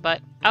anything,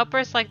 but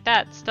outbursts like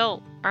that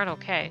still aren't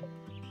okay.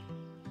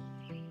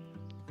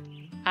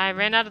 I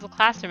ran out of the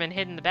classroom and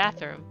hid in the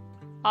bathroom.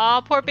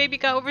 Aw, poor baby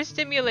got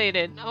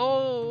overstimulated.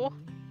 Oh.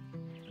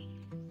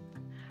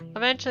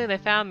 Eventually they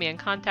found me and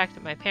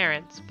contacted my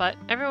parents, but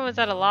everyone was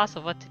at a loss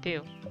of what to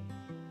do.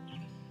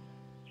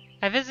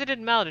 I visited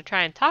Mel to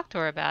try and talk to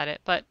her about it,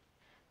 but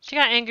she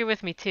got angry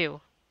with me too,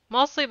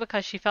 mostly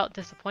because she felt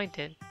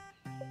disappointed.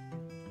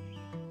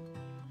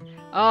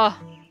 Oh,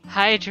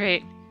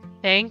 hydrate.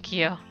 Thank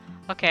you.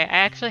 Okay, I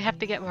actually have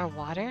to get more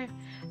water,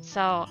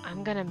 so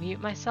I'm gonna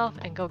mute myself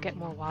and go get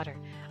more water.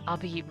 I'll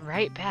be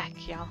right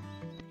back, y'all.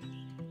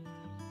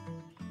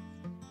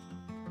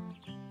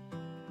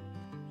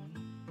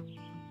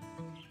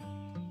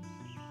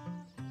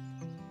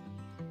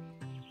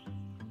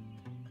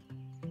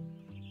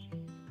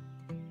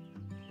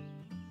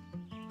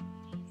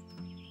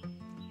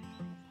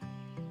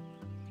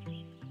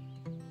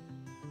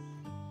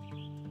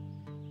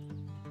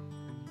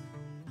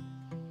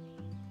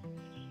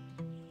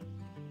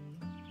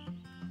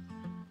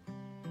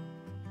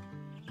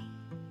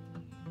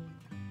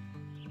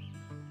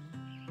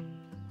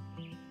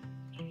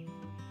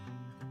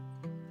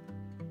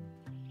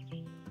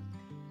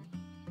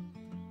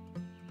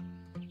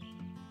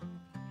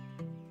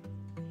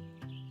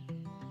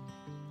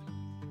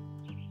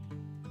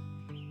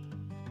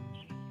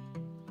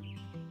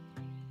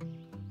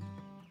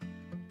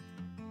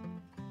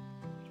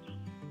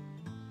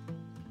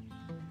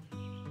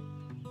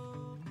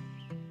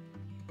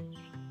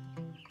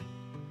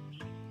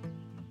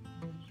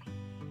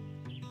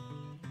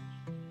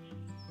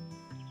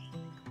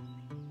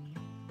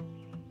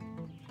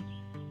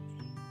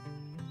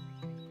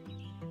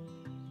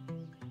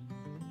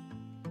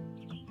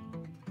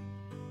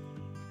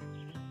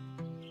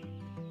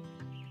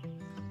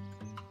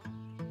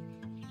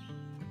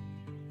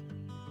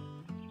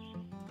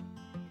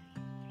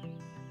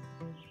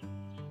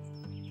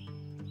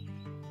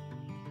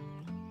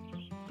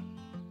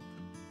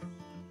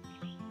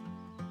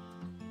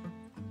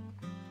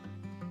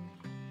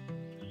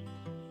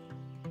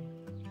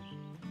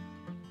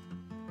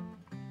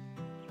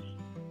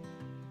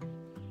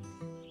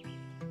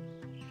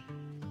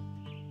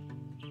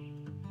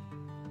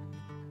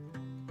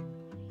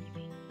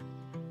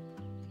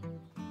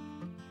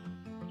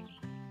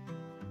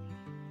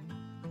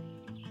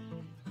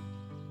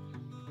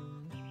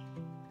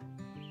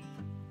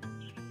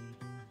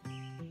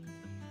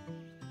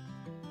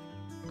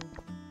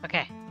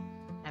 Okay,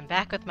 I'm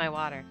back with my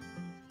water.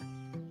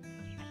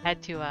 I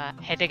had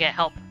to get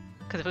help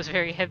because it was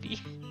very heavy.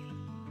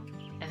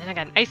 And then I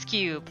got an ice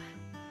cube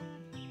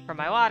for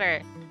my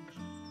water.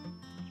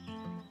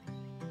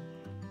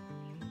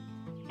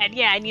 And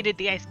yeah, I needed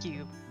the ice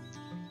cube.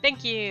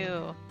 Thank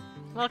you.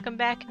 Welcome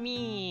back,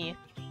 me.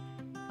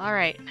 All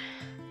right.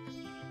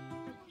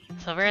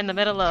 So we're in the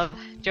middle of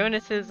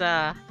Jonas's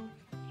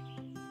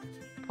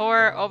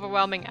poor,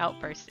 overwhelming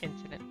outburst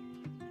incident.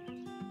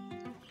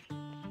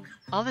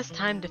 All this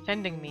time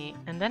defending me,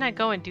 and then I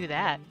go and do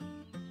that.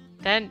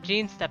 Then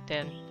Jean stepped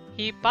in.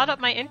 He brought up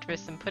my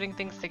interest in putting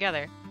things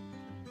together.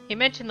 He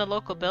mentioned the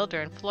local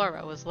builder in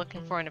Flora was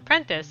looking for an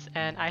apprentice,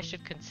 and I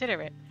should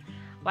consider it.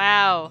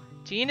 Wow,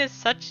 Jean is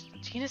such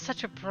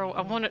a bro.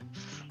 I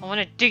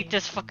wanna date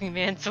this fucking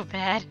man so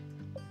bad.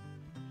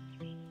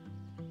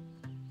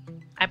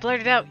 I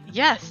blurted out,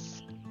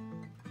 yes!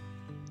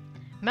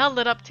 Mel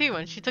lit up too,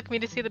 and she took me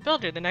to see the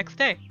builder the next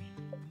day.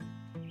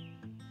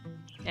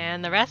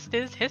 And the rest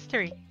is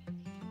history.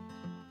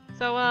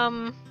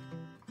 So,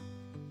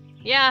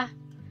 yeah,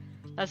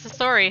 that's the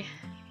story.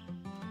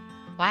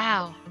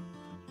 Wow.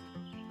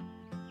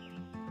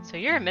 So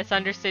you're a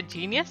misunderstood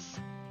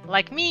genius?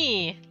 Like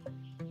me!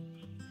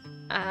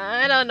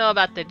 I don't know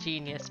about the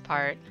genius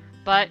part,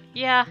 but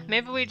yeah,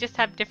 maybe we just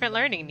have different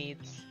learning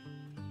needs.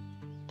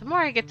 The more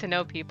I get to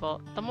know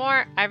people, the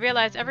more I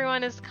realize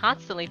everyone is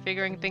constantly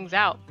figuring things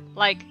out.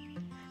 Like,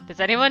 does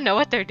anyone know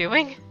what they're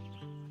doing?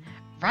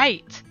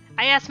 Right!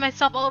 I ask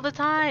myself all the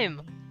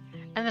time!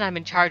 And then I'm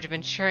in charge of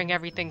ensuring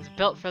everything's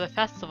built for the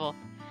festival.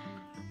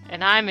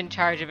 And I'm in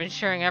charge of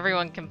ensuring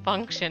everyone can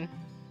function.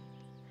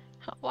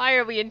 Why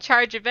are we in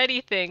charge of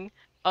anything?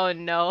 Oh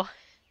no.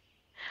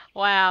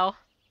 Wow.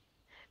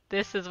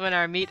 This is when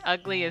our meet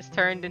ugly is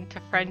turned into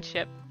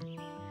friendship.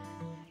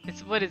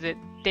 What is it?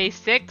 Day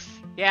 6?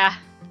 Yeah.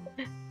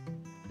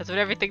 That's when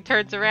everything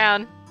turns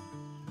around.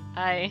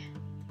 I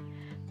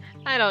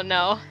don't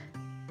know.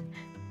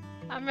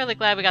 I'm really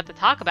glad we got to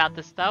talk about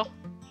this though.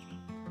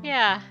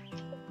 Yeah.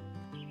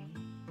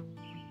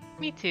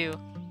 Me too.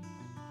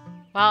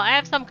 Well, I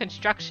have some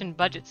construction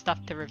budget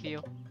stuff to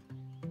review.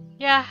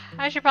 Yeah,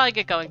 I should probably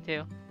get going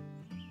too.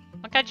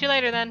 I'll catch you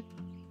later then.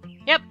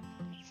 Yep.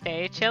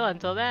 Stay chill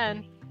until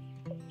then.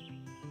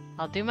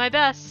 I'll do my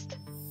best.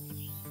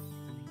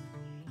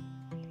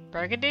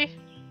 Burgundy?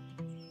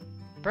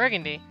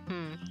 Burgundy?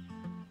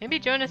 Maybe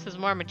Jonas is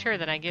more mature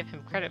than I give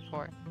him credit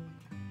for.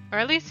 Or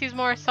at least he's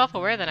more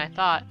self-aware than I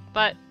thought,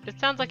 but it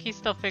sounds like he's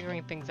still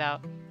figuring things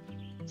out.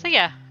 So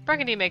yeah,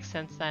 Burgundy makes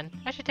sense then.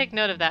 I should take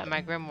note of that in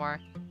my grimoire.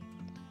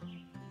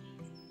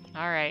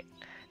 Alright,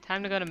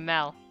 time to go to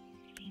Mel.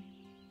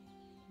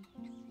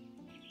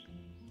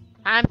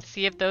 Time to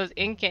see if those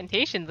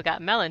incantations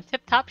got Mel in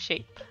tip-top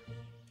shape.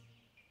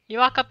 You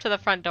walk up to the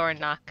front door and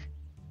knock.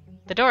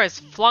 The door is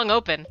flung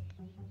open.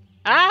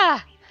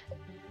 Ah!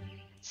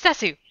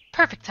 Sesu!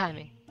 Perfect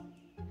timing!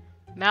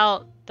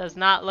 Mel does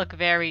not look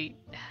very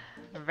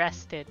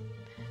rested.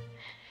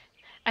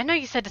 I know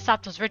you said to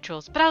stop those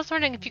rituals, but I was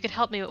wondering if you could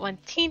help me with one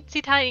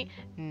teensy tiny...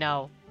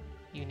 No.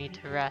 You need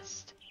to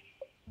rest.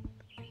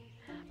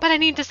 But I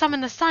need to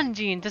summon the sun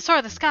gene to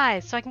soar the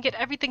skies so I can get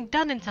everything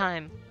done in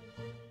time.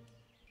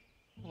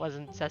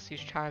 Wasn't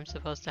Sesu's charm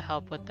supposed to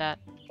help with that?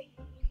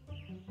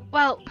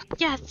 Well,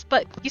 yes,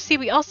 but you see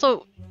we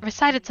also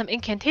recited some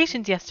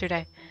incantations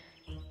yesterday.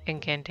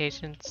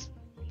 Incantations?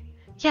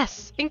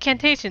 Yes,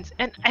 incantations,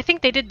 and I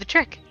think they did the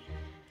trick.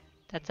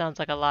 That sounds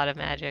like a lot of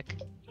magic.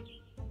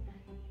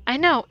 I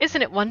know,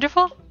 isn't it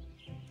wonderful?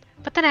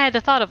 But then I had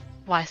the thought of,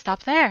 why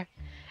stop there?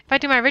 If I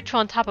do my ritual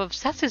on top of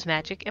Sesu's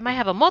magic, it might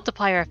have a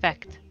multiplier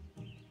effect.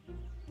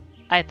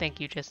 I think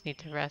you just need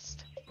to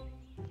rest.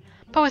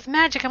 But with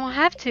magic, I won't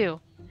have to.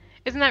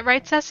 Isn't that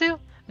right, Sesu?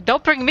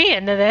 Don't bring me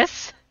into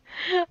this!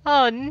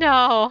 Oh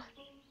no.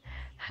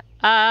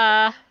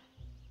 I'm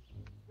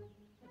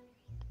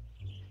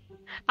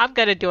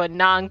gonna do a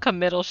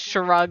non-committal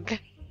shrug.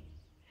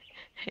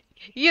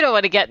 You don't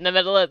want to get in the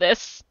middle of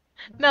this.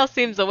 Mel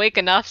seems awake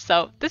enough,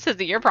 so this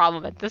isn't your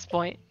problem at this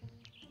point.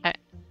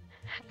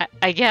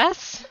 I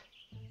guess?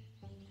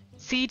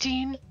 See,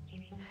 Jean?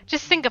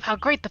 Just think of how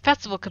great the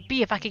festival could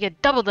be if I could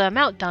get double the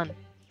amount done.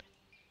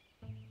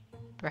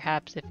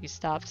 Perhaps if you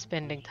stopped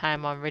spending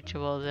time on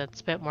rituals and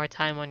spent more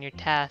time on your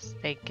tasks,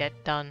 they'd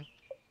get done.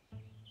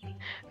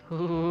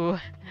 Ooh.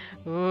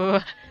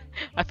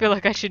 I feel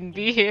like I shouldn't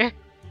be here.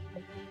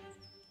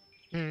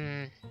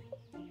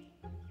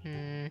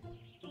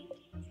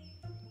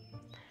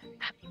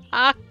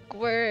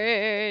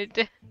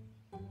 Awkward.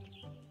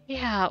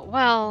 Yeah,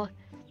 well,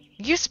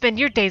 you spend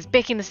your days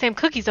baking the same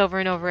cookies over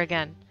and over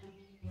again.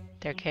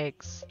 They're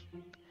cakes.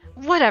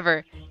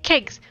 Whatever.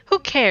 Cakes. Who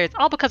cares?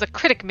 All because a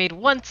critic made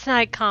one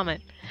snide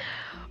comment.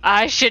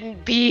 I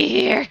shouldn't be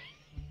here.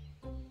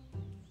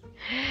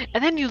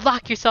 And then you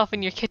lock yourself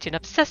in your kitchen,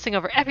 obsessing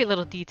over every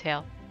little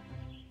detail.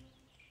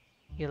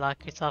 You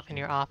lock yourself in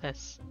your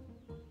office.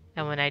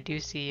 And when I do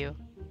see you,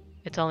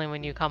 it's only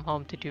when you come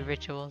home to do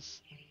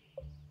rituals.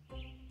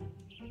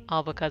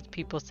 All because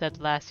people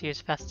said last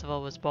year's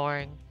festival was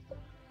boring.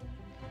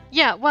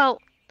 Yeah, well,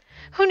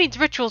 who needs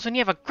rituals when you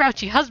have a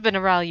grouchy husband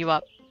to rile you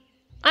up?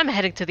 I'm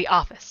heading to the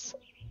office.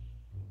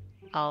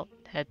 I'll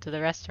head to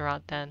the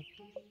restaurant then.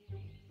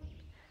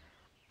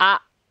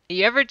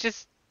 You ever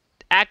just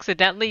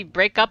accidentally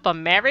break up a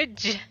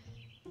marriage?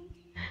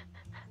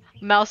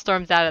 Mel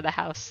storms out of the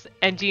house,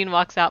 and Jean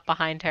walks out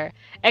behind her.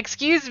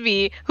 Excuse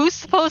me, who's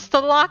supposed to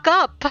lock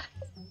up?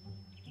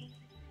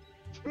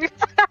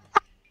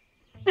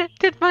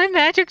 Did my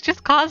magic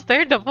just cause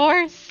their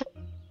divorce?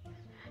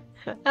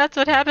 That's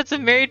what happens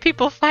when married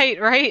people fight,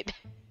 right?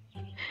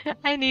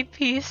 I need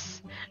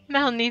peace.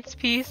 Mel needs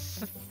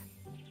peace.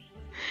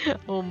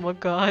 Oh my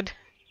god.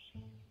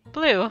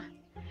 Blue.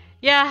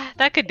 Yeah,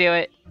 that could do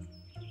it.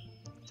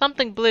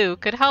 Something blue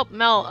could help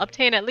Mel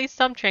obtain at least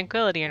some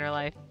tranquility in her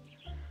life.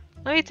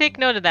 Let me take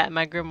note of that in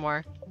my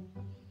grimoire.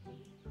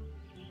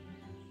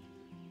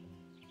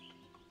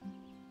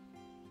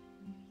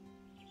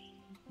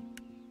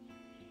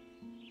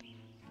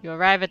 You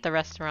arrive at the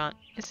restaurant.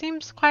 It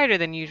seems quieter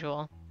than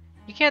usual.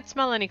 You can't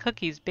smell any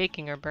cookies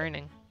baking or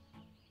burning.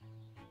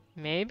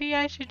 Maybe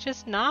I should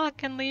just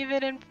knock and leave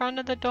it in front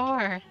of the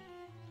door.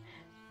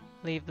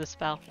 Leave the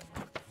spell.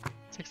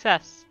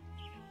 Success.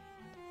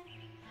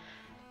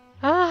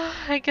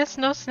 I guess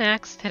no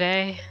snacks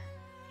today.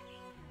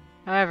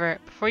 However,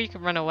 before you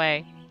can run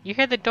away, you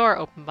hear the door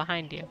open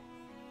behind you.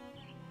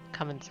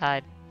 Come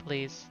inside,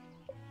 please.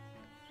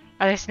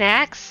 Are there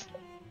snacks?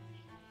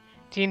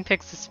 Jean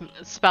picks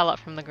the spell up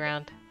from the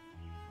ground.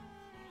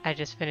 I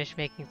just finished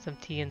making some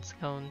tea and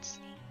scones.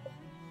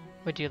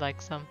 Would you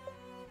like some?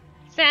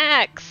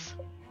 Snacks!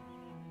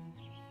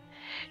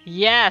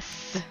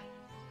 Yes!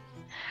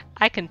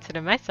 I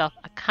consider myself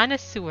a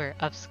connoisseur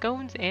of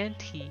scones and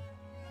tea.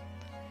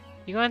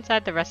 You go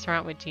inside the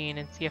restaurant with Jean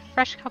and see a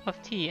fresh cup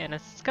of tea and a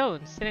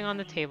scone sitting on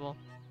the table.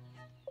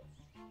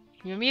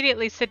 You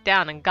immediately sit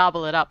down and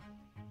gobble it up.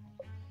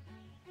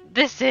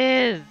 This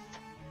is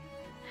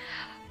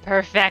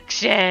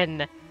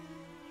perfection!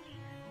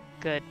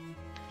 Good.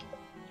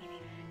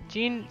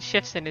 Jean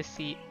shifts in his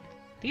seat.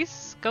 These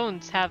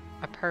scones have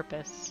a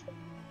purpose.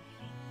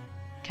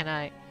 Can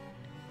I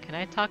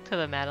talk to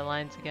the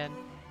Madelines again?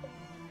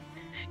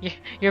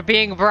 You're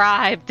being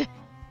bribed!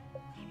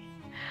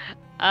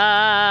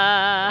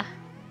 Why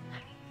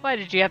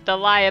did you have to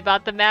lie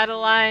about the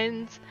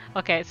Madelines?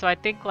 Okay, so I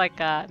think like,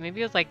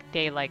 maybe it was like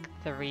day like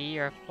 3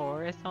 or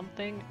 4 or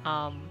something.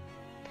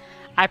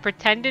 I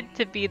pretended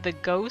to be the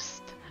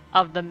ghost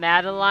of the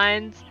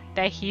Madelines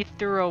that he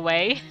threw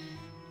away.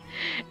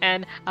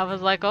 And I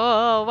was like,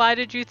 oh, why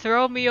did you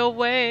throw me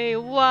away?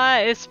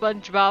 Why,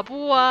 SpongeBob,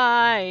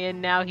 why?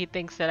 And now he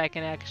thinks that I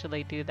can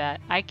actually do that.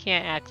 I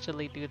can't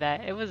actually do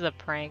that. It was a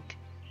prank.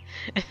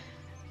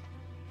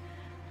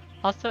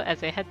 Also,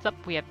 as a heads up,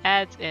 we have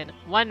ads in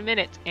 1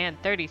 minute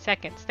and 30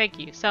 seconds. Thank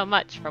you so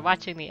much for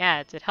watching the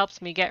ads. It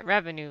helps me get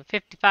revenue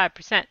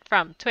 55%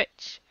 from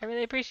Twitch. I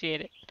really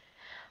appreciate it.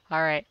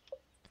 Alright.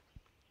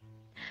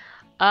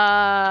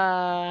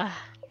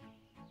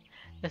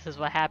 This is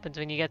what happens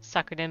when you get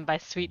suckered in by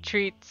sweet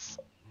treats.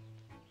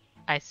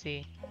 I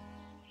see.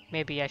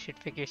 Maybe I should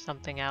figure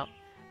something out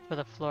for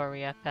the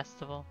Floria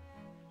festival.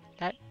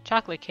 That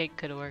chocolate cake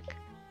could work.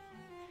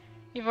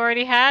 You've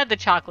already had the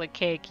chocolate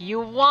cake.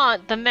 You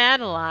want the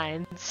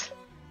Madelines.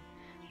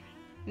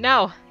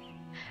 No,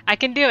 I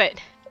can do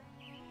it.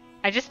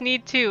 I just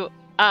need to,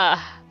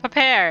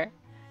 prepare.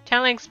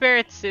 Channeling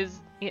spirits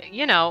is,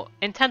 you know,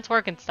 intense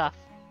work and stuff.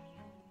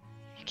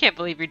 I can't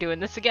believe you're doing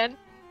this again.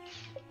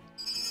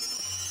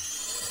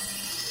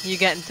 You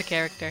get into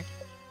character.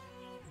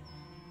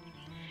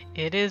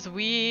 It is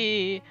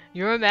we,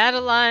 your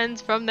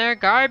Madelines from their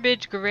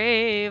garbage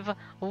grave.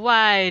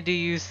 Why do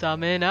you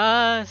summon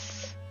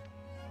us?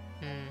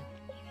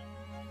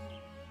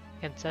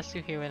 Can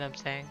Sesu hear what I'm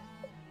saying?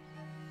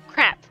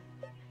 Crap!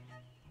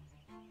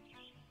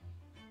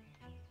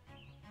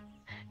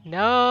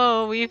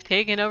 No, we've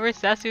taken over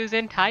Sesu's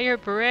entire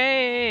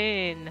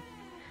brain!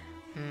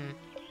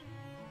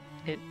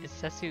 Is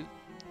Sesu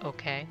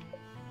okay?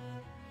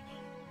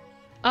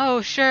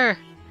 Oh, sure!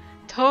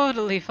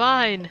 Totally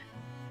fine!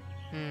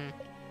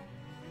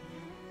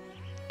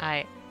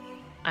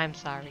 I'm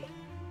sorry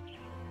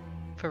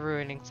for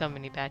ruining so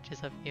many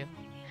batches of you.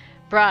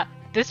 Bruh,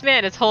 this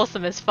man is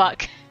wholesome as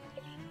fuck.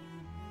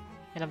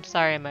 And I'm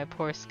sorry my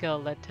poor skill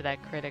led to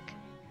that critic.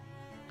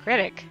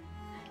 Critic?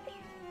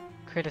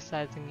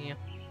 Criticizing you.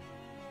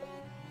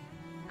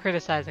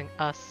 Criticizing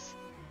us.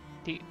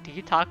 Do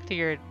you talk to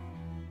your... Do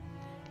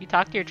you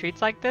talk to your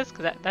treats like this?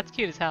 Cause that's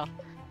cute as hell.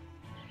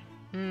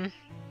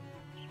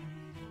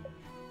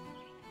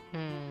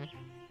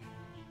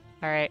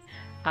 Alright.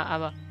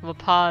 I'm gonna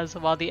pause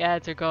while the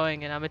ads are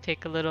going and I'm gonna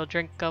take a little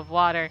drink of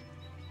water.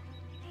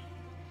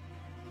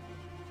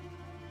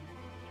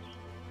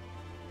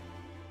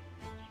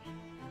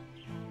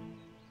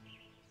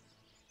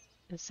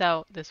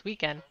 So, this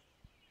weekend,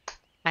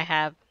 I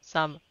have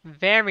some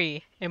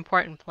very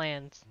important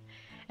plans.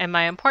 And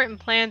my important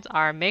plans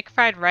are make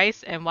fried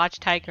rice and watch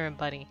Tiger and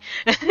Bunny.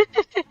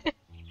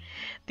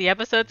 The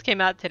episodes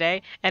came out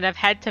today, and I've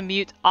had to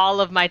mute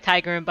all of my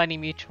Tiger and Bunny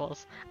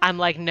mutuals. I'm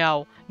like,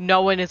 no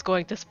one is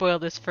going to spoil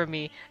this for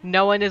me.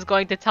 No one is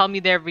going to tell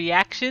me their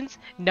reactions.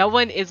 No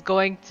one is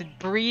going to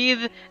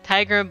breathe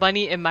Tiger and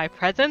Bunny in my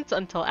presence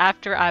until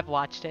after I've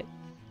watched it.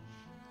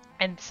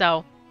 And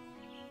so,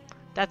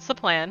 that's the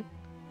plan.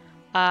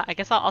 I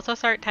guess I'll also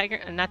start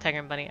not Tiger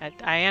and Bunny.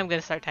 I am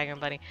gonna start Tiger and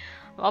Bunny.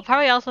 I'll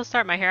probably also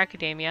start My Hero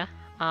Academia.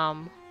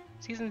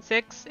 Season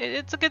 6.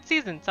 It's a good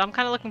season, so I'm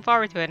kind of looking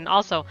forward to it. And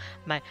also,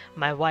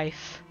 my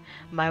wife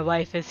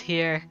is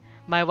here.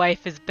 My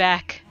wife is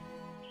back.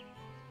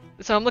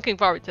 So I'm looking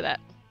forward to that.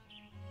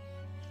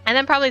 And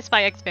then probably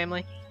Spy X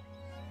Family.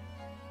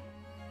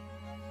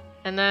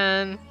 And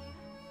then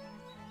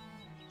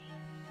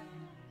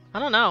I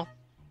don't know.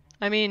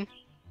 I mean,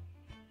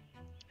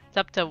 it's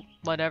up to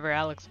whatever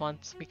Alex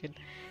wants. We could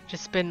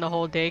just spend the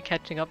whole day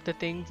catching up to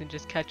things and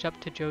just catch up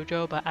to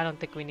JoJo, but I don't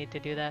think we need to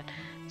do that.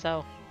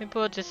 So maybe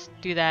we'll just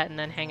do that and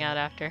then hang out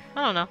after.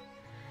 I don't know.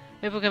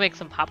 Maybe we can make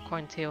some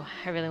popcorn too.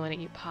 I really want to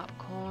eat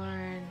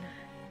popcorn.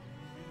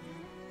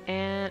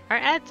 And our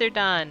ads are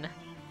done.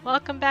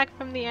 Welcome back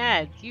from the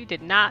ads. You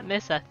did not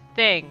miss a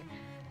thing.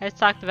 I just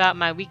talked about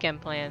my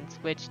weekend plans,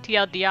 which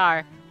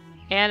TLDR,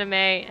 anime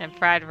and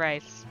fried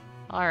rice.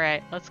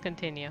 Alright, let's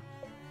continue.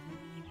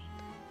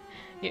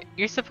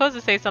 You're supposed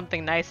to say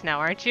something nice now,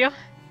 aren't you?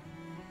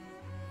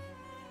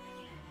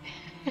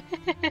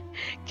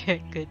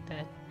 Good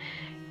then.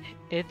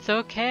 It's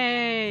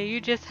okay. You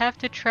just have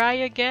to try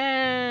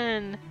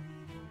again.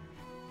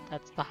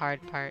 That's the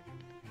hard part.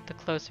 The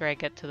closer I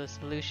get to the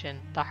solution,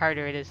 the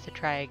harder it is to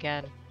try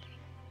again.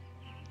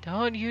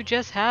 Don't you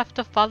just have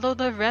to follow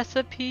the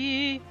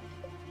recipe?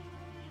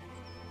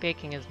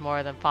 Baking is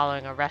more than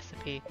following a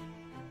recipe.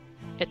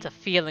 It's a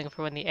feeling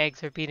for when the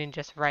eggs are beaten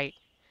just right,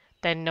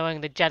 then knowing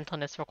the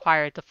gentleness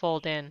required to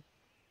fold in.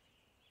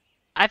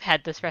 I've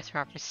had this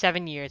restaurant for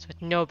 7 years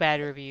with no bad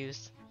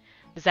reviews.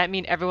 Does that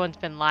mean everyone's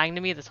been lying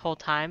to me this whole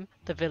time?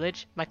 The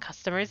village, my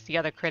customers, the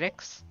other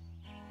critics?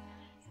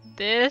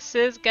 This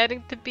is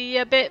getting to be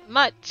a bit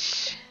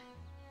much.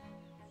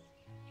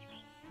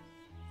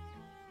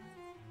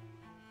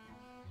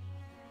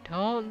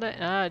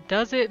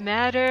 Does it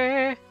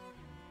matter?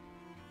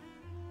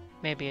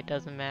 Maybe it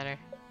doesn't matter.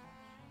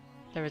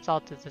 The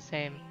result is the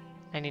same.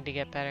 I need to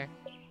get better.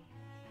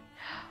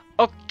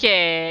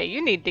 Okay,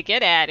 you need to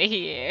get out of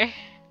here.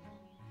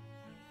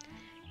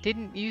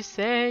 Didn't you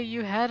say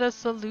you had a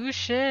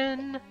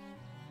solution?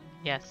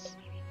 Yes.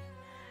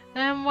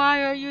 Then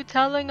why are you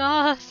telling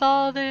us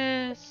all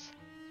this?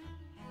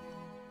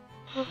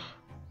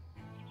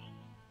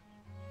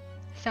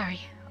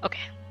 Sorry.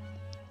 Okay.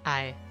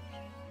 I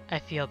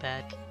feel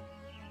bad.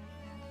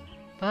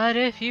 But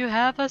if you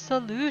have a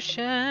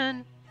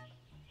solution...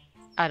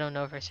 I don't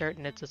know for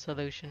certain it's a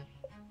solution.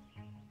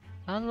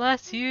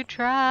 Unless you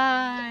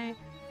try.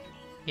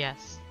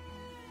 Yes.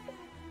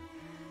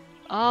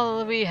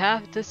 All we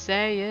have to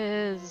say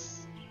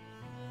is...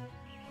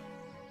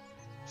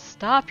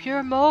 Stop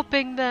your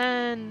moping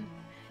then.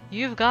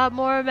 You've got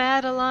more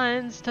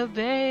Madelines to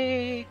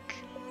bake.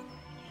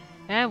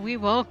 And we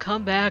won't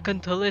come back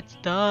until it's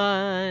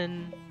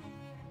done.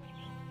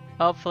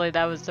 Hopefully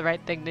that was the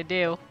right thing to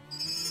do.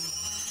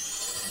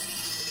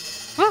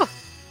 Whew!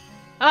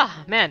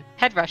 Ah, man,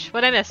 head rush.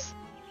 What'd I miss?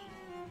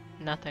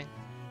 Nothing.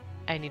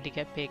 I need to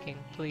get baking,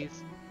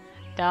 please.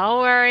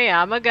 Don't worry,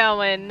 I'm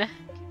a-going.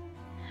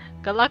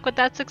 Good luck with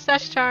that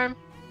success charm.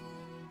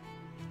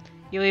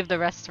 You leave the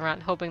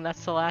restaurant hoping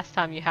that's the last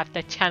time you have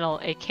to channel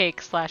a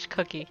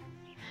cake/cookie.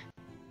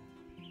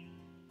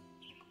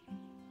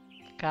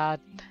 God.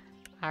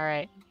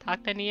 Alright,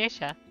 talk to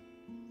Nyesha.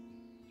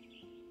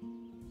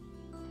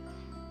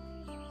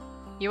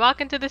 You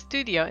walk into the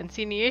studio and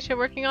see Nyesha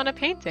working on a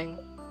painting.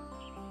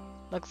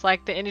 Looks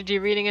like the energy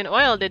reading in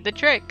oil did the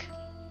trick.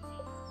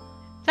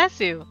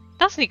 Setsu,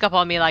 don't sneak up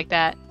on me like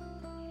that.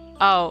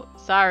 Oh,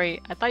 sorry.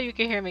 I thought you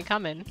could hear me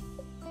coming.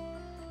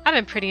 I've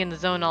been pretty in the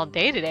zone all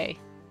day today.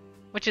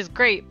 Which is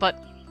great,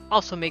 but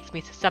also makes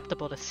me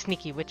susceptible to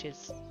sneaky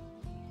witches.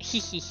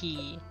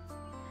 Hehehe.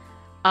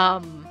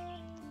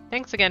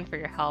 Thanks again for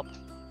your help.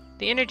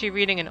 The energy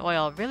reading in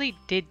oil really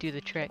did do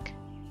the trick.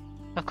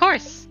 Of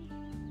course!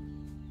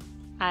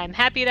 I'm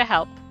happy to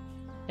help.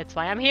 It's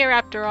why I'm here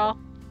after all.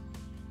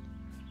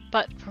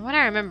 But from what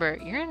I remember,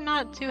 you're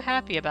not too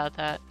happy about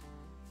that.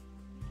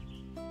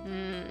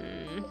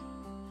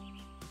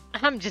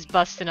 I'm just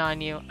busting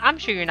on you. I'm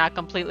sure you're not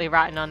completely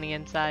rotten on the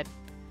inside.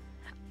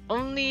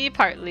 Only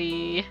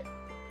partly.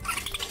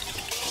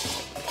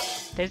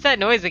 There's that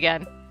noise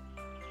again.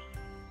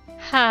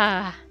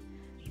 Ha.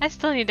 I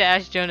still need to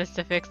ask Jonas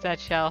to fix that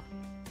shelf.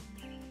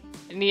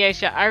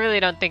 Nyesha, I really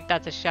don't think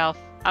that's a shelf.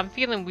 I'm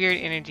feeling weird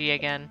energy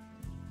again.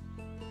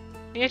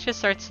 Nyesha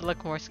starts to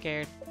look more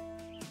scared.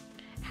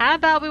 How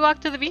about we walk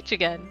to the beach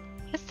again?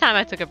 This time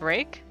I took a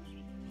break.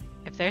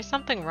 If there's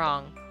something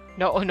wrong...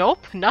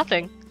 Nope,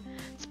 nothing.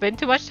 Spend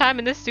too much time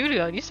in this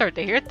studio and you start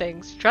to hear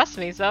things. Trust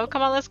me, so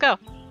come on, let's go.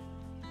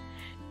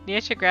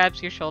 Nyesha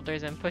grabs your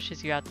shoulders and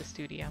pushes you out the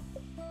studio.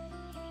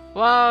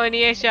 Whoa,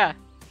 Nyesha!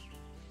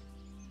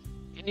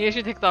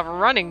 Nyesha takes off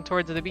running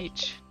towards the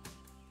beach.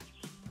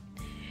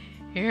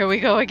 Here we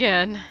go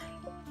again.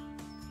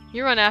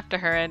 You run after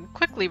her and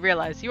quickly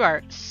realize you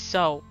are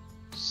so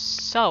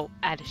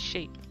out of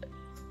shape.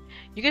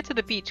 You get to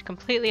the beach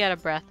completely out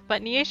of breath,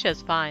 but Nyesha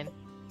is fine.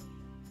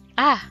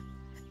 Ah,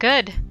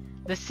 good.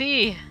 The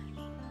sea.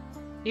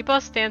 You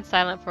both stand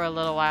silent for a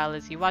little while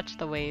as you watch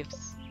the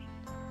waves.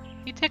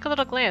 You take a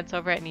little glance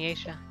over at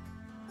Nyesha.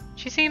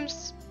 She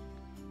seems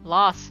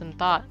lost in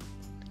thought.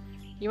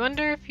 You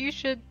wonder if you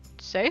should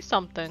say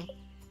something.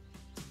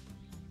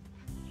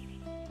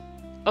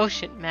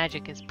 Ocean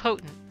magic is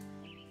potent.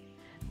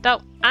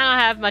 Though I don't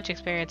have much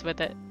experience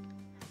with it.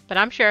 But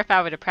I'm sure if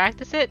I were to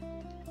practice it,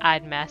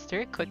 I'd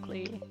master it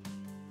quickly.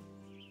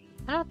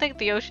 I don't think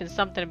the ocean's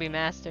something to be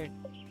mastered.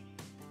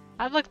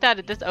 I've looked out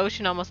at this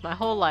ocean almost my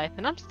whole life,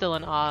 and I'm still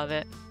in awe of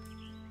it.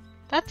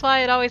 That's why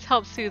it always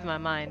helps soothe my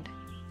mind.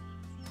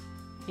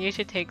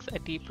 Nyesha takes a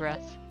deep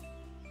breath.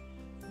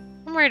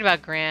 I'm worried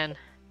about Gran.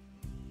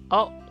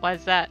 Oh,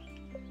 why's that?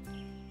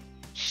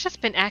 She's just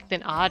been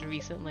acting odd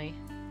recently.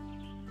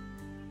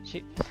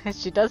 She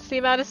does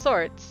seem out of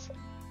sorts.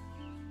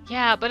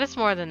 Yeah, but it's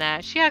more than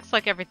that. She acts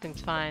like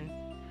everything's fine.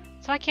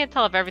 So I can't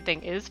tell if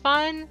everything is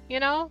fine,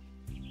 you know?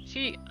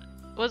 She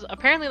was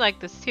apparently like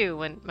this too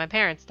when my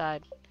parents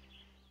died.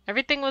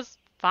 Everything was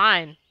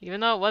fine, even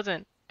though it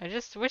wasn't. I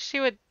just wish she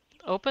would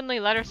openly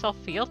let herself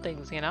feel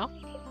things, you know?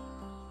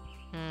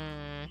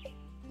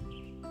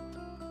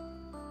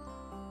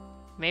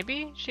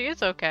 Maybe she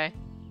is okay.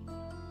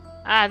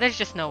 Ah, there's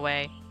just no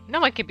way. No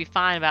one can be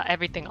fine about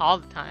everything all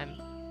the time.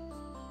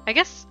 I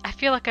guess I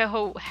feel like I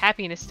owe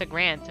happiness to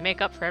Gran to make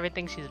up for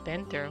everything she's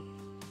been through.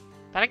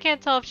 But I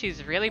can't tell if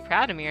she's really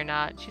proud of me or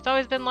not. She's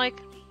always been like,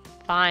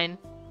 fine.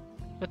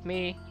 With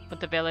me, with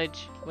the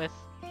village, with...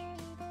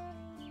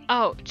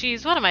 Oh,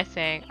 geez, what am I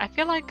saying? I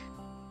feel like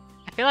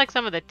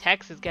some of the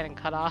text is getting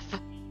cut off.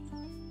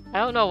 I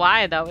don't know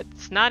why though,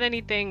 it's not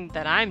anything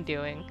that I'm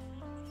doing.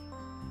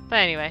 But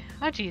anyway,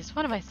 oh geez,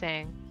 what am I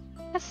saying?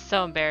 This is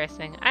so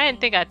embarrassing. I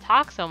didn't think I'd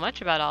talk so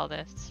much about all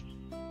this.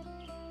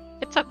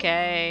 It's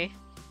okay.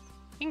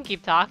 You can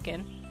keep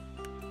talking.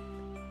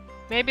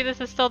 Maybe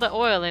this is still the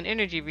oil and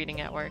energy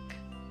reading at work.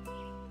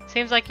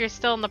 Seems like you're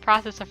still in the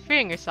process of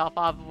freeing yourself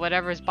of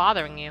whatever's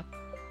bothering you.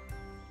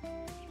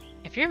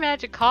 If your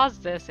magic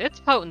caused this, it's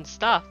potent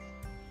stuff.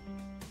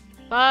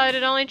 But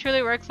it only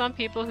truly works on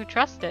people who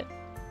trust it.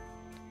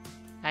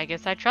 I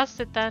guess I trust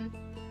it then.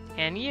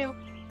 And you.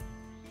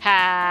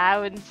 Ha! I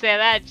wouldn't say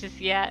that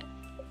just yet.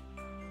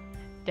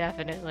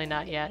 Definitely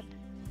not yet.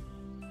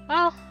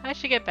 Well, I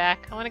should get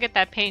back. I want to get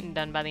that painting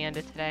done by the end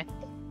of today.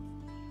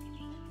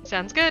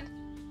 Sounds good.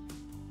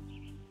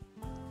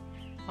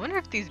 I wonder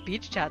if these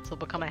beach chats will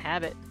become a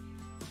habit.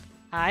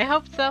 I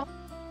hope so.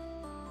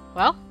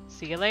 Well,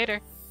 see you later.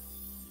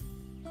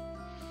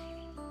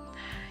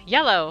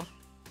 Yellow.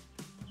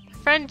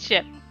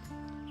 Friendship.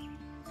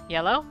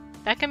 Yellow?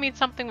 That can mean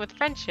something with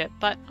friendship,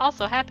 but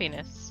also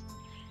happiness.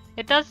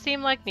 It does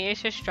seem like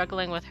Neisha's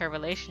struggling with her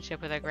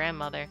relationship with her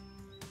grandmother.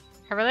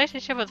 Her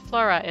relationship with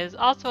Flora is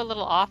also a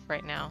little off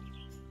right now.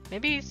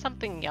 Maybe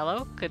something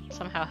yellow could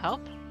somehow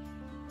help?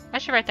 I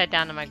should write that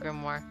down in my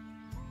grimoire.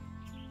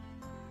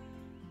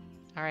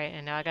 Alright,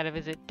 and now I gotta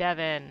visit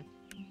Devin.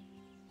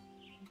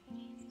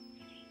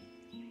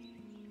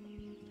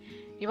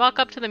 You walk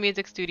up to the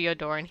music studio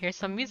door and hear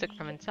some music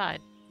from inside.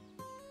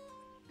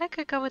 I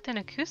could go with an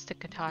acoustic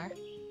guitar,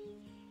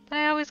 but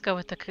I always go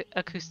with the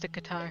acoustic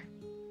guitar.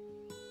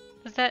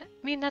 Does that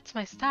mean that's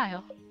my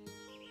style?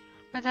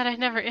 Or that I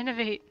never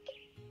innovate?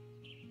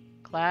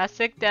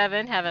 Classic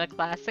Devin having a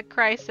classic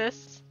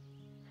crisis.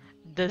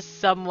 Does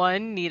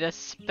someone need a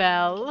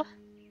spell?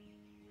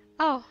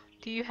 Oh,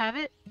 do you have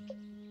it?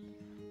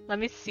 Let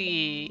me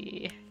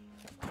see.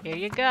 Here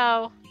you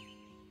go.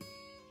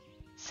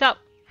 So,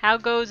 how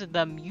goes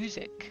the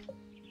music?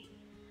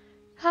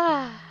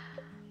 I'm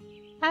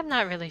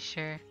not really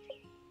sure.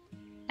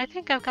 I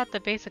think I've got the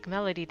basic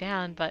melody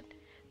down, but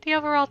the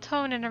overall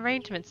tone and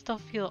arrangement still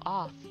feel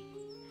off.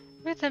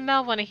 Ruth and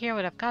Mel want to hear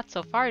what I've got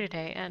so far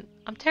today, and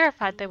I'm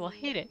terrified they will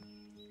hate it.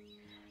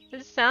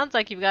 This sounds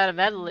like you've got a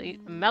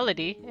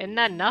melody. Isn't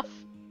that enough?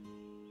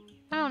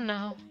 I don't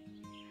know.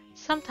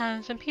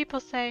 Sometimes when people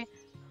say,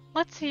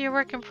 "Let's see your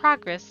work in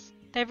progress,"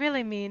 they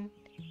really mean,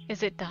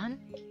 "Is it done?"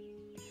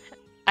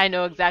 I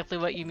know exactly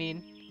what you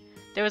mean.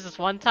 There was this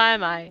one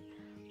time I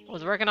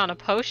was working on a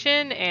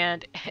potion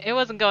and it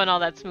wasn't going all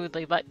that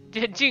smoothly, but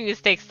genius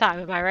takes time,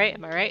 am I right?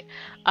 Am I right?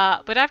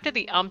 But after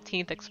the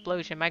umpteenth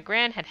explosion, my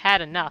gran had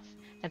had enough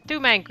and threw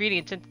my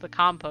ingredients into the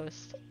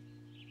compost.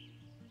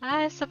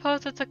 I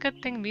suppose it's a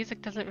good thing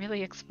music doesn't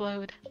really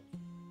explode.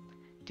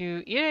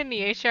 Do either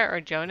Neisha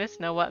or Jonas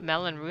know what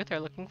Mel and Ruth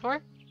are looking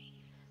for?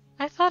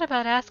 I thought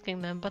about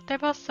asking them, but they're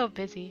both so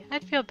busy.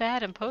 I'd feel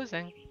bad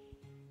imposing.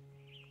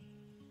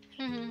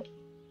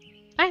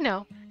 I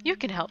know. You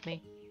can help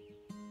me.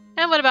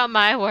 And what about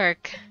my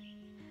work?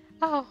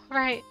 Oh,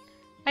 right.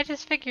 I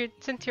just figured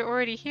since you're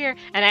already here,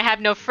 and I have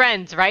no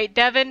friends, right,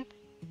 Devin?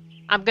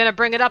 I'm gonna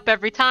bring it up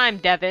every time,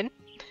 Devin.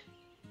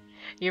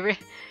 You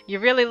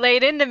really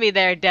laid into me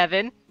there,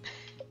 Devin.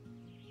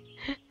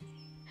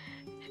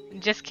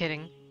 Just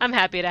kidding. I'm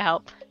happy to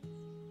help.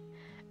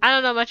 I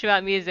don't know much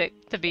about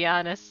music, to be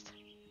honest.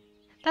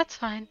 That's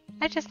fine.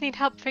 I just need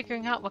help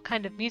figuring out what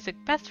kind of music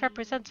best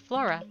represents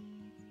Flora.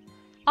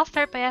 I'll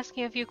start by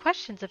asking a few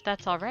questions if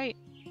that's alright.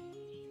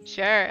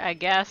 Sure, I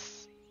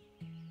guess.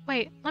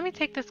 Wait, let me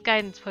take this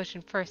guidance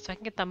potion first so I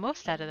can get the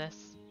most out of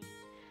this.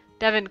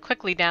 Devin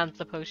quickly downs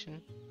the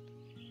potion.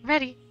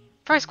 Ready?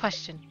 First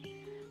question.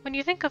 When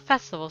you think of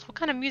festivals, what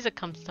kind of music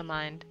comes to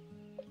mind?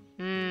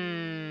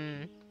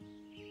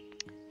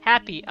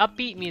 Happy,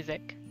 upbeat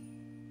music.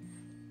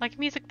 Like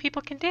music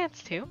people can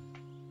dance to?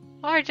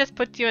 Or it just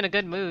puts you in a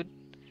good mood.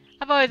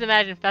 I've always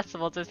imagined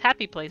festivals as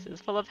happy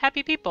places full of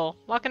happy people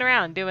walking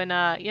around doing,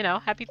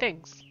 happy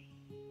things.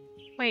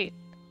 Wait,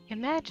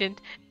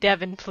 imagined?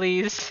 Devin,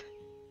 please.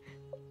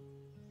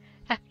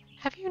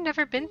 Have you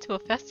never been to a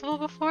festival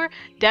before?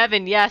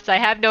 Devin, yes, I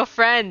have no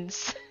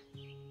friends.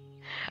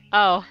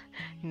 Oh,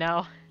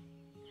 no.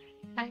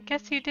 I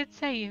guess you did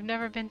say you've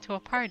never been to a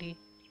party.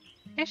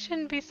 It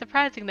shouldn't be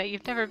surprising that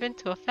you've never been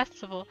to a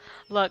festival.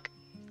 Look.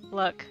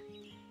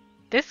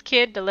 This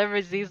kid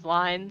delivers these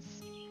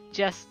lines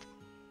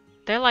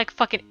they're like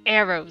fucking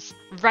arrows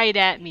right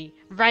at me,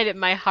 right at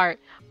my heart.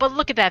 But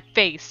look at that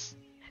face.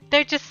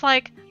 They're just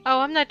like, oh,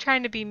 I'm not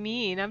trying to be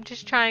mean. I'm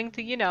just trying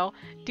to,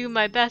 do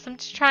my best. I'm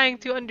just trying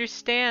to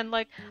understand,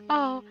 like,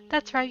 oh,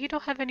 that's right, you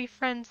don't have any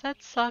friends.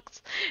 That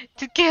sucks.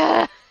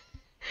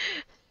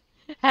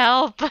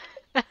 Help.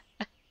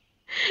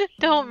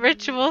 Don't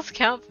rituals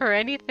count for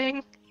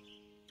anything?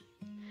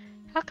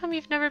 How come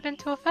you've never been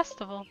to a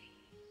festival?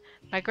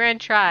 My gran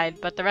tried,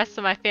 but the rest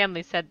of my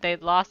family said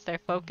they'd lost their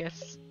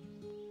focus.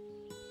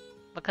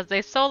 because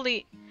they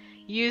solely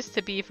used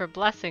to be for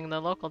blessing the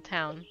local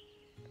town.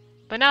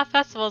 But now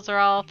festivals are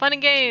all fun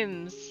and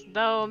games,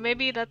 though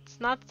maybe that's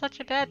not such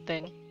a bad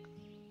thing.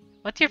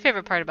 What's your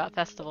favorite part about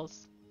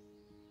festivals?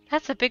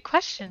 That's a big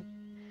question.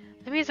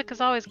 The music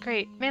is always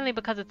great, mainly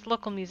because it's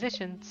local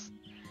musicians.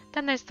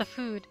 Then there's the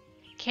food.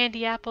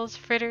 Candy apples,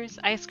 fritters,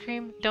 ice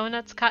cream,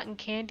 donuts, cotton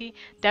candy.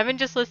 Devin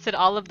just listed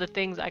all of the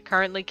things I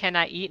currently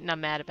cannot eat and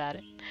I'm mad about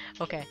it.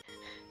 Okay.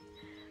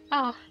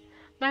 Oh,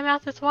 my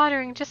mouth is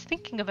watering just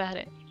thinking about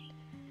it.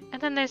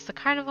 And then there's the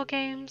carnival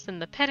games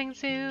and the petting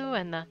zoo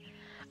and the...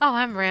 Oh,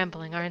 I'm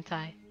rambling, aren't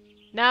I?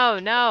 No,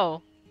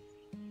 no.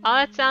 Oh,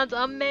 that sounds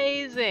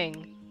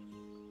amazing.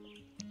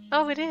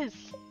 Oh, it is.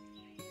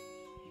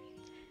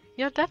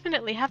 You'll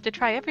definitely have to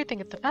try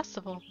everything at the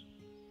festival.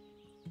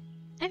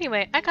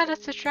 Anyway, I got us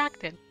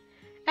distracted.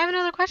 I have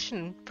another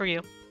question for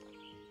you.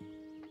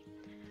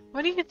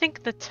 What do you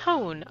think the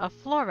tone of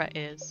Flora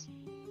is?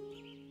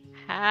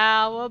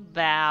 How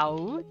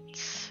about...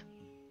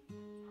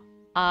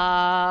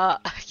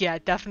 yeah,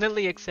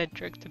 definitely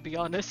eccentric, to be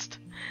honest.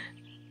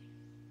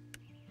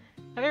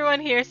 Everyone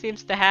here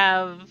seems to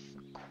have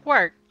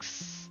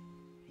quirks.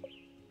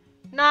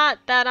 Not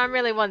that I'm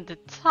really one to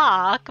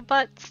talk,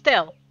 but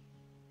still.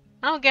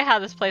 I don't get how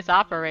this place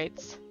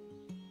operates.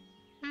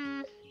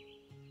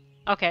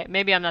 Okay,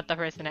 maybe I'm not the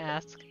person to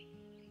ask.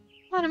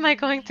 What am I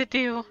going to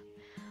do?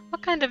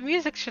 What kind of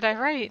music should I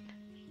write?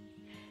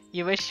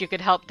 You wish you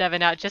could help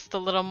Devin out just a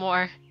little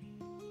more.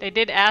 They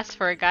did ask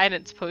for a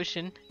guidance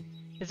potion.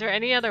 Is there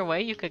any other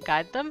way you could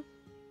guide them?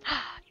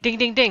 Ding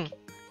ding ding!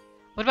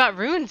 What about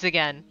runes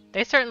again?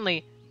 They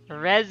certainly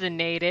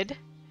resonated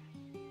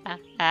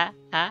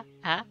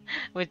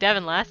with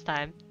Devin last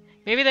time.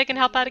 Maybe they can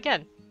help out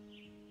again.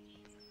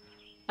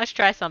 Let's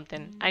try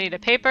something. I need a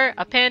paper,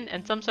 a pen,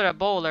 and some sort of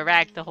bowl or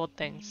rag to hold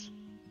things.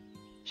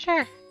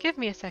 Sure, give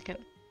me a second.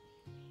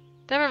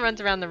 Devin runs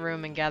around the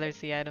room and gathers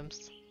the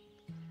items.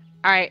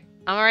 Alright,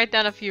 I'm gonna write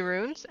down a few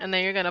runes, and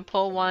then you're gonna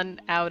pull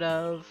one out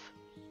of...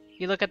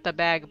 You look at the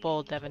bag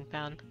bowl Devin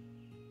found.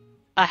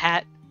 A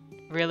hat?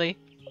 Really?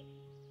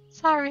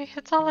 Sorry,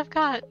 it's all I've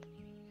got.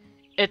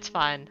 It's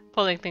fine.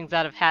 Pulling things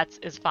out of hats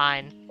is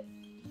fine.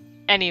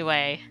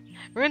 Anyway,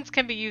 runes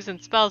can be used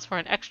in spells for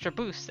an extra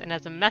boost and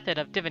as a method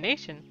of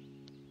divination.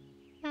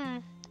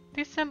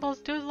 These symbols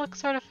do look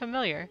sort of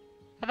familiar.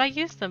 Have I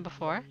used them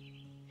before?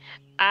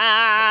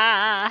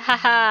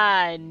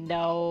 Haha,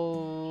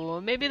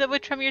 no. Maybe the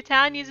witch from your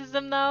town uses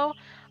them though?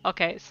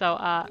 Okay, so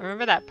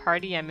remember that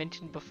party I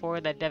mentioned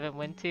before that Devin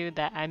went to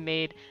that I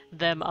made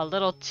them a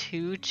little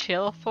too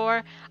chill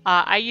for?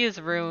 I use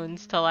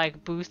runes to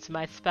like boost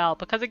my spell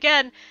because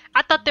again,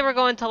 I thought they were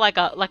going to like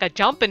a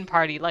jumping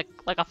party, like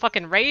a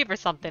fucking rave or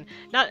something.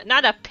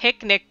 Not a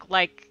picnic,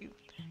 like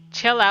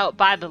chill out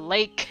by the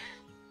lake.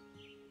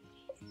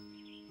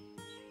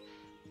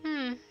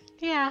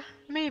 Yeah,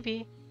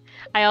 maybe.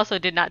 I also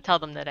did not tell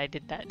them that I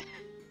did that.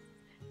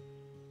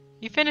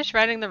 You finish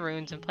writing the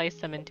runes and place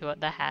them into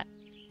the hat.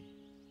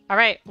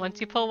 Alright, once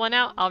you pull one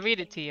out, I'll read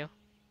it to you.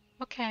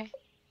 Okay.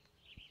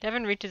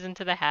 Devin reaches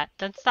into the hat,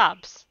 then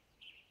stops.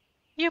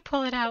 You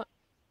pull it out.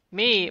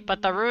 Me,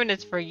 but the rune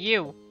is for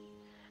you.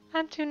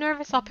 I'm too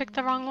nervous I'll pick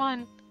the wrong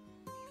one.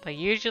 But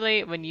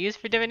usually, when used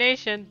for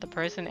divination, the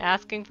person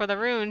asking for the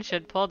rune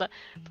should pull the...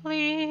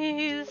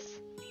 Please?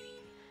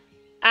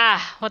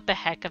 Ah, what the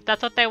heck. If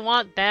that's what they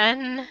want,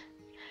 then...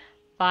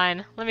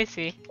 Fine, let me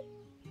see.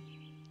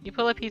 You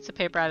pull a piece of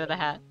paper out of the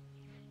hat.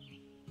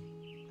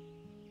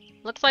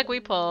 Looks like we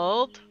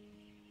pulled...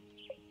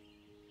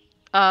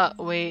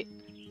 wait.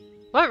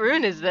 What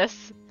rune is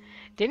this?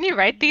 Didn't you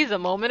write these a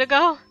moment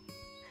ago?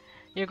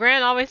 Your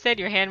gran always said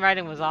your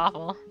handwriting was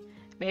awful.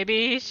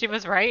 Maybe she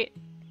was right?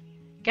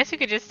 Guess you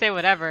could just say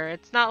whatever.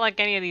 It's not like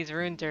any of these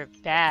runes are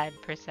bad,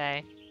 per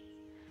se.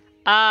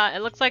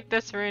 It looks like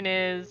this rune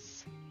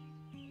is...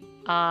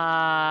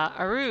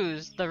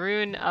 Aruz, the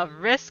rune of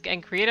risk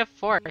and creative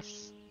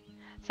force.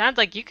 Sounds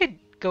like you could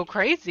go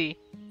crazy.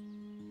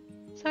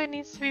 So it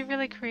needs to be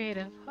really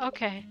creative.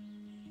 Okay.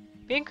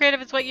 Being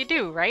creative is what you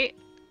do, right?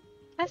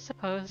 I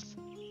suppose.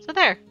 So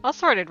there, all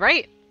sorted,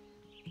 right?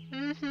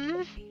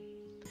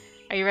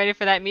 Are you ready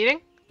for that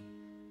meeting?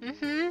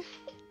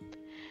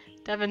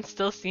 Devin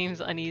still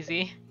seems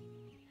uneasy.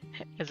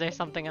 Is there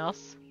something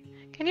else?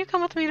 Can you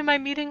come with me to my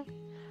meeting?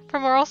 For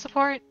moral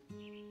support?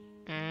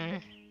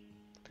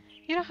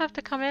 You don't have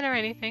to come in or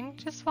anything.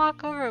 Just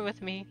walk over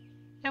with me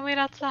and wait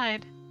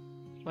outside.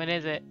 When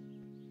is it?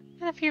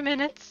 In a few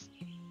minutes.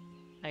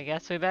 I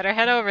guess we better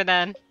head over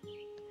then.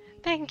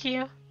 Thank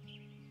you.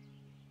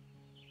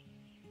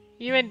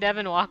 You and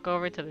Devin walk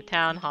over to the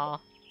town hall.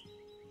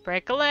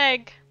 Break a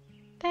leg.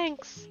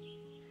 Thanks.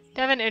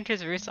 Devin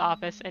enters Ruth's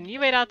office and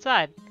you wait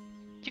outside.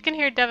 You can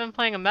hear Devin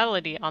playing a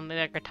melody on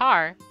the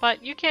guitar,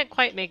 but you can't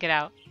quite make it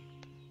out.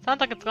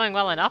 Sounds like it's going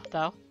well enough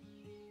though.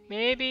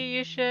 Maybe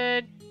you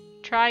should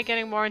try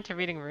getting more into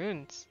reading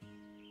runes.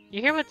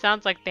 You hear what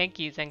sounds like thank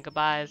yous and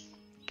goodbyes.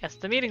 Guess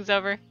the meeting's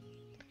over.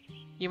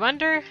 You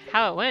wonder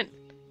how it went.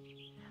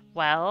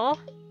 Well,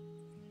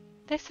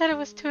 they said it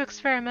was too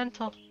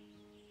experimental.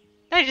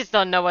 They just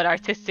don't know what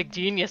artistic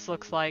genius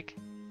looks like.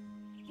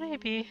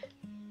 Maybe.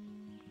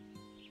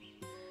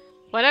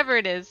 Whatever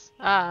it is.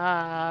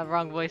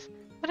 Wrong voice.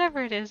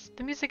 Whatever it is,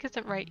 the music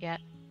isn't right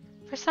yet.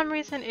 For some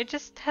reason, it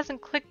just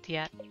hasn't clicked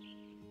yet.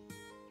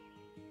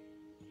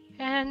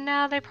 And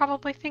now they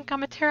probably think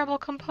I'm a terrible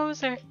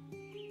composer.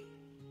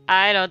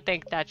 I don't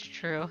think that's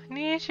true.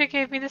 Nisha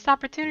gave me this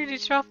opportunity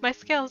to show off my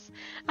skills.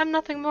 I'm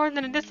nothing more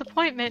than a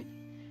disappointment.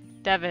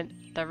 Devin,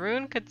 the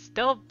rune could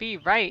still be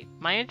right.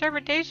 My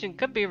interpretation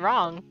could be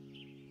wrong.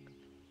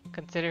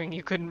 Considering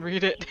you couldn't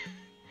read it.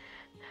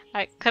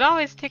 I could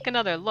always take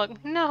another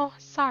look. No,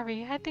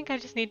 sorry. I think I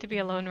just need to be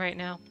alone right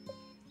now.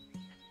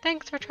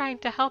 Thanks for trying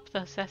to help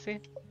though, Ceci.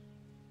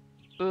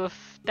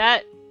 Oof,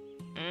 that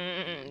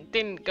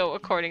didn't go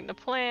according to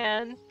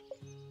plan.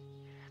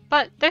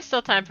 But there's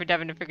still time for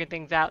Devin to figure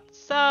things out,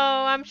 so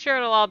I'm sure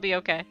it'll all be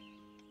okay.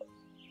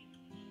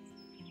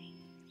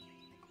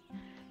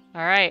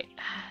 Alright,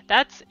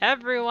 that's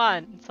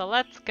everyone. So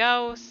let's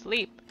go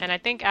sleep. And I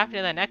think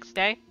after the next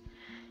day,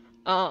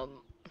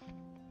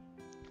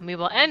 we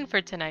will end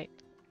for tonight.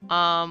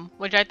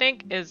 Which I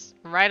think is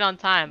right on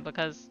time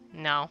because,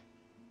 no.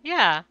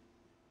 Yeah.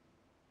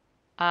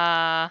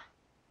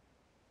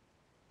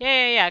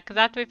 Yeah, because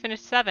after we finish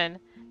 7,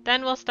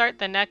 then we'll start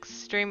the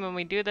next stream when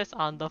we do this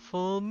on the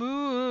full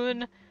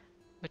moon.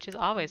 Which is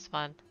always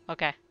fun.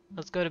 Okay,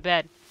 let's go to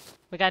bed.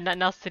 We got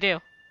nothing else to do.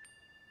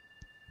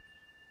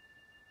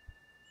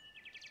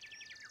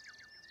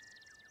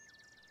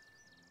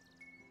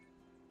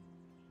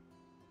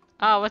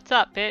 Oh, what's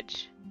up,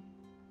 bitch?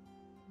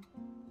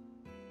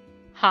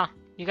 Huh,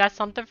 you got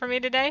something for me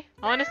today?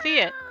 I want to see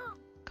it.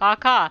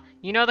 Caw.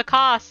 You know the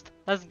cost.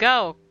 Let's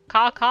go.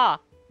 Caw.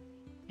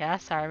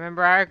 Yes, I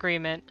remember our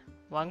agreement.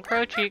 1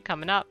 crow treat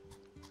coming up.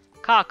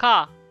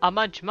 Caw. A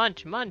munch.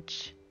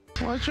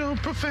 Watch your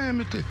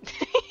profanity.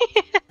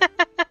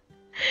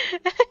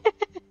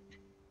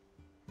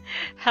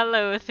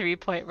 Hello,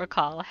 3-point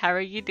recall. How are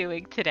you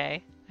doing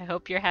today? I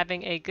hope you're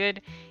having a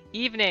good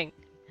evening.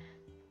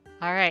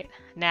 Alright,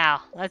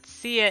 now, let's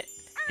see it.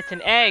 It's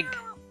an egg.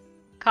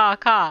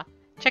 Caw.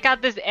 Check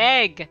out this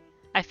egg.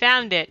 I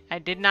found it. I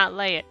did not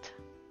lay it.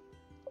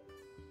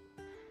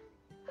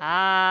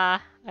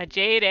 Ah, a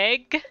jade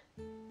egg?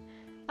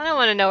 I don't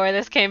want to know where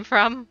this came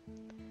from.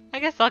 I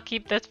guess I'll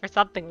keep this for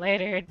something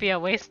later. It'd be a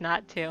waste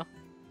not to.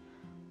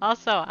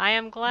 Also, I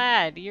am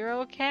glad you're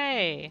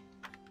okay.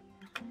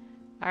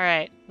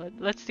 Alright,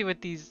 let's see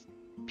what these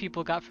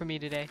people got for me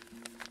today.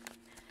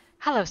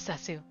 Hello,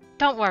 Sesu.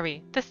 Don't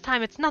worry. This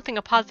time it's nothing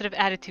a positive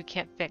attitude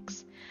can't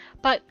fix.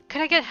 But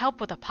could I get help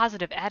with a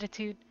positive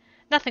attitude?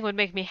 Nothing would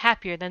make me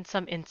happier than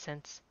some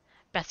incense.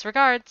 Best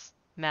regards,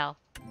 Mel.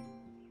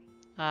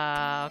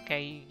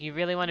 Okay, you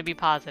really want to be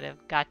positive.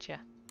 Gotcha.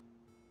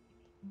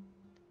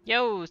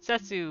 Yo,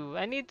 Sesu,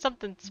 I need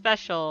something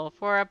special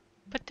for a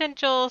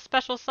potential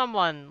special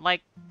someone,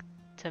 like,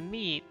 to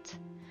meet.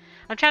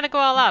 I'm trying to go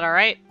all out,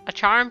 alright? A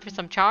charm for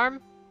some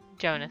charm?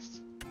 Jonas.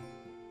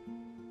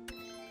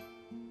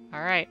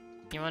 Alright,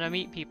 you want to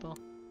meet people.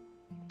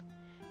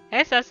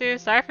 Hey Sesu,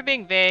 sorry for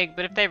being vague,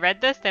 but if they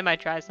read this, they might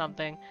try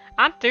something.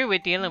 I'm through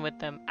with dealing with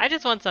them. I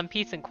just want some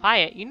peace and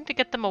quiet. You need to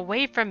get them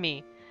away from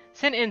me.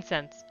 Send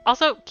incense.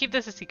 Also, keep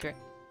this a secret.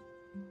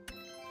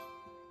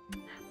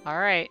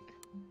 Alright.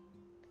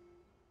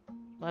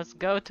 Let's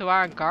go to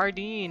our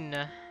garden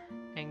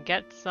and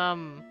get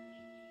some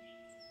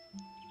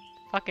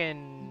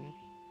fucking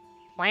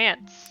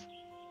plants.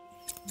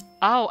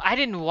 Oh, I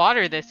didn't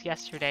water this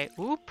yesterday.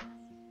 Oop.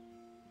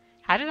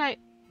 How did I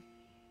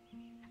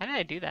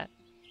do that?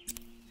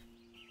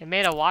 It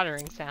made a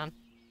watering sound.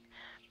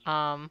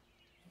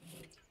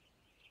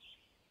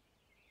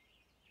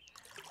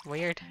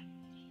 Weird.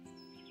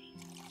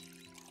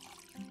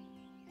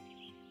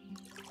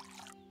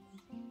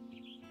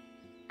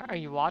 Are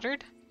you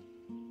watered?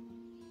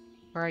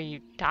 Or are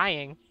you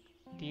dying?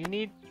 Do you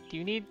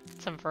need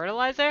some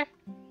fertilizer?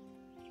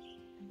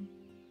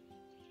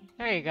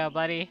 There you go,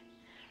 buddy.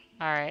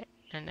 Alright,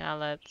 and now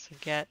let's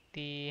get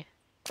the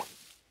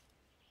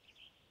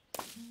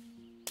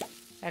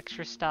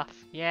extra stuff.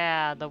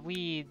 Yeah, the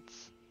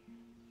weeds.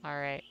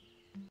 Alright.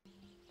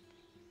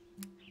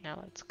 Now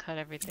let's cut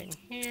everything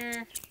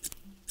here.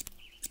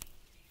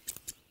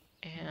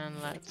 And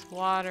let's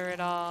water it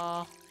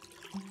all.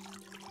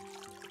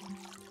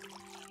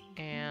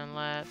 And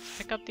let's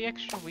pick up the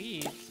extra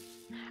weeds.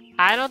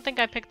 I don't think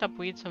I picked up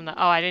weeds from the...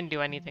 Oh, I didn't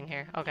do anything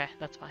here. Okay,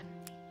 that's fine.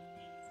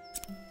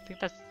 I think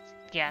that's...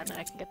 Yeah,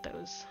 I can get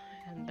those.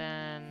 And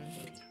then...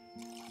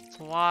 let's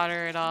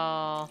water it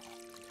all.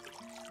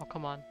 Oh,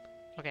 come on.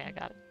 Okay, I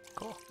got it.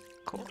 Cool.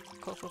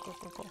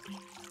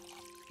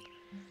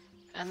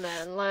 And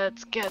then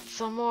let's get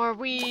some more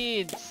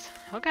weeds.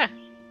 Okay.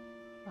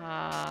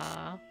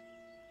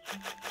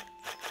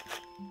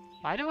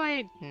 Why do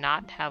I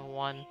not have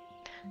one?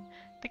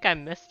 I think I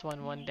missed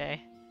one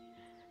day.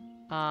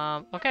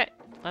 Okay.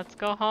 Let's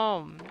go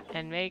home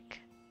and make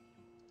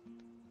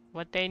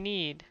what they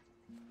need.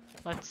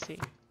 Let's see.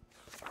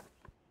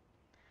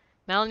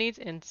 Mel needs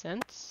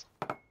incense.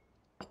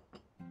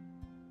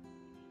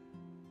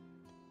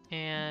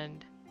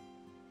 And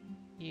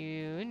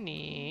you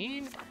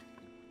need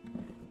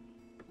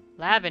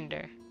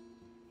lavender.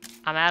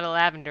 I'm out of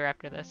lavender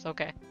after this.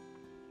 Okay.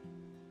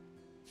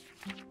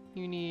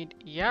 You need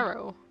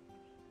yarrow.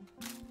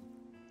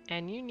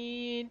 And you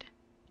need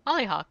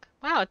hollyhock.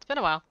 Wow, it's been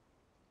a while.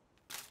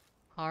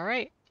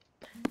 Alright.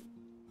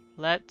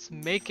 Let's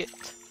make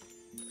it.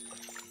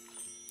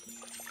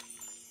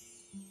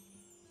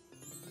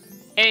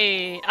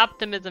 Hey,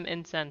 optimism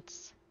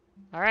incense.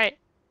 Alright.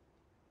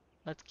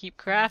 Let's keep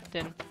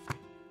crafting.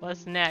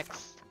 What's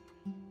next?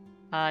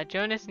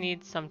 Jonas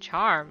needs some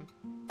charm.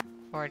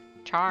 Or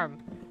charm.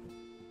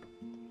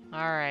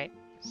 Alright.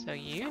 So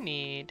you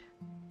need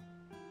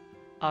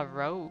a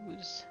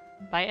rose.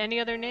 By any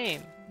other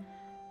name.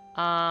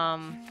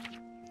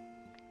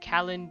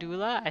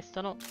 Calendula. I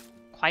still don't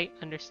quite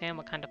understand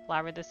what kind of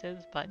flower this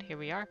is, but here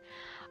we are.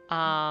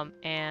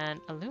 And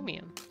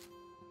aluminum.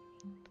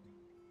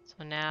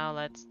 So now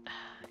let's...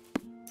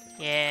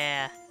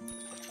 yeah.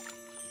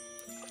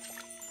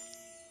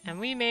 And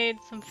we made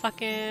some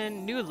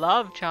fucking new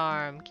love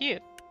charm.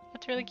 Cute.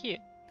 That's really cute.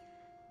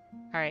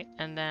 Alright,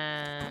 and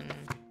then...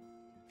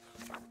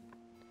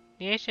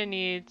 Nyesha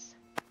needs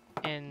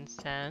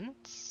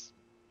incense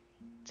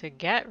to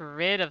get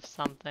rid of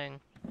something.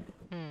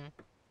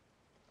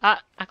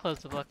 Ah, I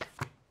closed the book.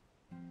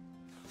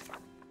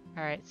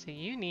 Alright, so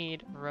you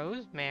need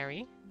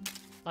rosemary.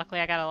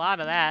 Luckily I got a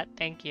lot of that,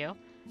 thank you.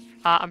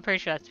 I'm pretty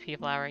sure that's pea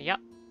flower, yep.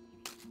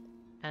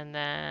 And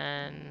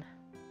then...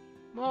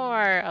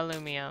 more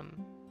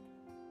aluminum.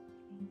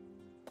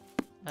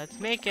 Let's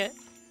make it.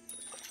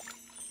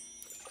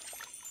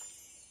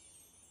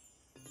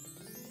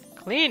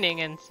 Cleaning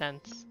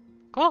incense.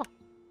 Cool.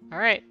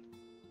 Alright.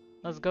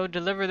 Let's go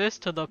deliver this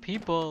to the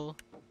people.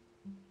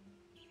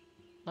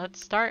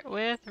 Let's start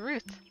with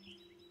Ruth.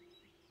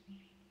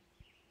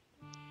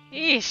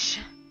 Eesh.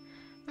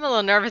 I'm a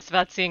little nervous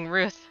about seeing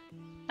Ruth.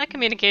 That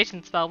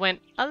communication spell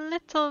went a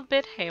little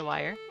bit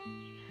haywire.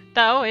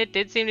 Though it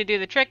did seem to do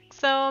the trick,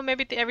 so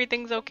maybe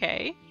everything's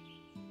okay.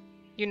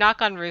 You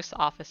knock on Ruth's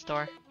office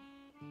door.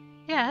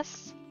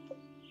 Yes.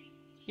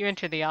 You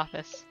enter the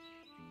office.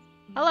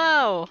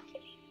 Hello!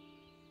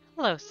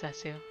 Hello,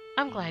 Sesu.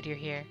 I'm glad you're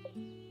here.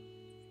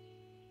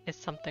 Is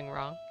something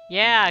wrong?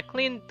 Yeah,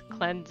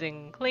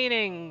 cleansing,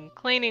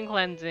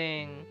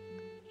 cleansing.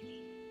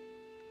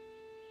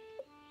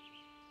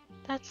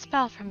 That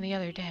spell from the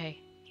other day.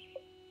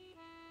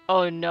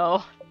 Oh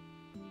no.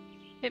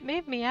 It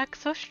made me act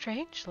so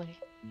strangely.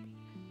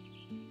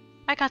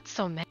 I got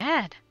so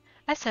mad.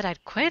 I said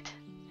I'd quit.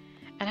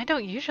 And I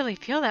don't usually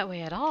feel that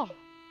way at all.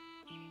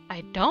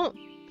 I don't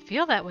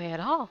feel that way at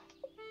all.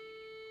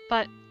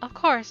 But, of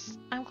course,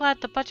 I'm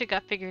glad the budget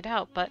got figured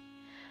out, but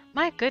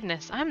my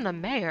goodness, I'm the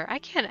mayor. I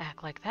can't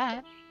act like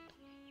that.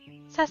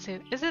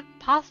 Sesu, is it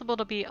possible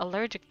to be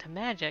allergic to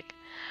magic?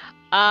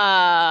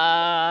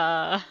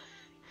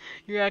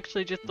 You're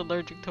actually just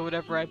allergic to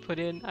whatever I put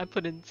in. I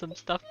put in some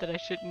stuff that I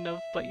shouldn't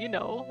have, but you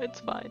know, it's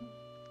fine.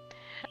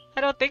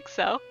 I don't think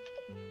so.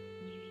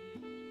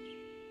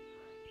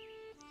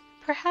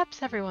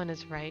 Perhaps everyone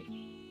is right.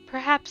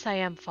 Perhaps I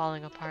am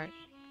falling apart.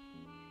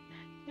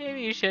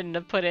 Maybe you shouldn't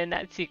have put in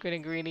that secret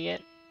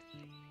ingredient.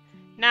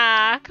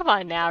 Nah, come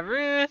on now,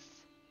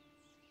 Ruth.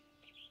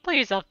 Pull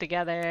yourself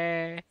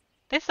together.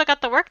 They still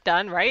got the work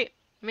done, right?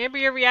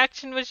 Maybe your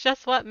reaction was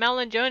just what Mel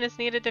and Jonas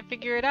needed to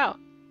figure it out.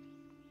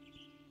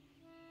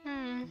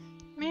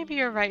 Maybe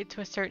you're right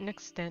to a certain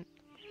extent.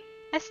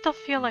 I still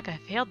feel like I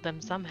failed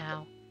them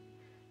somehow.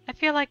 I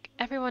feel like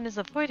everyone is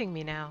avoiding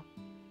me now.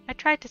 I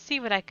tried to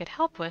see what I could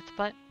help with,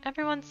 but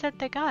everyone said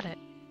they got it.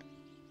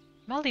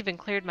 Mel even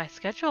cleared my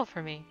schedule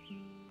for me.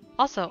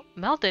 Also,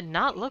 Mel did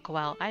not look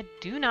well. I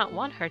do not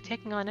want her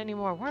taking on any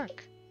more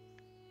work.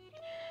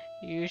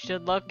 You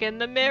should look in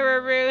the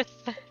mirror,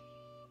 Ruth.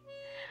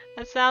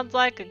 That sounds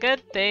like a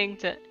good thing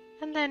to...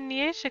 And then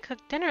Nyesha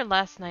cooked dinner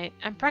last night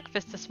and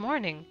breakfast this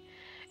morning.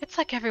 It's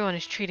like everyone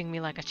is treating me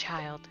like a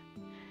child.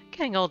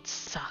 Getting old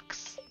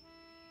sucks.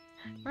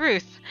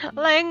 Ruth,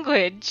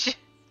 language!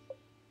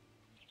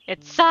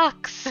 It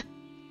sucks!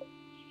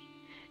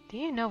 Do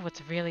you know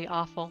what's really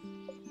awful?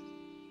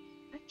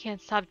 I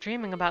can't stop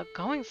dreaming about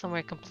going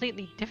somewhere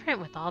completely different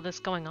with all this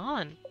going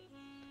on.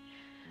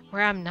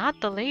 Where I'm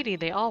not the lady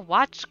they all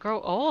watched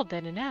grow old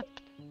and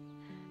inept.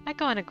 I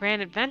go on a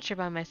grand adventure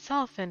by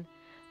myself, and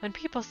when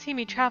people see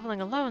me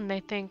traveling alone, they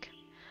think,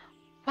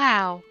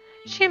 wow,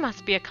 she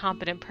must be a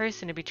competent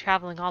person to be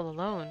traveling all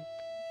alone.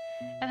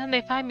 And then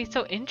they find me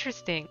so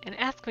interesting and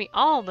ask me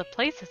all the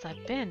places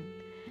I've been.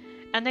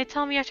 And they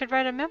tell me I should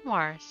write a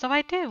memoir, so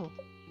I do.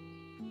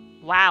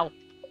 Wow.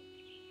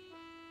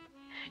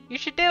 You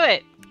should do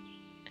it!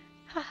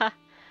 Haha,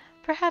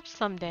 perhaps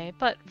someday,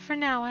 but for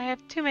now I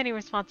have too many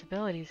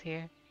responsibilities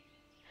here.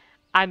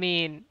 I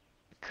mean,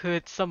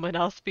 could someone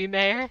else be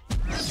mayor?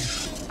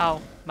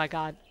 Oh my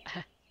god.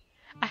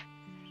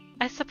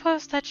 I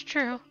suppose that's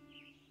true.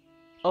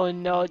 Oh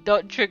no,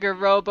 don't trigger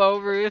Robo,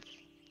 Ruth.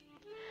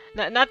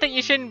 Not that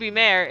you shouldn't be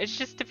mayor, it's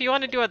just if you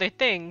want to do other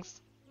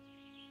things.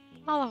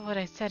 All of what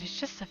I said is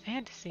just a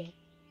fantasy.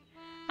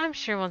 I'm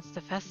sure once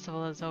the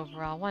festival is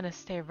over, I'll want to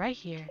stay right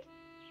here.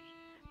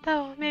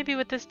 Though, maybe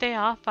with this day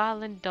off,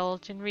 I'll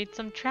indulge and read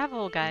some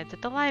travel guides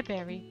at the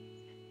library.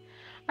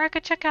 Or I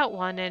could check out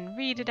one and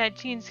read it at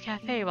Jean's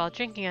Cafe while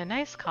drinking a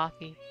nice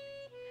coffee.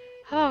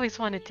 I've always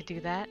wanted to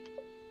do that.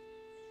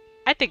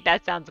 I think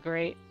that sounds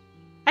great.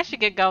 I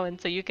should get going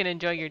so you can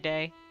enjoy your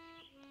day.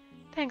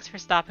 Thanks for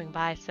stopping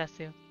by,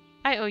 Sesu.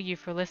 I owe you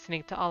for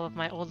listening to all of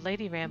my old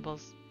lady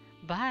rambles.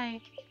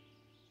 Bye.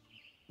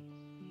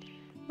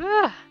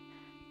 Ugh.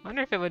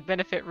 Wonder if it would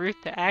benefit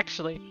Ruth to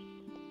actually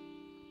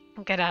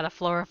get out of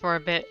Flora for a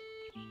bit.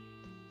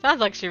 Sounds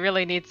like she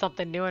really needs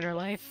something new in her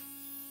life.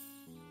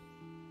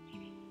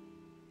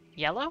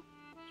 Yellow?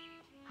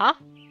 Huh?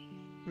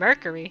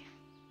 Mercury?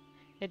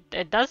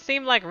 It does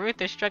seem like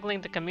Ruth is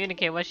struggling to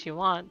communicate what she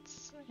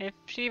wants. If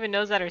she even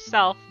knows that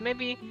herself,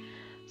 maybe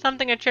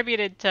something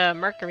attributed to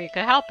Mercury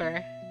could help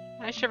her.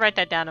 I should write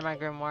that down in my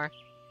grimoire.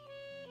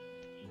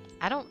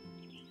 I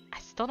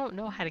still don't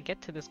know how to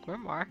get to this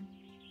grimoire.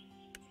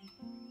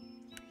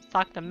 Let's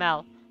talk to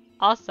Mel.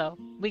 Also,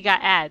 we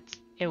got ads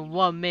in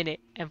 1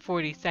 minute and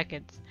 40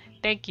 seconds.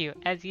 Thank you,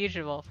 as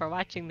usual, for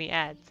watching the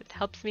ads. It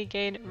helps me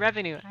gain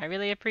revenue. I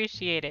really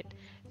appreciate it.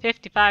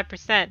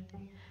 55%.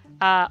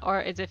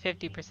 Or is it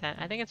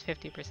 50%? I think it's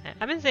 50%.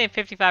 I've been saying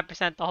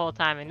 55% the whole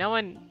time, and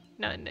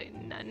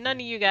none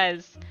of you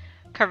guys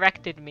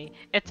corrected me.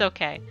 It's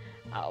okay.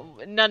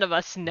 None of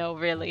us know,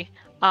 really.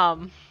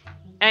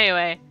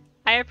 Anyway,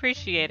 I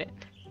appreciate it.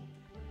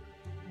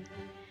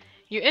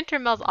 You enter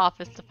Mel's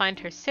office to find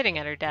her sitting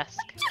at her desk.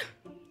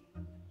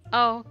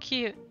 Oh,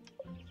 cute.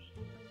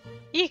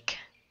 Eek!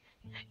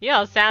 You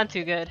don't sound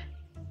too good.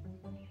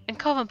 In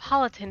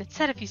Cosmopolitan, it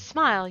said if you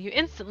smile, you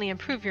instantly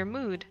improve your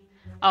mood.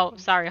 Oh,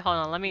 sorry, hold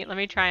on. Let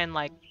me try and,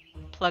 like,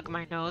 plug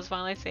my nose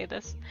while I say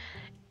this.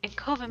 In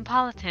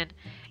Cosmopolitan,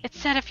 it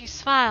said if you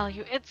smile,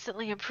 you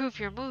instantly improve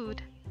your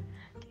mood.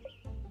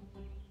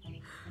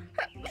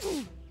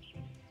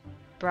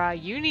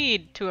 Bruh, you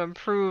need to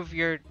improve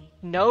your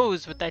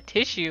nose with that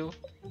tissue.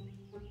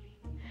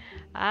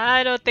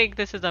 I don't think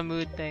this is a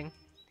mood thing.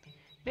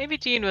 Maybe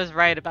Jean was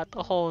right about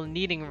the whole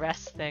needing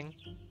rest thing.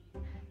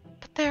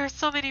 But there are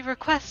so many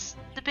requests,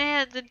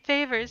 demands, and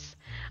favors.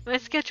 My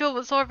schedule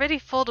was already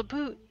full to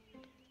boot.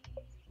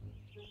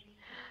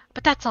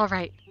 But that's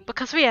alright,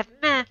 because we have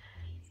meh.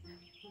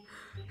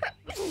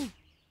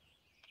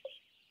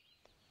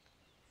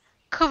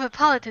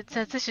 Cosmopolitan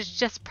says this is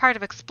just part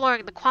of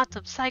exploring the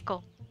quantum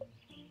cycle.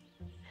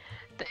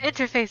 The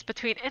interface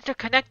between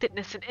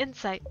interconnectedness and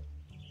insight.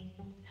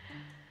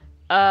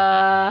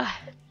 The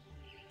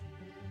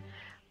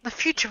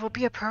future will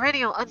be a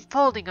perennial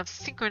unfolding of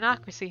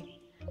synchronocracy.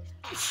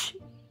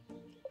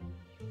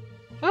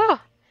 Ooh!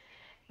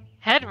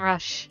 Head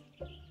rush.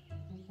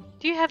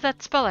 Do you have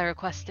that spell I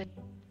requested?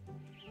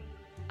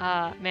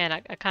 Man,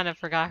 I kind of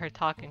forgot her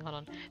talking. Hold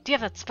on. Do you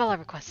have that spell I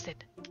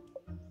requested?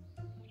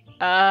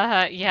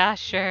 Yeah,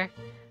 sure.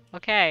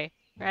 Okay,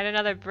 we're at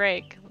another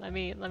break. Let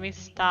me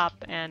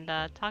stop and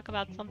talk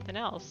about something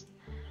else.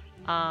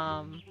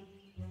 I'm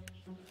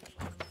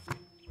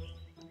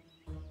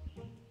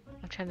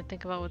trying to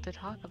think about what to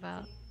talk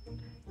about.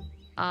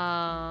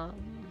 I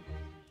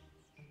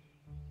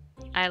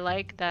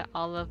like that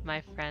all of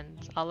my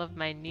friends, all of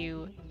my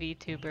new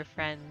VTuber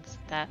friends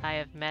that I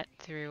have met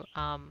through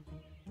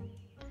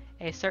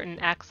a certain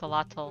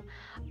axolotl,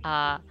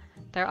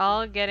 they're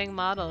all getting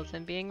models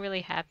and being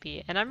really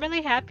happy, and I'm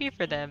really happy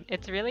for them.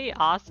 It's really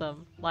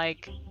awesome.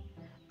 Like,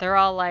 they're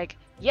all like,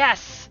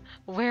 yes,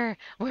 we're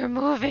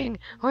moving,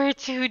 we're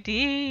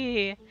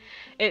 2D.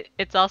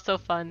 It's also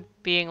fun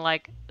being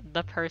like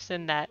the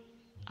person that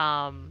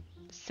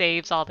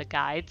saves all the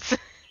guides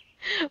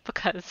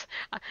because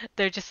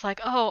they're just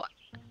like, oh,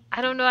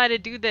 I don't know how to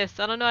do this,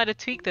 I don't know how to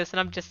tweak this, and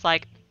I'm just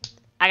like,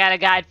 I got a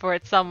guide for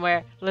it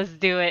somewhere, let's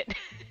do it.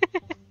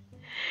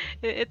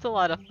 It's a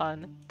lot of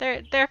fun.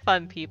 They're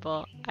fun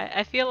people.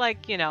 I feel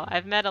like, you know,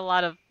 I've met a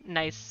lot of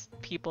nice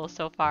people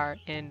so far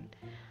in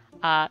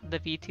the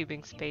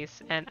VTubing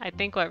space, and I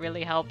think what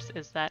really helps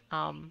is that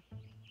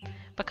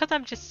because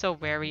I'm just so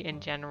wary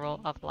in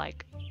general of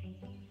like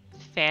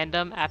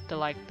fandom after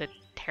like the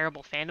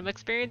terrible fandom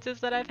experiences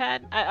that I've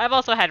had. I've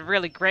also had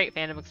really great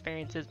fandom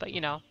experiences, but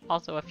you know,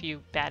 also a few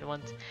bad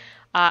ones.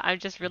 I'm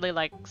just really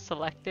like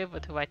selective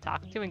with who I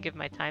talk to and give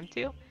my time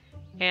to.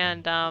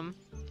 And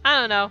I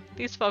don't know,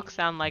 these folks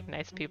sound like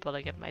nice people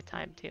to give my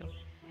time to.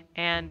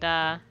 And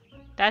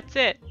that's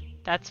it.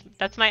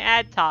 That's my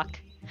ad talk.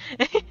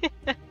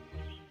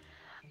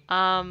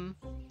 All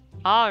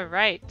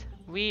right,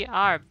 we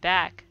are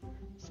back.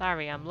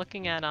 Sorry, I'm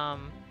looking at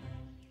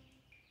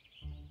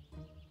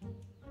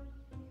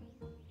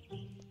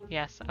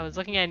yes, I was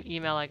looking at an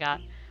email I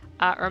got.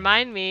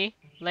 Remind me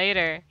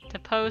later to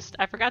post.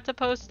 I forgot to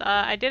post.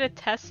 I did a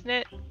test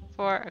knit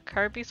for a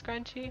Kirby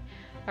scrunchie.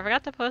 I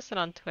forgot to post it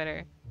on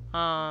Twitter.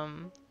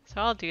 So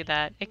I'll do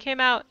that. It came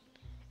out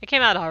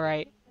all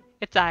right.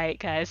 It's alright,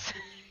 guys.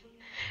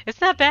 It's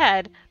not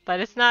bad, but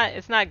it's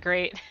not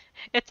great.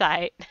 It's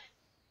alright.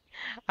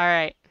 All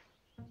right.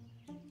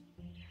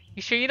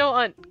 You sure you don't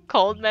want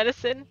cold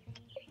medicine?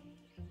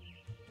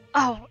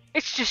 Oh,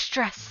 it's just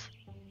stress.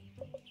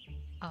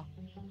 Oh.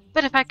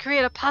 But if I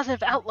create a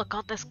positive outlook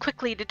on this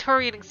quickly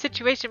deteriorating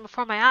situation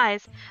before my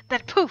eyes,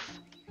 then poof!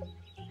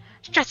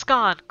 Stress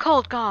gone,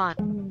 cold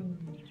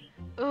gone.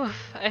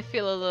 Oof, I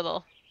feel a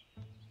little.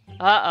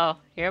 Uh-oh,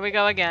 here we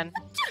go again.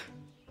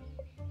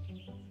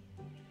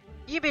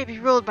 You may be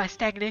ruled by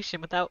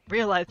stagnation without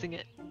realizing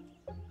it.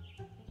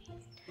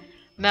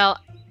 Mel,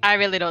 I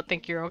really don't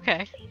think you're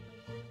okay.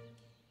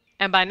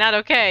 And by not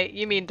okay,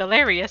 you mean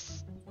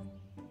delirious.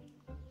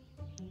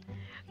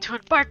 To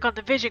embark on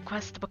the vision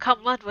quest to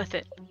become one with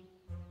it.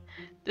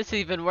 This is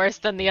even worse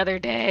than the other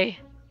day.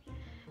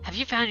 Have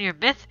you found your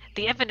myth?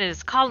 The infinite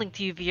is calling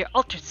to you via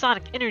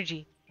ultrasonic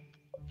energy.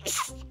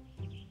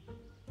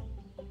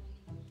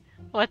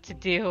 What to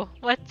do?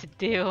 What to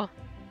do?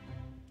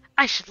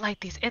 I should light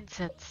these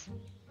incense.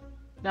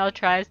 Mel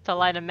tries to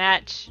light a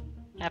match.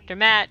 After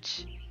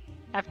match.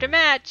 After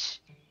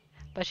match.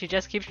 But she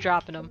just keeps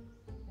dropping them.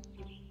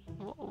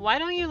 Why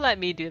don't you let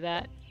me do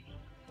that?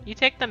 You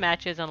take the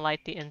matches and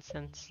light the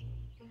incense.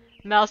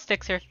 Mel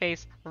sticks her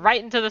face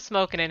right into the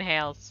smoke and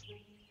inhales.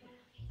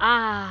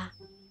 Ah,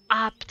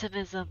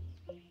 optimism.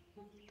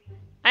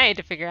 I need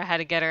to figure out how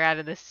to get her out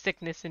of this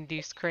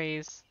sickness-induced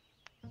craze.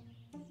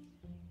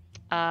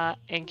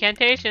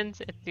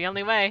 Incantations. It's the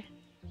only way.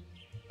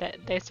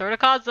 They sort of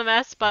caused the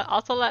mess, but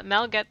also let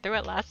Mel get through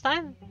it last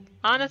time?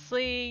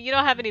 Honestly, you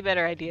don't have any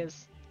better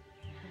ideas.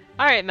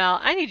 Alright, Mel,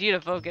 I need you to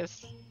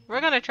focus.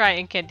 We're gonna try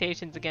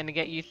incantations again to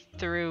get you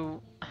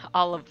through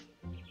all of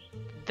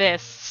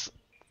this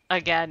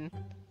again.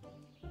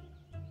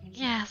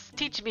 Yes,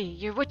 teach me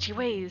your witchy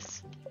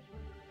ways.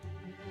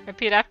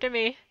 Repeat after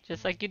me,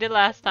 just like you did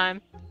last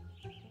time.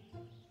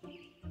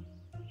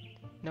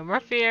 No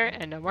more fear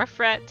and no more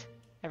fret.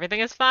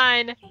 Everything is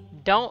fine.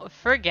 Don't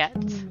forget.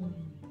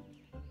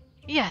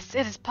 Yes,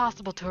 it is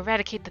possible to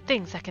eradicate the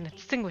things that can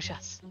extinguish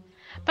us,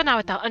 but not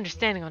without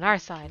understanding on our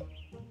side.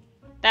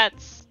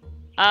 That's,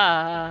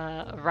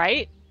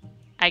 right?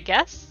 I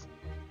guess?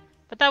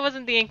 But that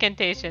wasn't the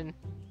incantation.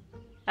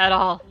 At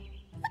all.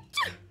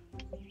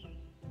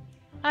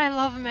 I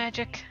love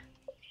magic.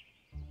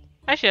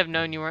 I should have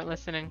known you weren't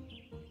listening.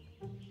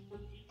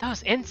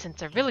 Those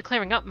incense are really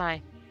clearing up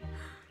my...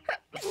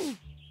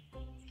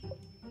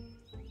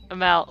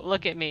 Mel,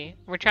 look at me.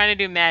 We're trying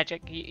to do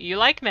magic. You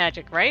like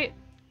magic, right?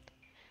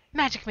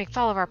 Magic makes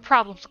all of our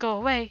problems go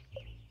away.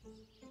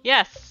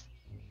 Yes.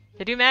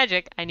 To do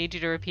magic, I need you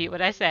to repeat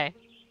what I say.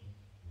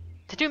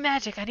 To do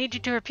magic, I need you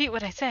to repeat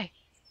what I say.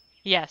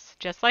 Yes,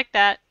 just like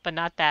that, but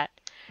not that.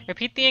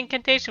 Repeat the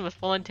incantation with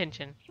full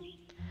intention.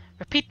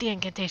 Repeat the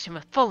incantation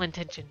with full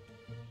intention.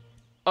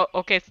 Oh,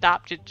 okay,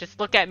 stop. Just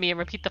look at me and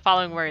repeat the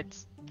following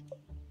words.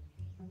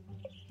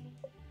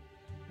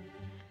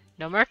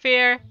 No more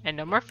fear and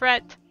no more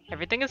fret.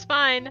 Everything is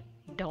fine.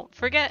 Don't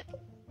forget.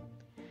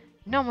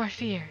 No more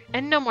fear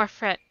and no more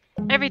fret.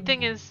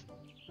 Everything is...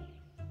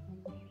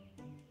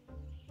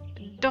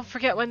 Don't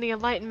forget when the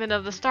enlightenment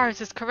of the stars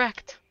is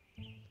correct.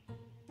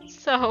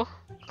 So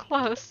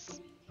close.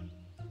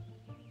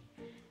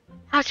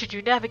 How should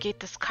you navigate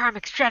this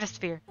karmic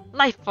stratosphere?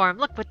 Life form,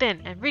 look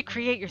within and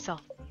recreate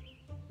yourself.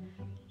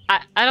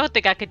 I don't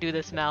think I could do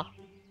this, Mel.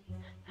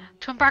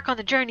 To embark on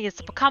the journey is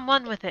to become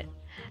one with it.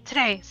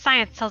 Today,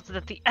 science tells us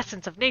that the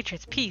essence of nature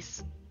is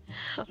peace.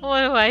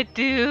 What do I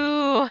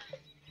do?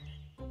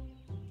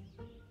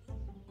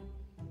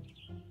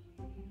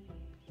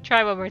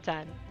 Try one more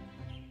time.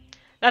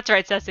 That's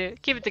right,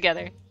 Sesu. Keep it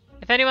together.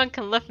 If anyone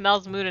can lift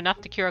Mel's mood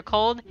enough to cure a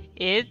cold,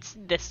 it's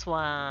this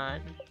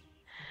one.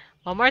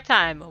 One more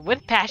time,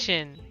 with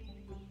passion.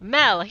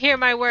 Mel, hear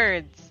my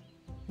words.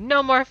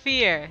 No more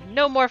fear.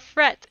 No more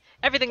fret.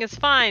 Everything is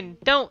fine.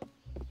 Don't...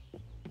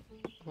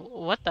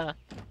 What the...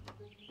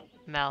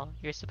 Mel,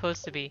 you're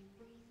supposed to be...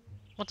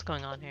 What's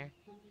going on here?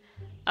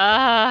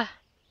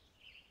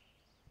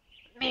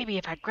 Maybe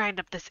if I grind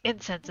up this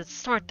incense and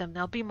sort them,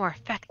 they'll be more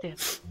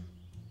effective.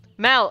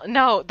 Mel,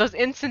 no! Those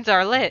incense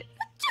are lit!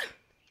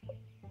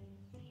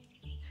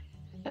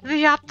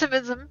 The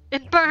optimism!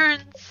 It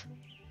burns!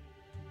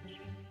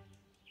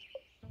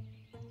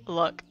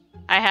 Look,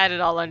 I had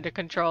it all under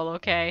control,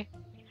 okay?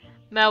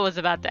 Mel was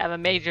about to have a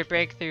major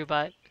breakthrough,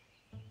 but...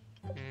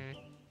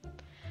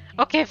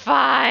 Okay,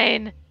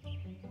 fine!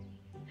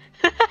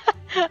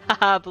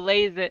 Haha,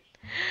 blaze it.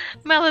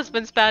 Mel has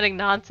been spouting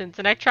nonsense,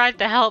 and I tried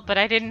to help, but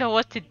I didn't know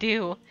what to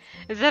do.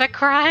 Is that a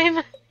crime?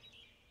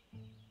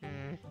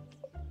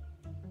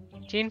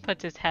 Jean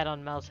puts his head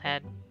on Mel's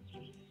head.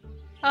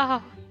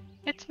 Oh,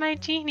 it's my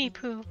genie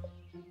poo.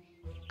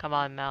 Come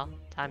on, Mel.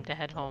 Time to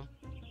head home.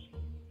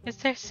 Is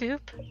there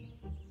soup?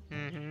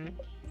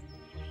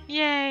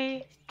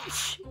 Yay!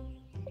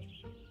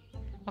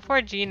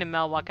 Before Jean and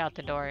Mel walk out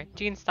the door,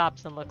 Jean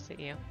stops and looks at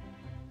you.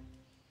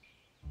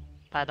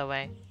 By the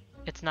way,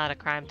 it's not a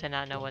crime to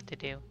not know what to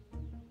do.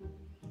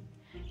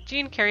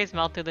 Jean carries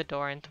Mel through the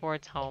door and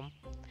towards home.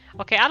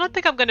 Okay, I don't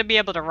think I'm gonna be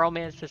able to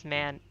romance this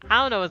man.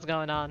 I don't know what's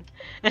going on.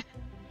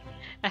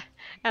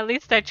 At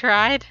least I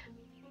tried.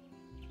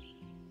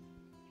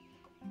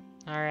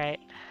 Alright.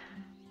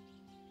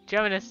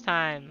 Jonas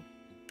time.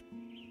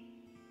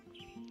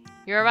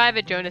 You arrive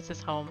at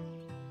Jonas's home.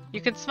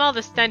 You can smell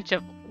the stench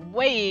of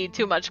way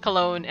too much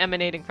cologne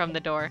emanating from the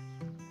door.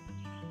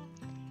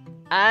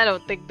 I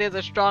don't think there's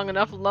a strong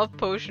enough love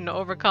potion to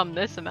overcome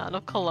this amount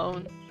of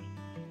cologne.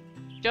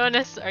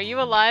 Jonas, are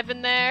you alive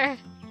in there?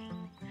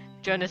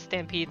 Jonas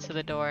stampedes to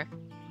the door.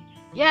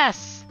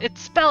 Yes! It's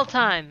spell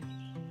time!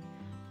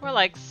 More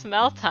like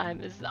smell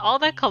time. Is all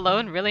that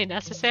cologne really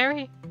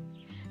necessary?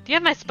 Do you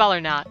have my spell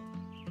or not?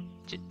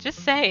 Just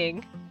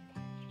saying.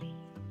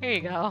 Here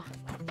you go.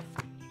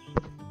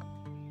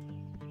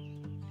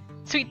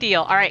 Sweet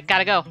deal. Alright,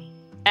 gotta go.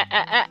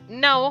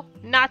 No,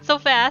 not so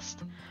fast.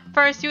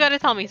 First, you gotta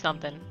tell me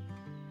something.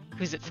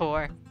 Who's it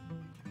for?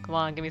 Come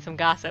on, give me some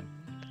gossip.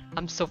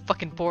 I'm so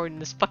fucking bored in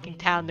this fucking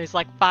town. There's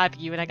like 5 of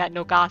you and I got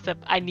no gossip.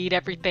 I need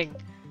everything.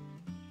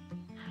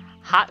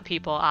 Hot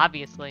people,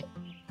 obviously.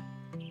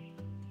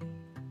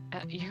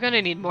 You're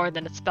gonna need more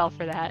than a spell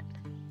for that.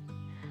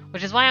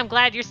 Which is why I'm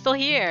glad you're still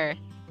here.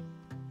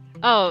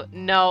 Oh,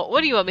 no.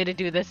 What do you want me to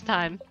do this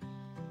time?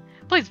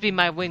 Please be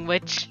my wing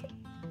witch.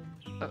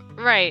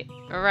 Right.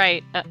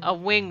 A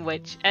wing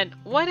witch. And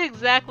what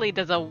exactly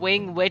does a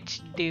wing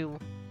witch do?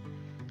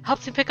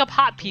 Helps you pick up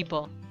hot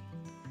people.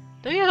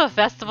 Don't you have a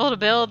festival to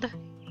build?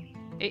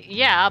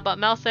 Yeah, but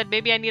Mel said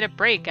maybe I need a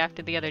break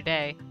after the other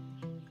day.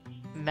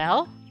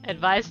 Mel?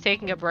 Advised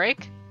taking a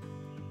break?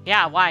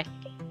 Yeah, why?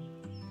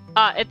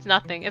 It's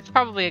nothing. It's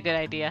probably a good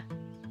idea.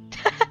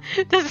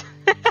 Does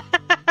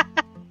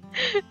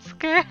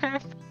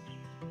Scarf.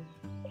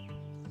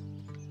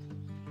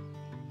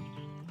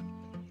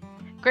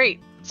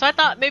 Great. So I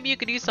thought maybe you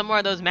could use some more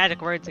of those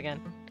magic words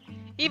again.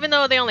 Even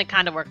though they only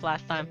kind of worked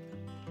last time.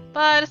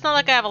 But it's not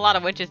like I have a lot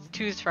of witches to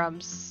choose from,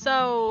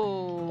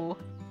 so...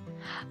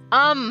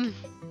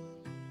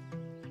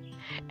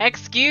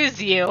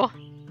 Excuse you.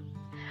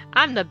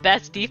 I'm the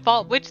best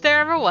default witch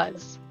there ever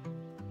was.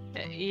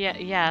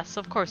 Yes,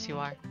 of course you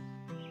are.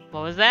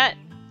 What was that?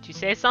 Did you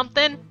say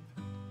something?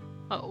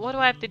 What do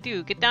I have to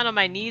do? Get down on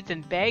my knees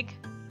and beg?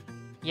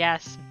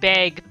 Yes,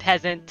 beg,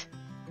 peasant.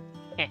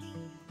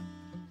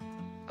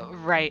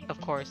 Right, of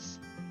course.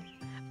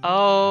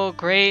 Oh,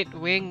 great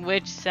wing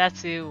witch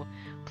Setsu.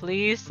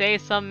 Please say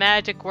some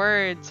magic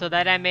words so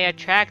that I may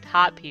attract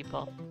hot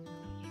people.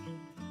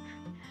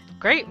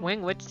 Great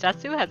wing witch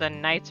Setsu has a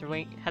nice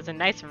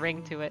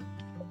ring to it.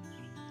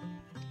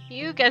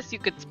 You guess you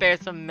could spare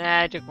some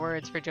magic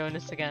words for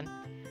Jonas again.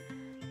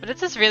 But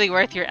is this really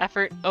worth your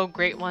effort, oh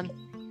great one?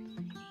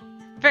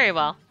 Very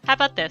well. How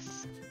about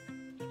this?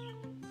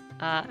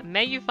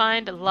 May you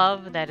find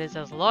love that is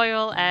as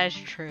loyal as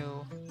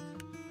true.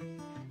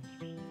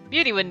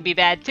 Beauty wouldn't be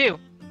bad too.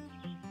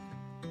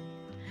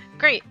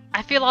 Great,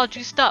 I feel all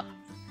juiced up.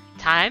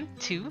 Time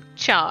to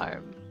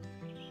charm.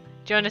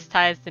 Jonas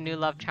ties the new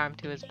love charm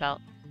to his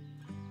belt.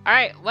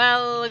 Alright,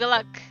 well, good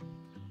luck.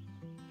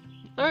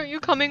 Aren't you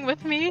coming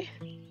with me?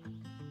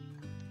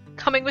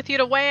 Coming with you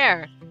to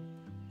where?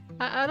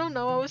 I don't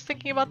know, I was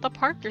thinking about the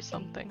park or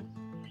something.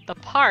 The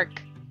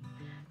park?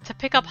 To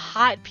pick up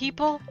hot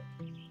people?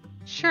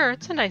 Sure,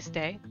 it's a nice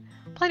day.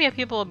 Plenty of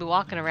people will be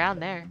walking around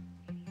there.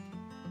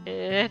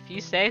 If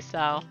you say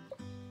so.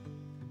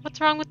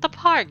 What's wrong with the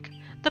park?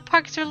 The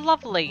parks are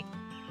lovely.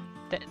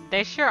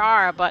 They sure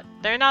are, but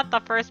they're not the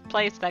first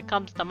place that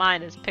comes to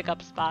mind as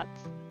pickup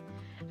spots.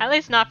 At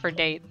least not for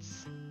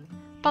dates.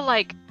 But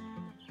like,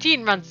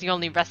 Gene runs the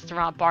only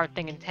restaurant bar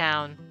thing in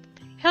town.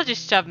 He'll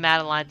just shove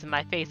Madeleines in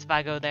my face if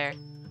I go there.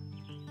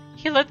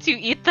 He lets you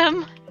eat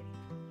them?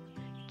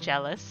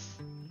 Jealous?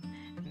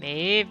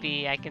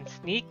 Maybe I can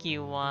sneak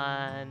you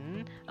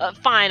one.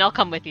 Fine, I'll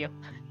come with you.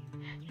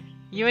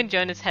 You and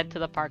Jonas head to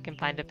the park and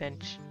find a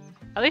bench.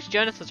 At least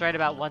Jonas was right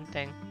about one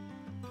thing.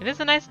 It is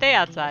a nice day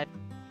outside.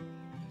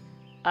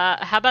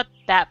 How about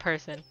that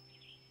person?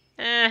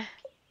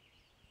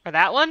 Or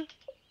that one?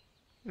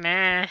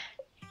 Meh.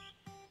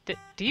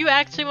 Do you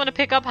actually want to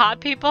pick up hot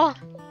people?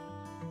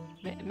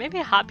 Maybe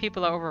hot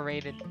people are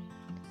overrated.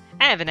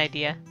 I have an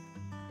idea.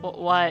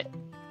 What?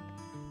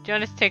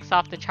 Jonas takes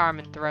off the charm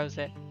and throws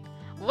it.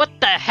 What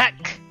the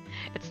heck?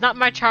 It's not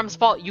my charm's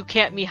fault you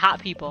can't meet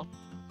hot people.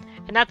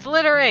 And that's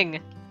littering!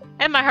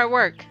 And my hard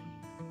work.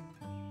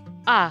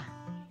 Ah,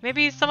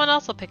 maybe someone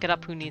else will pick it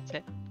up who needs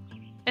it.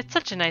 It's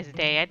such a nice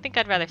day. I think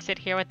I'd rather sit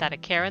here without a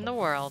care in the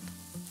world.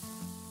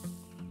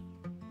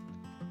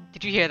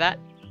 Did you hear that?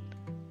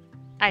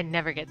 I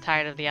never get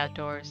tired of the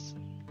outdoors.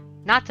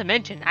 Not to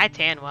mention, I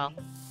tan well.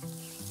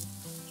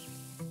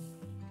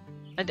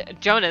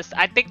 Jonas,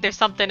 I think there's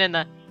something in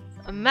the...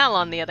 Mel,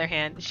 on the other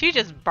hand, she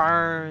just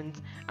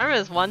burns. I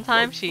remember this one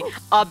time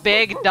a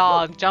big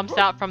dog jumps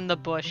out from the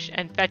bush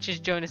and fetches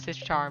Jonas's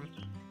charm.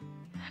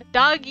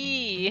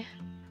 Doggy!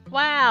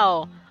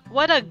 Wow,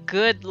 what a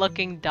good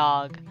looking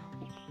dog.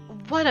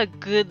 What a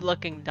good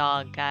looking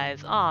dog,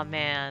 guys. Aw,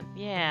 man.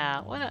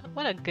 Yeah,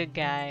 what a good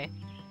guy.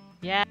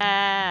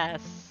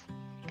 Yes.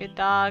 Good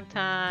dog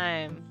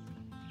time.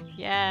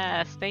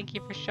 Yes, thank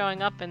you for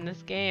showing up in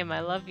this game. I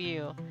love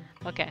you.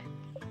 Okay.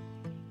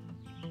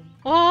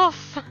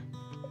 Woof!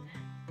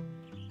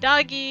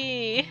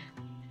 Doggy!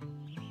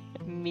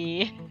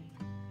 Me.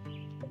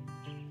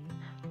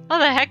 What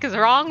the heck is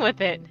wrong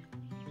with it?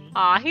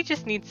 Aw, he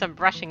just needs some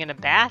brushing and a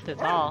bath is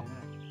all.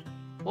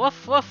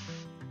 Woof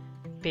woof.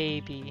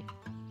 Baby.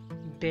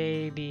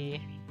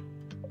 Baby.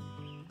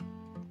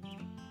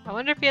 I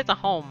wonder if he has a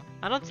home.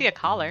 I don't see a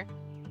collar.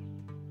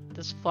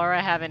 Does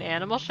Flora have an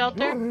animal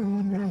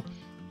shelter?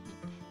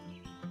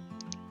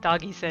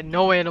 Doggy said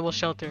no animal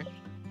shelter.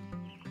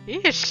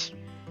 Eesh.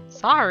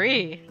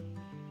 Sorry.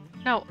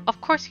 No,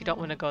 of course you don't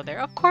want to go there.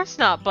 Of course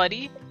not,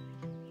 buddy.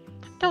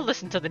 Don't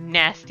listen to the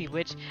nasty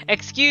witch.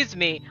 Excuse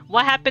me,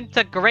 what happened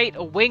to great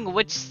wing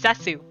witch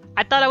Sesu?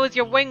 I thought I was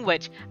your wing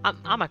witch.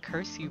 I'ma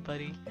curse you,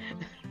 buddy.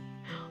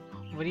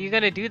 What are you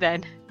gonna do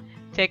then?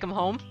 Take him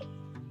home?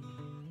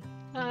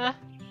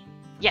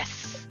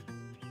 Yes!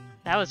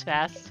 That was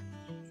fast.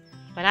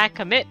 When I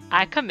commit,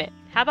 I commit.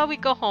 How about we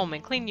go home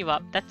and clean you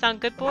up? That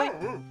sound good, boy?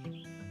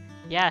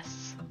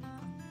 Yes.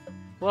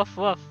 Woof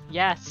woof.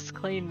 Yes,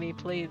 clean me,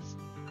 please.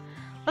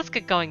 Let's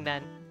get going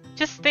then.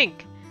 Just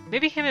think.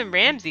 Maybe him and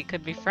Ramsey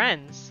could be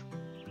friends.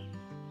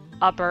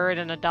 A bird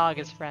and a dog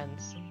as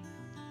friends.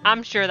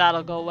 I'm sure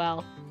that'll go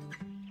well.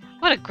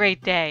 What a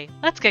great day.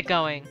 Let's get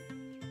going.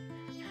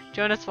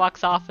 Jonas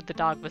walks off with the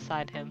dog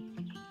beside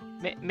him.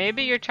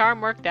 Maybe your charm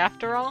worked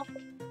after all?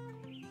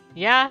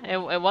 Yeah,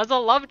 it was a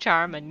love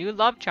charm, a new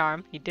love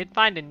charm. He did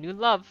find a new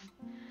love.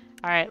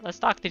 Alright, let's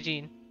talk to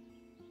Jean.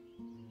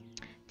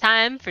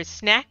 Time for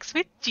snacks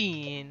with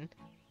Jean.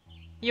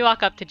 You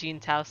walk up to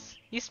Jean's house.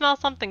 You smell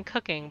something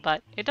cooking,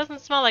 but it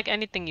doesn't smell like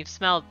anything you've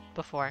smelled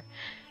before.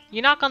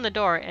 You knock on the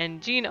door,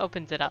 and Jean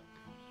opens it up.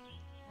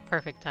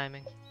 Perfect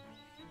timing.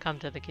 Come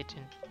to the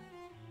kitchen.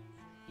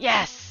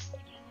 Yes!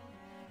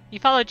 You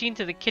follow Jean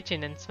to the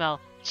kitchen and smell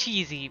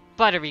cheesy,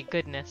 buttery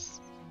goodness.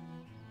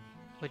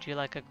 Would you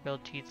like a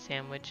grilled cheese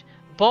sandwich?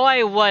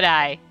 Boy, would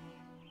I!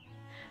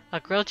 A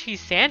grilled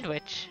cheese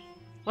sandwich?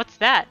 What's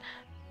that?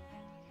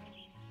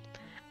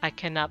 I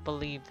cannot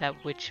believe that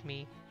witch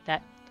me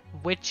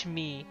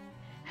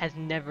has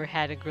never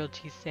had a grilled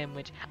cheese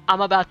sandwich.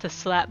 I'm about to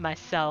slap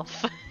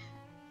myself.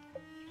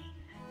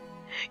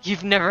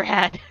 You've never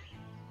had.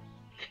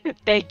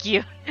 Thank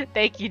you.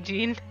 Thank you,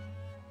 Jean.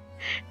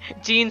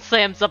 Jean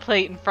slams the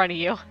plate in front of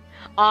you.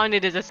 On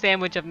it is a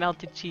sandwich of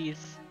melted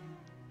cheese.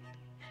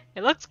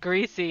 It looks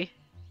greasy.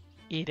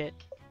 Eat it.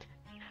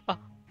 Oh,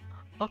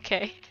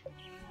 okay.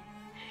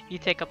 You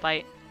take a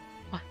bite.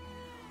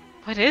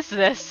 What is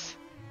this?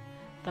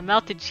 The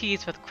melted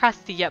cheese with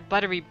crusty yet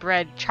buttery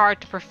bread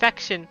charred to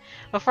perfection.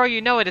 Before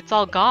you know it, it's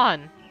all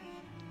gone.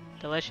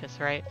 Delicious,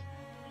 right?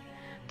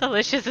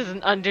 Delicious is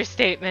an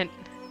understatement.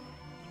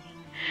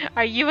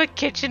 Are you a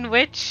kitchen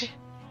witch?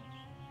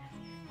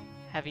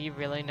 Have you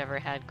really never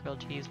had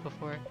grilled cheese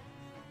before?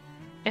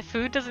 If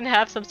food doesn't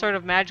have some sort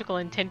of magical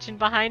intention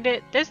behind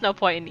it, there's no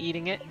point in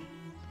eating it.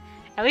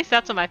 At least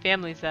that's what my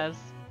family says.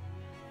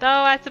 Though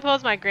I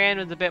suppose my gran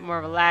was a bit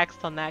more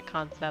relaxed on that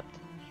concept.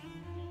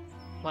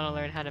 Want to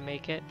learn how to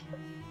make it?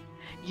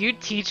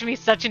 You'd teach me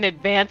such an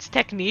advanced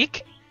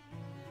technique?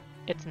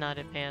 It's not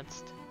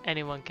advanced.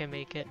 Anyone can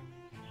make it.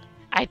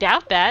 I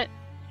doubt that.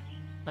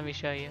 Let me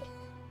show you.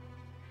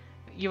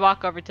 You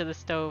walk over to the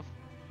stove.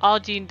 All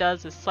Jean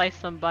does is slice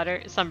some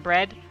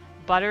bread,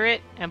 butter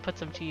it, and put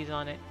some cheese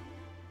on it.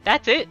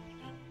 That's it.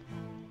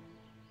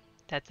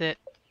 That's it.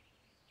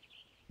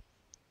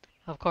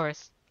 Of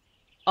course,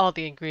 all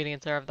the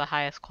ingredients are of the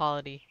highest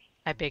quality.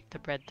 I baked the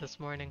bread this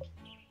morning.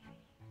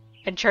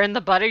 And churn the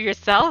butter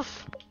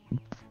yourself?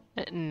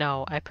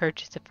 No, I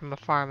purchased it from a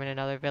farm in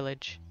another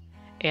village.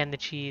 And the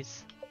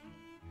cheese.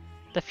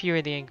 The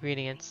fewer the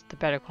ingredients, the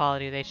better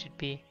quality they should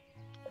be.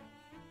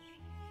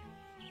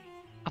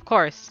 Of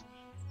course,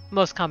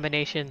 most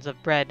combinations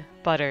of bread,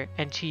 butter,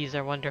 and cheese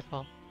are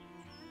wonderful.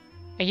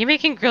 Are you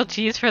making grilled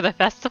cheese for the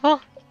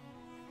festival?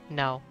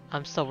 No,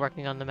 I'm still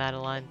working on the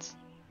madeleines.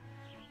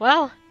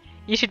 Well,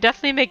 you should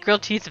definitely make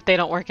grilled cheese if they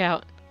don't work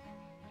out.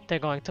 They're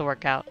going to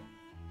work out.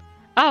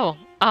 Oh,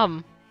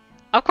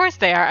 of course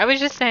they are. I was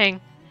just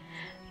saying.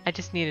 I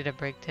just needed a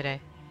break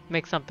today.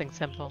 Make something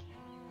simple.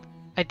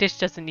 A dish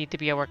doesn't need to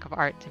be a work of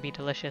art to be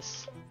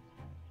delicious.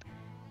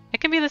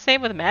 It can be the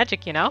same with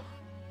magic, you know?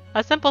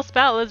 A simple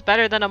spell is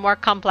better than a more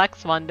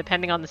complex one,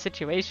 depending on the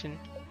situation.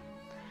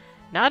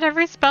 Not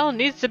every spell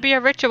needs to be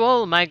a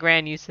ritual, my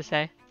gran used to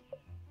say.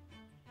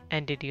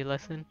 And did you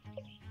listen?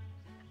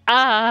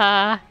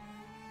 I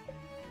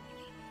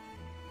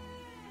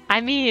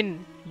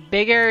mean,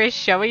 bigger is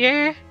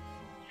showier?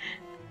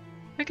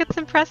 Who gets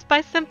impressed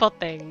by simple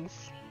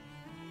things?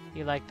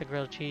 You like the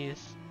grilled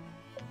cheese?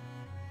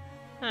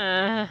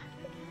 I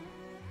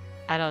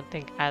don't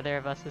think either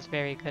of us is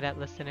very good at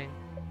listening.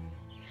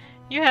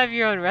 You have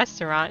your own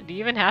restaurant. Do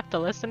you even have to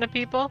listen to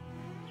people?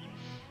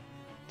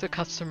 To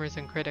customers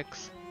and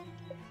critics.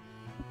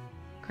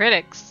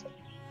 Critics?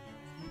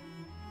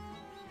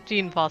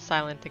 Jean falls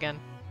silent again.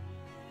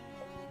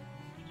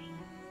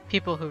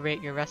 People who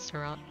rate your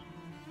restaurant.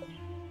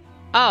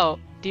 Oh,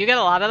 do you get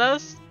a lot of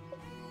those?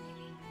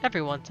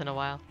 Every once in a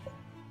while.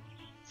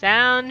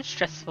 Sounds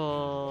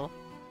stressful.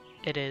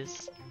 It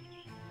is.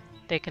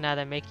 They can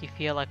either make you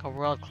feel like a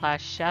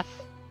world-class chef,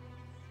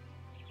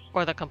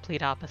 or the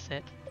complete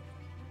opposite.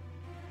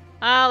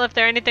 Well, if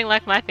they're anything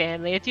like my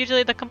family, it's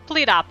usually the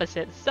complete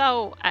opposite,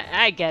 so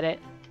I get it.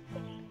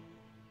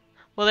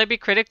 Will there be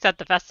critics at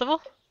the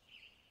festival?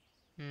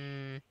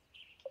 Hmm.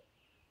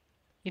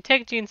 You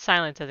take Jean's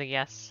silence as a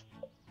yes.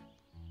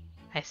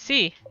 I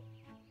see.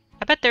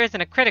 I bet there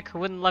isn't a critic who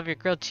wouldn't love your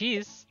grilled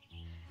cheese.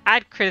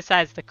 I'd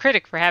criticize the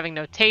critic for having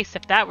no taste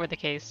if that were the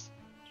case.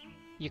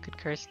 You could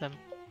curse them.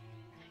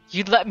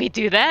 You'd let me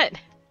do that?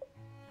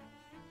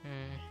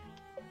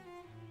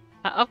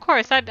 Of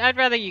course, I'd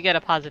rather you get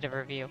a positive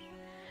review.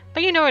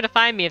 But you know where to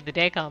find me if the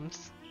day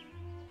comes.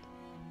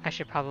 I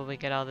should probably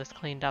get all this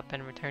cleaned up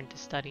and return to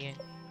studying.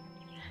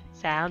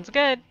 Sounds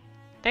good.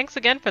 Thanks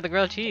again for the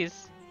grilled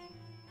cheese.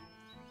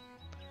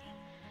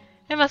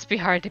 It must be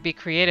hard to be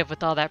creative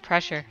with all that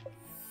pressure.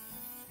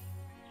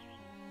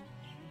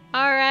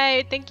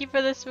 Alright, thank you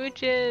for the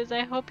smooches.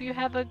 I hope you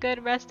have a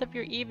good rest of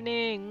your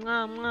evening.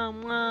 Mwah,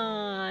 mwah,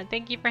 mwah.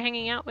 Thank you for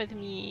hanging out with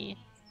me.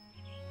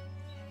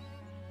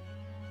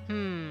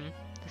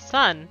 The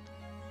sun.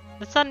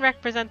 The sun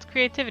represents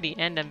creativity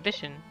and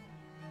ambition.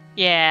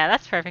 Yeah,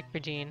 that's perfect for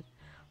Jean.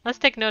 Let's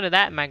take note of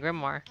that in my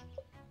grimoire.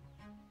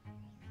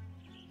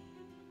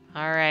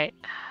 Alright.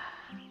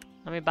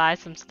 Let me buy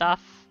some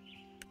stuff.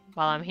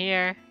 While I'm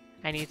here,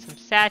 I need some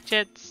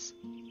sachets.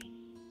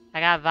 I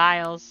got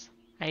vials.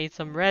 I need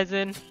some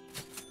resin.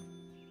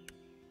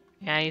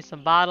 And I need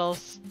some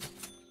bottles.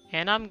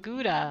 And I'm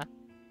Gouda.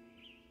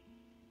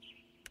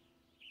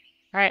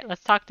 Alright,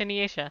 let's talk to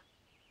Nyesha.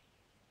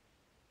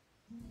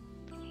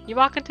 You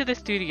walk into the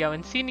studio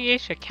and see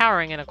Nyesha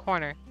cowering in a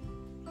corner.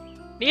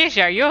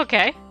 Nyesha, are you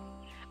okay?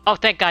 Oh,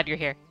 thank God you're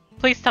here.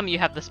 Please tell me you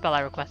have the spell I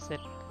requested.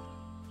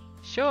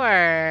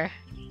 Sure.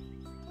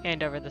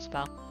 Hand over the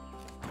spell.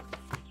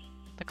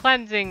 The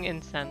cleansing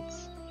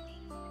incense.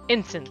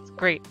 Incense,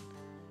 great.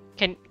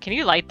 Can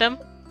you light them?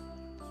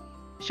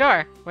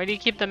 Sure. Where do you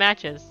keep the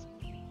matches?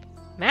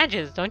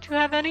 Matches? Don't you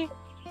have any?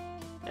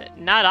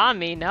 Not on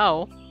me,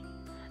 no.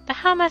 The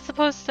hell am I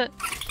supposed to...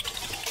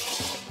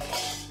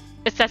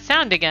 It's that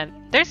sound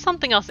again. There's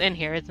something else in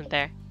here, isn't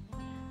there?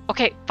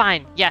 Okay,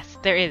 fine. Yes,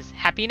 there is.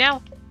 Happy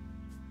now?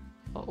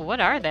 What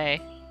are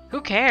they?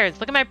 Who cares?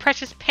 Look at my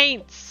precious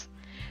paints.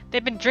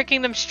 They've been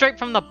drinking them straight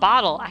from the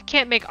bottle. I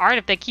can't make art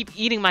if they keep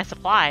eating my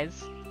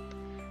supplies.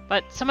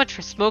 But so much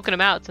for smoking them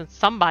out since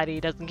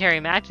somebody doesn't carry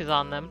matches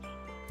on them.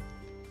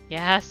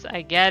 Yes,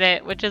 I get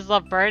it. Witches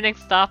love burning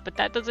stuff, but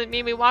that doesn't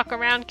mean we walk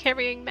around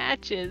carrying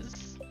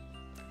matches.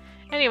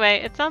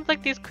 Anyway, it sounds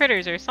like these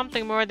critters are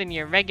something more than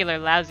your regular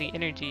lousy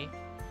energy.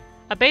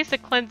 A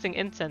basic cleansing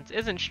incense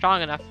isn't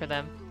strong enough for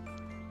them.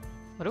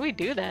 What do we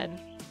do then?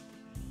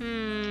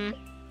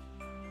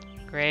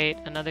 Great,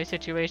 another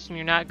situation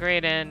you're not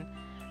great in.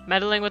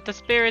 Meddling with the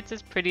spirits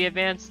is pretty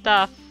advanced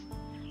stuff.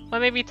 Well,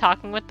 maybe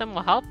talking with them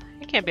will help?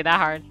 It can't be that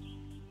hard.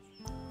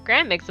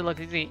 Gran makes it look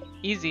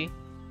easy.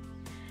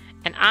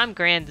 And I'm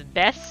Gran's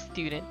best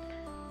student.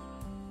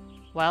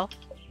 Well,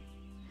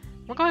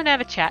 we're going to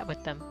have a chat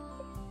with them.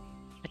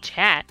 A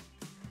chat?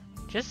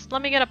 Just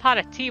let me get a pot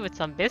of tea with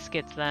some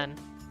biscuits then.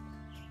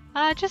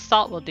 Just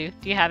salt will do.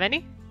 Do you have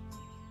any?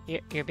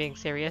 You're being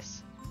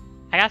serious?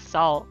 I got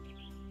salt.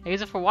 I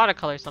use it for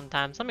watercolor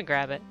sometimes. Let me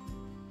grab it.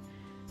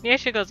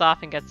 Nyesha goes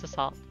off and gets the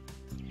salt.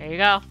 Here you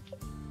go.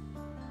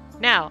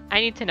 Now, I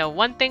need to know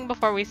one thing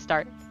before we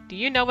start. Do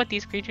you know what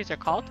these creatures are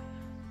called?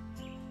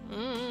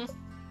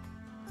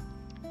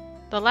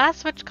 The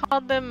last witch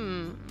called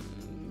them...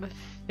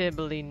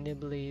 Fibbly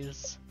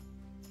nibblies.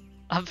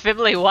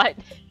 Fibbly what?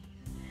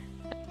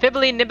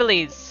 Fibbly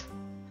nibblies.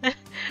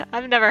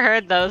 I've never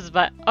heard those,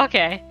 but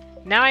okay.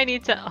 Now I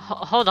need to...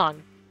 hold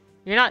on.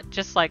 You're not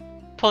just like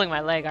pulling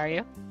my leg, are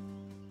you?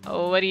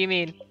 Oh, what do you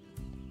mean?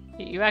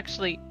 You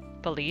actually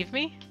believe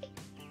me?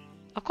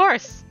 Of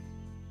course.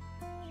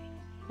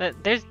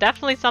 There's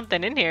definitely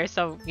something in here,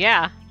 so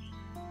yeah.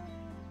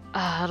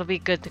 It'll be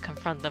good to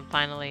confront them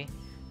finally.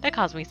 They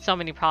caused me so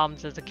many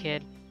problems as a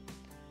kid.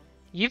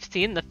 You've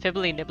seen the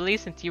Fibbly Nibbly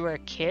since you were a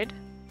kid?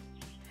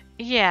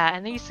 Yeah,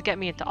 and they used to get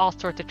me into all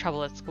sorts of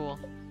trouble at school.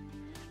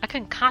 I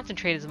couldn't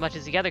concentrate as much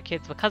as the other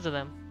kids because of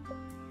them.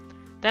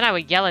 Then I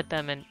would yell at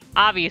them, and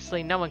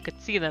obviously no one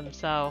could see them,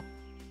 so...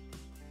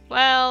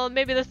 Well,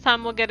 maybe this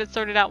time we'll get it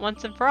sorted out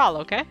once and for all,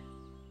 okay?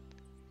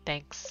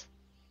 Thanks.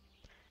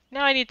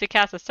 Now I need to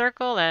cast a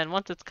circle, and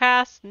once it's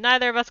cast,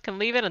 neither of us can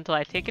leave it until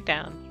I take it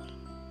down.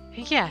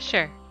 Yeah,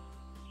 sure.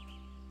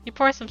 You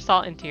pour some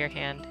salt into your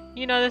hand.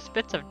 You notice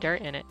bits of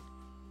dirt in it.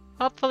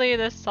 Hopefully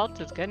this salt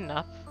is good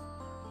enough.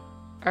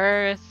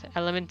 Earth,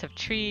 element of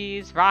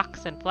trees,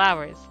 rocks, and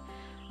flowers.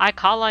 I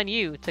call on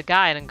you to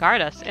guide and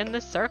guard us in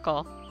this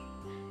circle.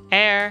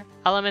 Air,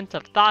 element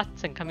of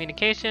thoughts and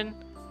communication.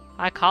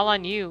 I call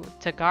on you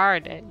to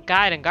guide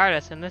and guard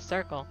us in this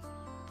circle.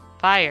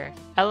 Fire,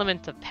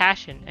 element of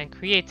passion and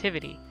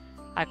creativity.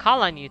 I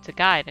call on you to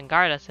guide and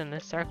guard us in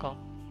this circle.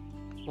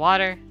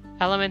 Water,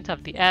 element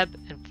of the ebb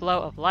and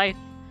flow of life.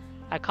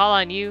 I call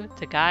on you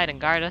to guide and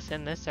guard us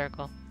in this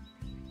circle.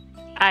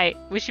 Aight,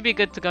 we should be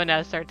good to go now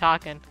to start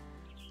talking.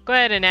 Go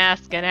ahead and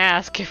ask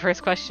your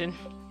first question.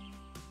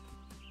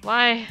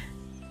 Why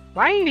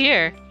are you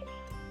here?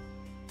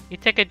 You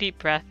take a deep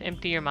breath,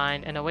 empty your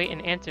mind, and await an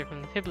answer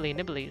from the Fibbly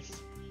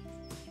Nibblies.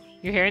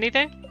 You hear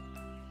anything?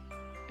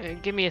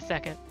 Give me a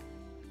second.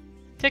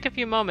 Take a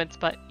few moments,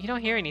 but you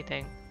don't hear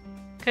anything.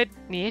 Could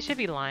Nyesha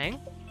be lying?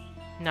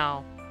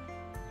 No.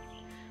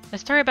 The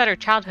story about her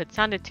childhood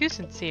sounded too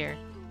sincere.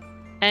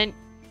 And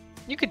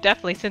you could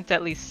definitely sense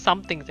at least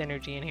something's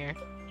energy in here.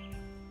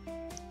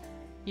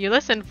 You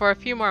listen for a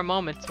few more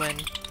moments when...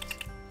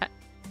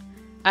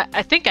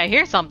 I think I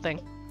hear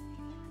something.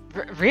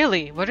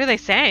 Really? What are they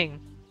saying?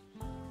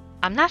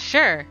 I'm not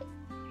sure.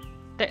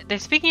 They're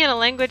speaking in a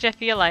language I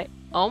feel I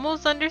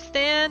almost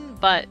understand,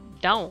 but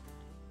don't.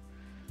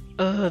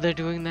 Ugh, they're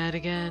doing that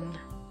again.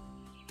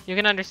 You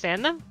can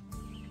understand them?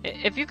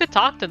 If you could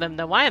talk to them,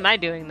 then why am I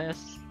doing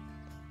this?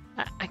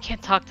 I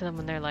can't talk to them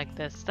when they're like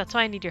this. That's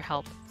why I need your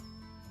help.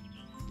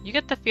 You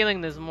get the feeling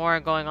there's more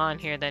going on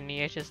here than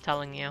Nyesha's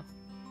telling you.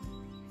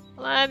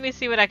 Let me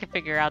see what I can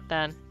figure out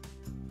then.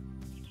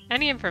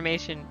 Any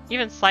information,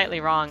 even slightly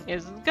wrong,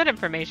 is good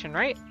information,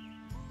 right?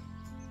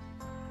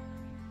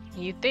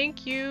 You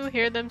think you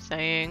hear them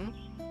saying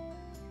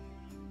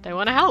they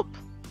want to help.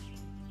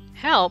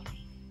 Help?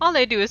 All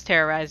they do is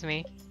terrorize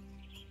me.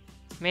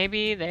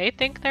 Maybe they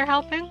think they're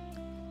helping?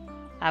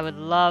 I would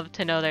love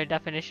to know their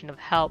definition of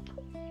help.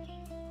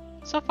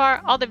 So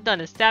far, all they've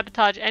done is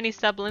sabotage any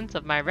semblance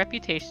of my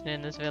reputation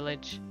in this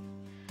village.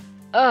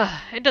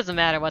 Ugh, it doesn't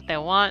matter what they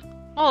want.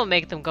 I'll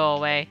make them go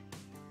away.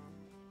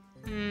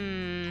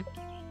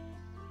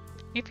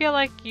 You feel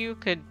like you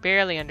could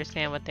barely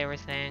understand what they were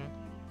saying.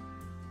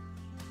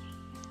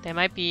 They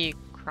might be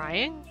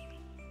crying?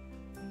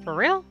 For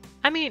real?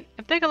 I mean,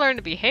 if they could learn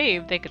to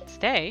behave, they could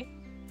stay.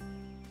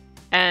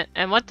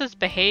 And what does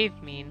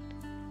behave mean?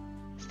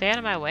 Stay out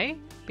of my way?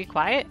 Be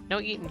quiet?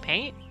 No eating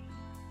paint?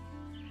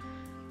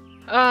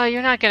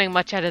 You're not getting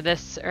much out of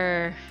this,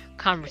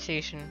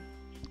 conversation.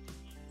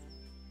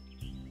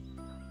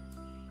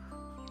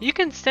 You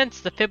can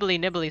sense the Fibbly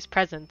Nibbly's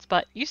presence,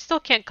 but you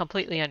still can't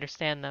completely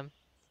understand them.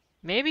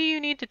 Maybe you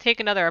need to take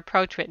another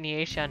approach with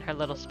Nyesha and her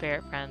little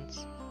spirit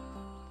friends.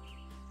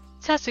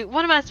 Sasu,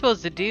 what am I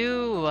supposed to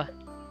do?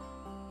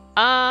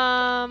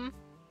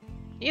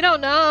 You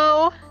don't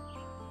know.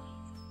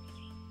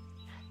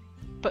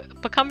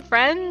 Become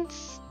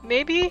friends?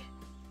 Maybe?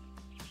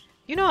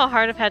 You know how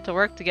hard I've had to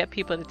work to get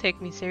people to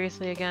take me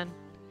seriously again?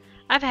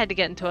 I've had to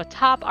get into a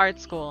top art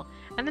school,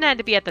 and then I had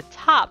to be at the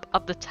top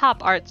of the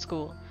top art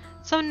school.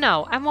 So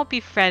no, I won't be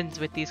friends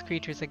with these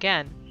creatures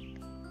again.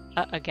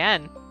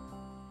 Again?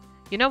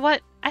 You know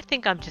what? I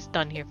think I'm just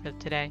done here for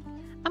today.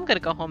 I'm gonna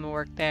go home and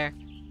work there.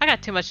 I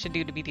got too much to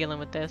do to be dealing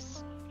with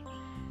this.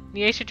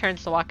 Nyesha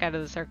turns to walk out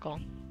of the circle.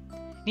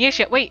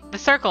 Nyesha, wait! The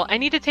circle! I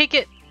need to take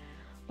it!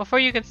 Before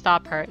you can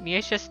stop her,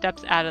 Nyesha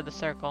steps out of the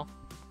circle.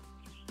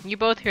 You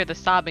both hear the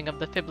sobbing of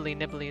the Fibbly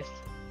Nibblies.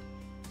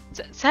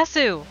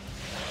 Sasu!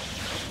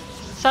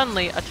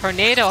 Suddenly, a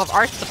tornado of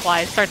art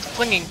supplies starts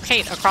flinging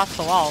paint across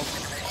the walls.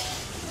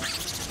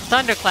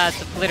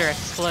 Thunderclouds of glitter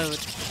explode.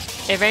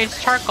 They rain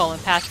charcoal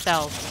and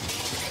pastels.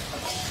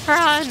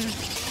 Run!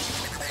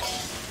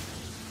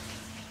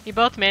 You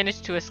both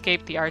manage to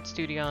escape the art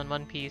studio in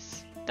one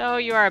piece, though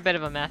you are a bit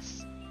of a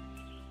mess.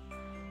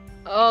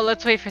 Oh,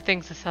 let's wait for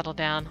things to settle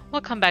down.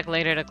 We'll come back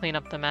later to clean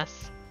up the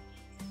mess.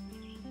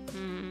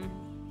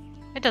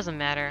 It doesn't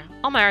matter.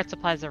 All my art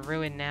supplies are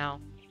ruined now.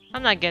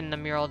 I'm not getting the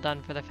mural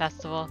done for the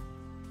festival.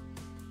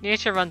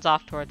 Nyesha runs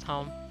off towards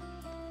home.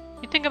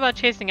 You think about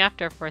chasing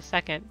after her for a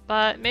second,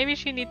 but maybe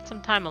she needs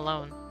some time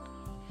alone.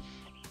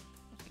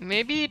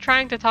 Maybe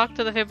trying to talk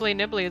to the Fibbly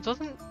Nibblies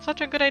wasn't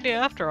such a good idea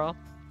after all.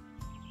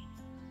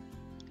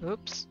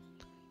 Oops.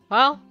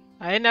 Well,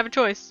 I didn't have a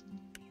choice.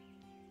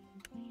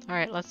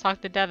 Alright, let's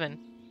talk to Devin.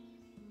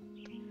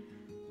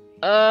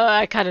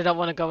 I kinda don't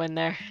want to go in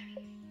there.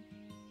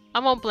 I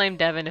won't blame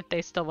Devin if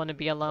they still want to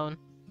be alone.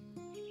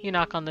 You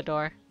knock on the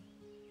door.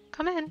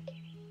 Come in.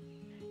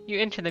 You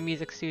enter the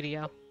music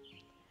studio.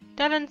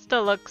 Devin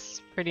still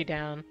looks pretty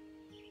down.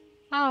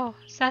 Oh,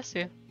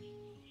 Sasu.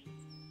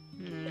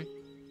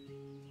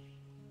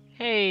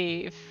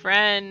 Hey,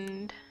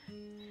 friend.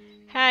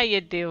 How you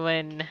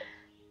doing?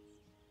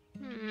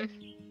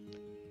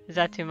 Is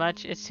that too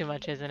much? It's too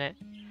much, isn't it?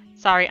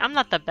 Sorry, I'm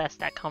not the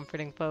best at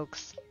comforting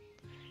folks.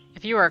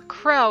 If you were a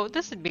crow,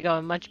 this would be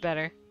going much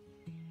better.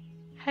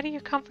 How do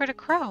you comfort a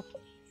crow?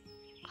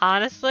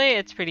 Honestly,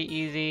 it's pretty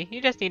easy.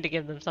 You just need to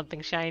give them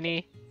something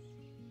shiny.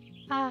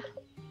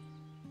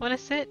 Wanna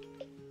sit?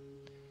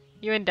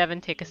 You and Devin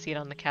take a seat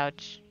on the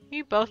couch.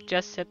 You both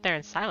just sit there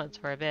in silence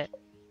for a bit.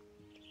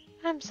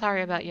 I'm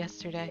sorry about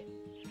yesterday.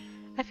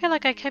 I feel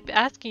like I kept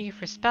asking you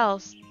for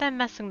spells, then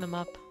messing them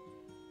up.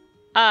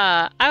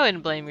 I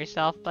wouldn't blame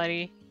yourself,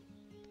 buddy.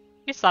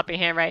 Your sloppy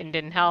handwriting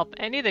didn't help,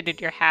 and neither did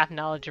your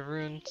half-knowledge of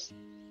runes.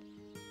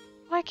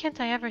 Why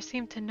can't I ever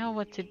seem to know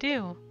what to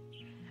do?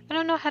 I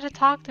don't know how to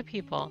talk to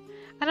people.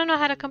 I don't know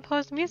how to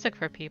compose music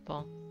for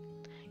people.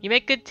 You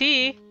make good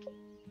tea.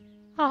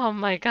 Oh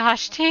my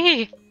gosh,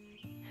 tea!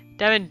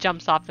 Devin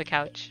jumps off the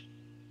couch.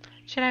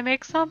 Should I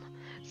make some?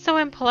 So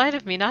impolite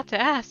of me not to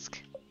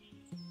ask.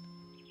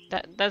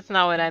 That's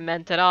not what I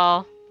meant at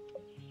all.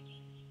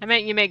 I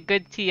meant you make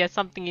good tea as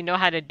something you know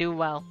how to do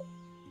well.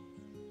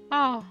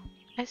 Oh,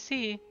 I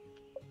see.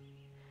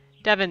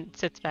 Devin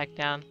sits back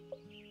down.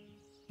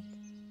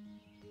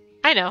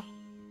 I know.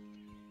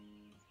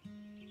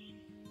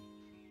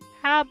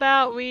 How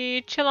about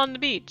we chill on the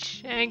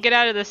beach and get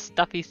out of this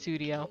stuffy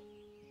studio?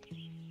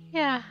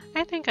 Yeah,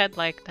 I think I'd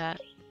like that.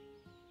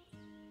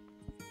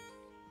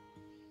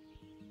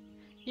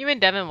 You and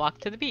Devin walk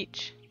to the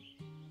beach.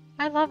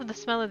 I love the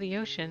smell of the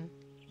ocean.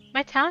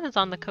 My town is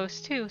on the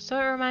coast too, so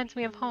it reminds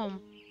me of home.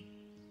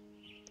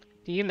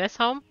 Do you miss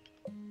home?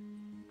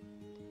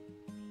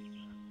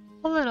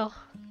 A little.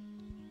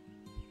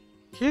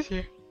 She's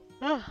here.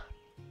 Oh.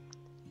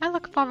 I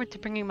look forward to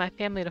bringing my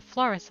family to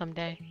Flora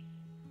someday.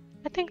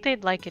 I think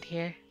they'd like it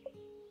here.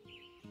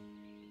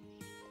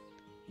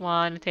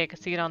 Want to take a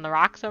seat on the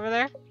rocks over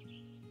there?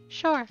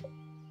 Sure.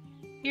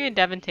 You and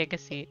Devin take a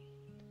seat.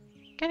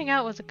 Getting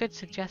out was a good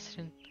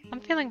suggestion.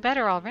 I'm feeling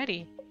better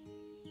already.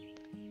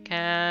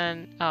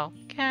 Can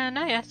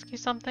I ask you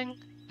something?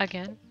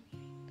 Again?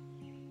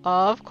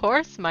 Of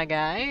course, my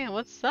guy.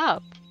 What's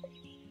up?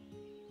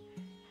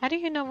 How do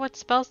you know what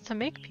spells to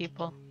make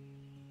people?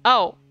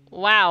 Oh,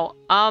 wow.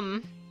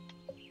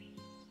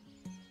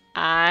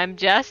 I'm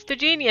just a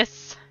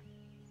genius.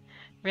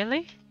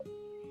 Really?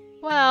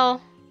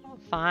 Well,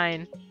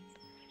 fine.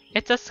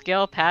 It's a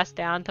skill passed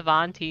down to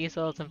Von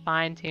Teasels and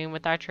fine-tuned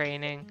with our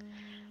training.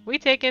 We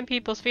take in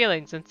people's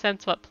feelings and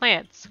sense what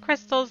plants,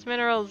 crystals,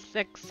 minerals,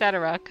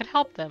 etc. could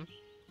help them.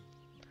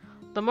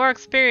 The more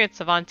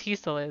experienced a Von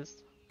Teasel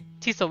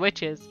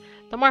witch is,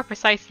 the more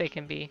precise they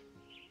can be.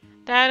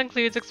 That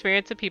includes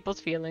experience of people's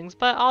feelings,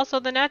 but also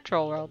the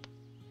natural world.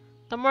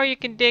 The more you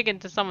can dig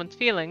into someone's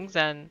feelings,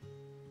 and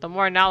the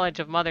more knowledge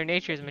of Mother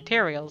Nature's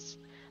materials,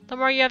 the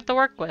more you have to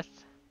work with.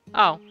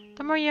 Oh,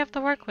 the more you have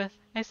to work with,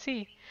 I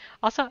see.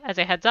 Also, as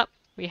a heads up,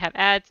 we have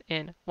ads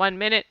in 1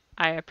 minute.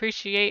 I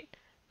appreciate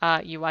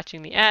you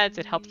watching the ads.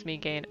 It helps me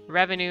gain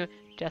revenue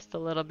just a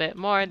little bit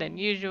more than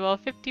usual,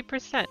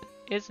 50%.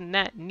 Isn't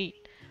that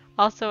neat?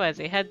 Also, as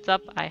a heads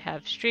up, I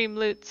have stream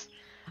loots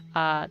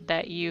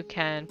that you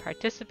can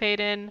participate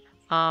in.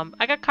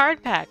 I got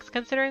card packs.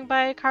 Consider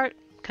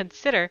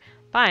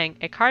buying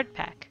a card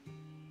pack.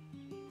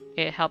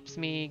 It helps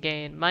me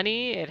gain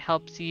money, it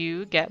helps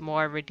you get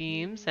more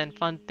redeems and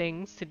fun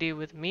things to do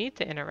with me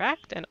to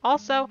interact, and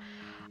also,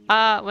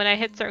 when I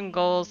hit certain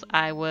goals,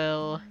 I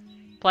will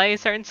play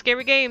certain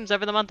scary games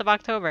over the month of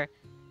October.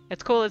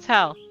 It's cool as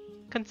hell.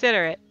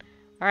 Consider it.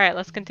 Alright,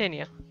 let's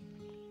continue.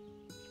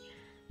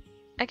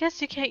 I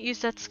guess you can't use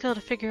that skill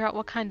to figure out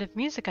what kind of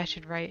music I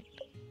should write.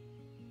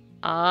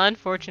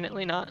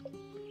 Unfortunately not.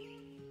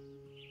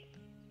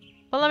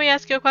 Well, let me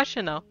ask you a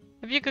question though.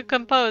 If you could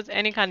compose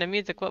any kind of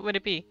music, what would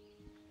it be?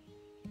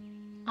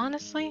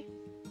 Honestly,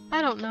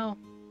 I don't know.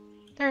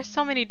 There are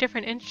so many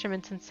different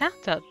instruments and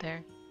sounds out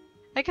there.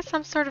 I guess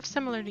I'm sort of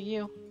similar to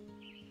you.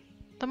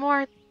 The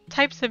more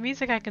types of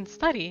music I can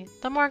study,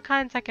 the more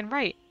kinds I can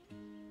write.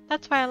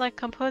 That's why I like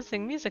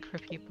composing music for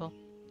people.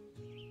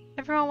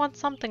 Everyone wants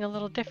something a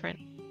little different.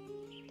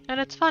 And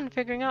it's fun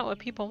figuring out what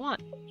people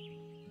want.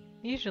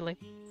 Usually.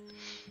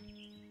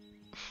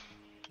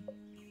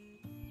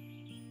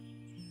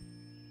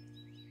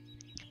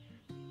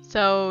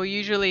 So,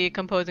 usually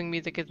composing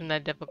music isn't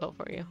that difficult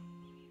for you?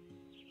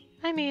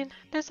 I mean,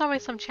 there's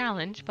always some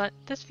challenge, but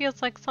this feels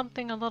like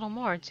something a little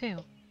more, too.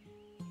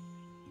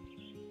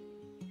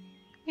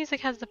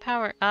 Music has the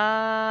power.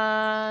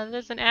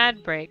 There's an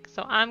ad break,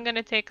 so I'm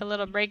gonna take a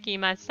little breaky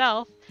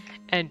myself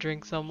and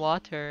drink some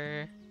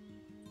water.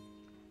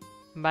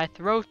 My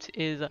throat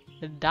is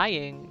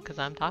dying because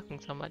I'm talking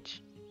so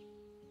much.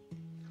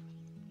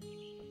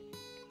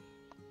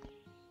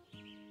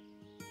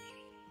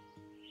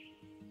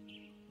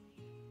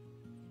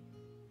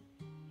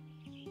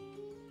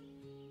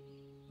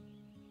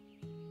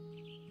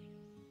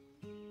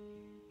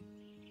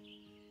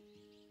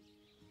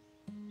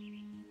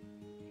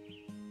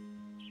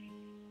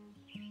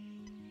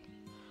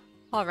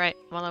 Alright,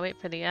 while I wait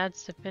for the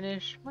ads to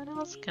finish, what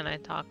else can I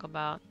talk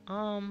about?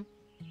 I'm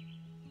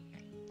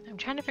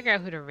trying to figure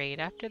out who to raid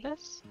after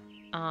this.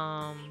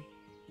 I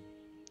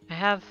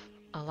have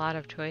a lot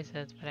of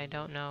choices, but I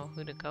don't know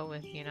who to go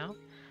with, you know?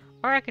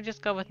 Or I could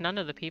just go with none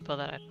of the people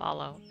that I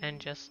follow and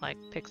just like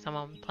pick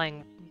someone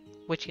playing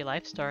Witchy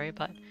Life Story,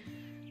 but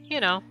you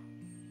know.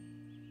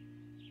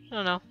 I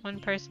don't know, one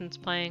person's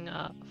playing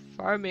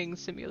Farming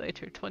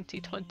Simulator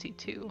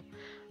 2022.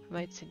 I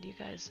might send you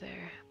guys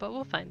there, but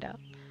we'll find out.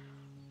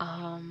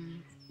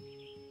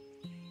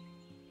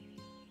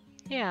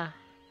 Yeah,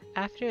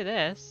 after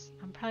this,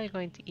 I'm probably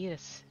going to eat a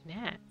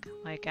snack,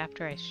 like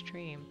after I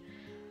stream.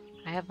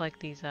 I have like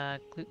these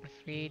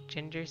gluten-free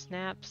ginger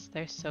snaps.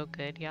 They're so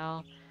good,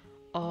 y'all.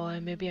 Oh,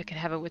 and maybe I could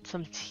have it with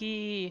some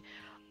tea.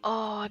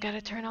 Oh, I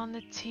gotta turn on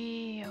the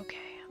tea.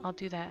 Okay, I'll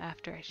do that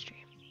after I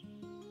stream.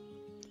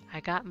 I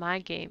got my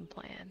game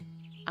plan.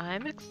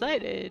 I'm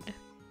excited.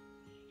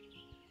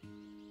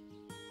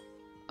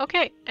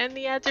 Okay, and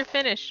the ads are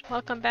finished.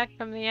 Welcome back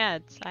from the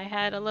ads. I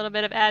had a little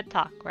bit of ad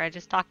talk where I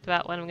just talked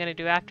about what I'm gonna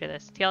do after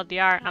this.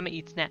 TLDR, I'm gonna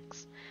eat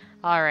snacks.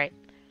 Alright.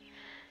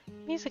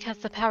 Music has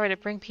the power to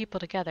bring people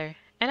together,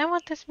 and I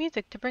want this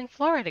music to bring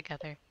Flora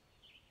together.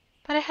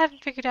 But I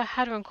haven't figured out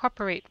how to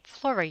incorporate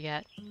Flora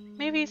yet.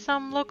 Maybe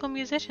some local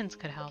musicians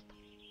could help.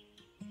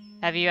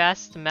 Have you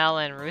asked Mel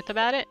and Ruth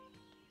about it?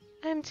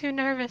 I'm too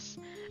nervous.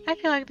 I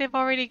feel like they've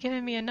already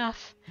given me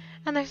enough,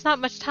 and there's not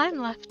much time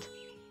left.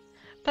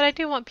 But I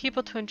do want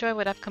people to enjoy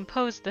what I've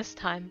composed this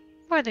time,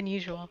 more than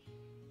usual.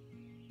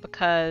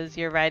 Because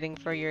you're writing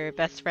for your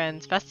best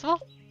friend's festival?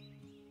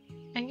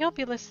 And you'll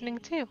be listening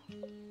too.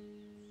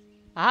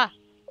 Ah,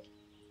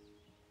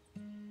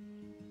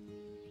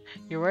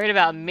 you're worried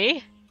about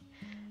me?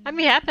 I'd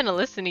be happy to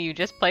listen to you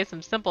just play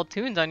some simple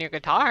tunes on your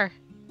guitar.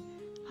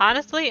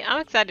 Honestly,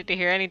 I'm excited to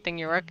hear anything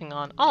you're working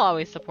on. I'll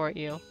always support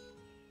you.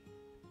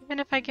 Even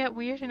if I get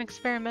weird and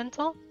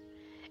experimental?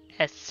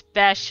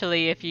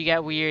 Especially if you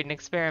get weird and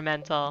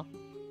experimental.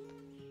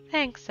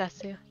 Thanks,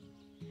 Sesu.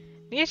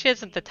 Nisha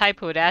isn't the type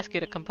who would ask you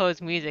to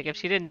compose music if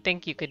she didn't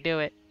think you could do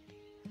it.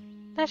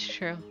 That's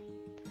true.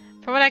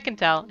 From what I can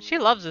tell, she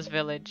loves this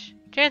village.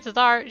 Chances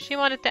are, she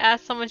wanted to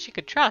ask someone she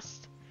could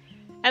trust.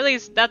 At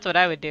least, that's what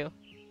I would do.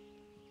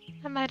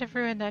 I might have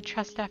ruined that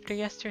trust after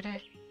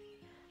yesterday.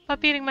 But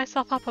beating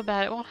myself up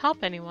about it won't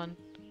help anyone.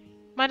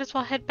 Might as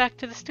well head back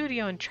to the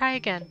studio and try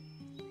again.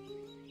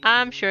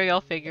 I'm sure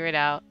you'll figure it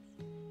out.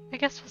 I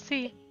guess we'll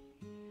see.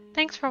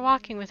 Thanks for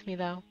walking with me,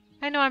 though.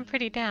 I know I'm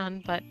pretty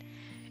down, but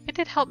it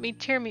did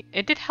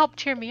help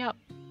cheer me up.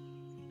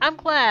 I'm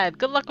glad.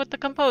 Good luck with the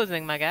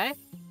composing, my guy.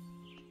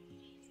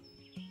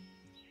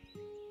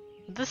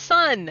 The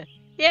sun!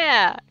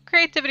 Yeah!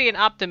 Creativity and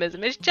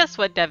optimism is just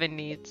what Devin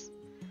needs.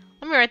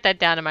 Let me write that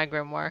down in my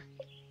grimoire.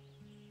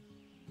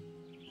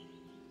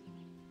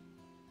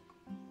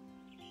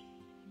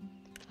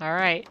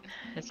 Alright,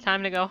 it's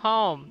time to go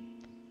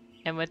home.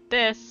 And with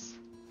this,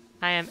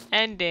 I am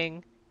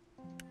ending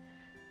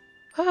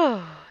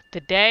the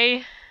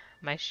day,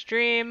 my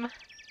stream.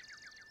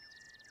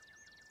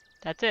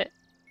 That's it.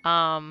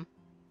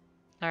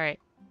 Alright,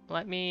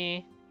 let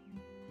me...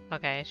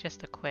 Okay, it's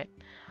just a quit.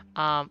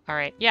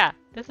 Alright, yeah,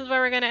 this is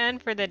where we're gonna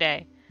end for the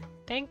day.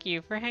 Thank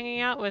you for hanging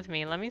out with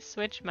me. Let me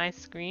switch my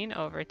screen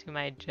over to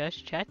my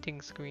just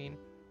chatting screen.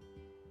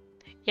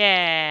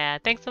 Yeah,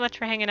 thanks so much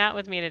for hanging out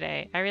with me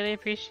today. I really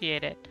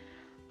appreciate it.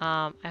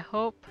 I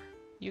hope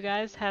you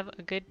guys have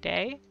a good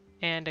day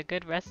and a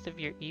good rest of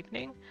your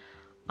evening.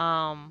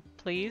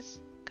 Please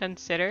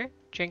consider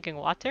drinking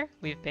water.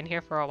 We've been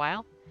here for a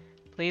while.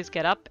 Please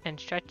get up and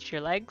stretch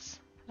your legs.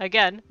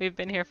 Again, we've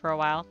been here for a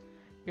while.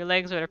 Your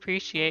legs would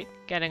appreciate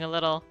getting a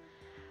little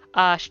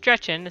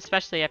stretching,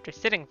 especially after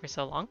sitting for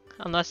so long.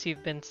 Unless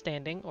you've been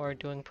standing or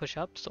doing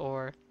push-ups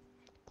or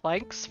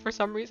planks for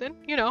some reason.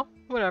 You know,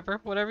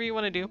 whatever you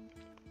want to do.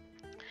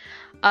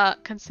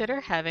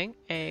 Consider having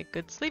a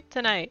good sleep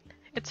tonight.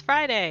 It's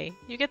Friday.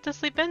 You get to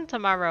sleep in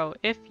tomorrow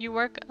if you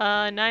work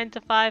 9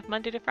 to 5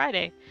 Monday to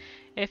Friday.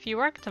 If you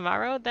work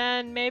tomorrow,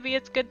 then maybe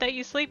it's good that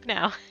you sleep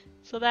now.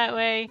 So that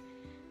way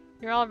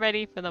you're all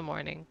ready for the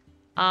morning.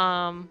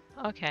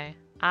 Okay.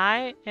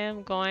 I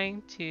am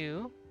going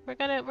to we're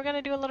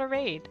gonna do a little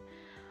raid.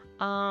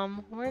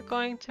 We're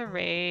going to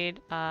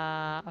raid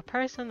a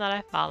person that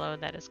I follow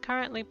that is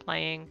currently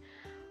playing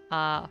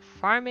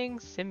Farming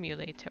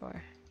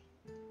Simulator.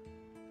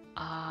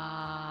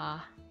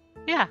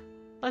 Yeah,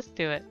 let's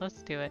do it.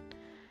 Let's do it.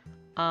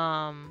 Do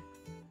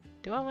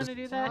I want to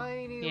do that?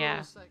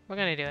 Yeah, we're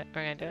gonna do it.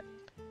 We're gonna do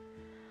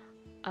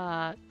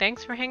it.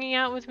 Thanks for hanging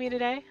out with me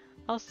today.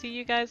 I'll see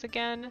you guys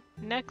again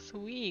next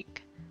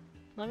week.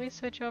 Let me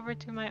switch over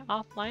to my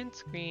offline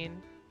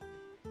screen,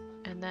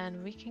 and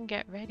then we can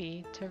get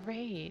ready to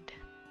raid.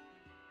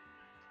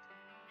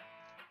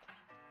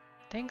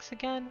 Thanks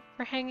again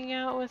for hanging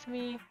out with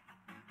me.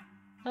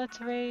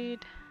 Let's raid.